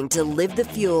subscribing to Live the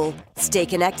Fuel. Stay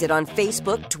connected on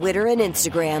Facebook, Twitter, and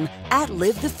Instagram at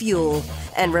Live the Fuel.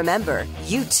 And remember,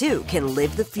 you too can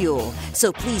live the fuel.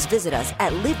 So please visit us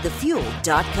at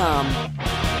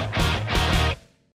livethefuel.com.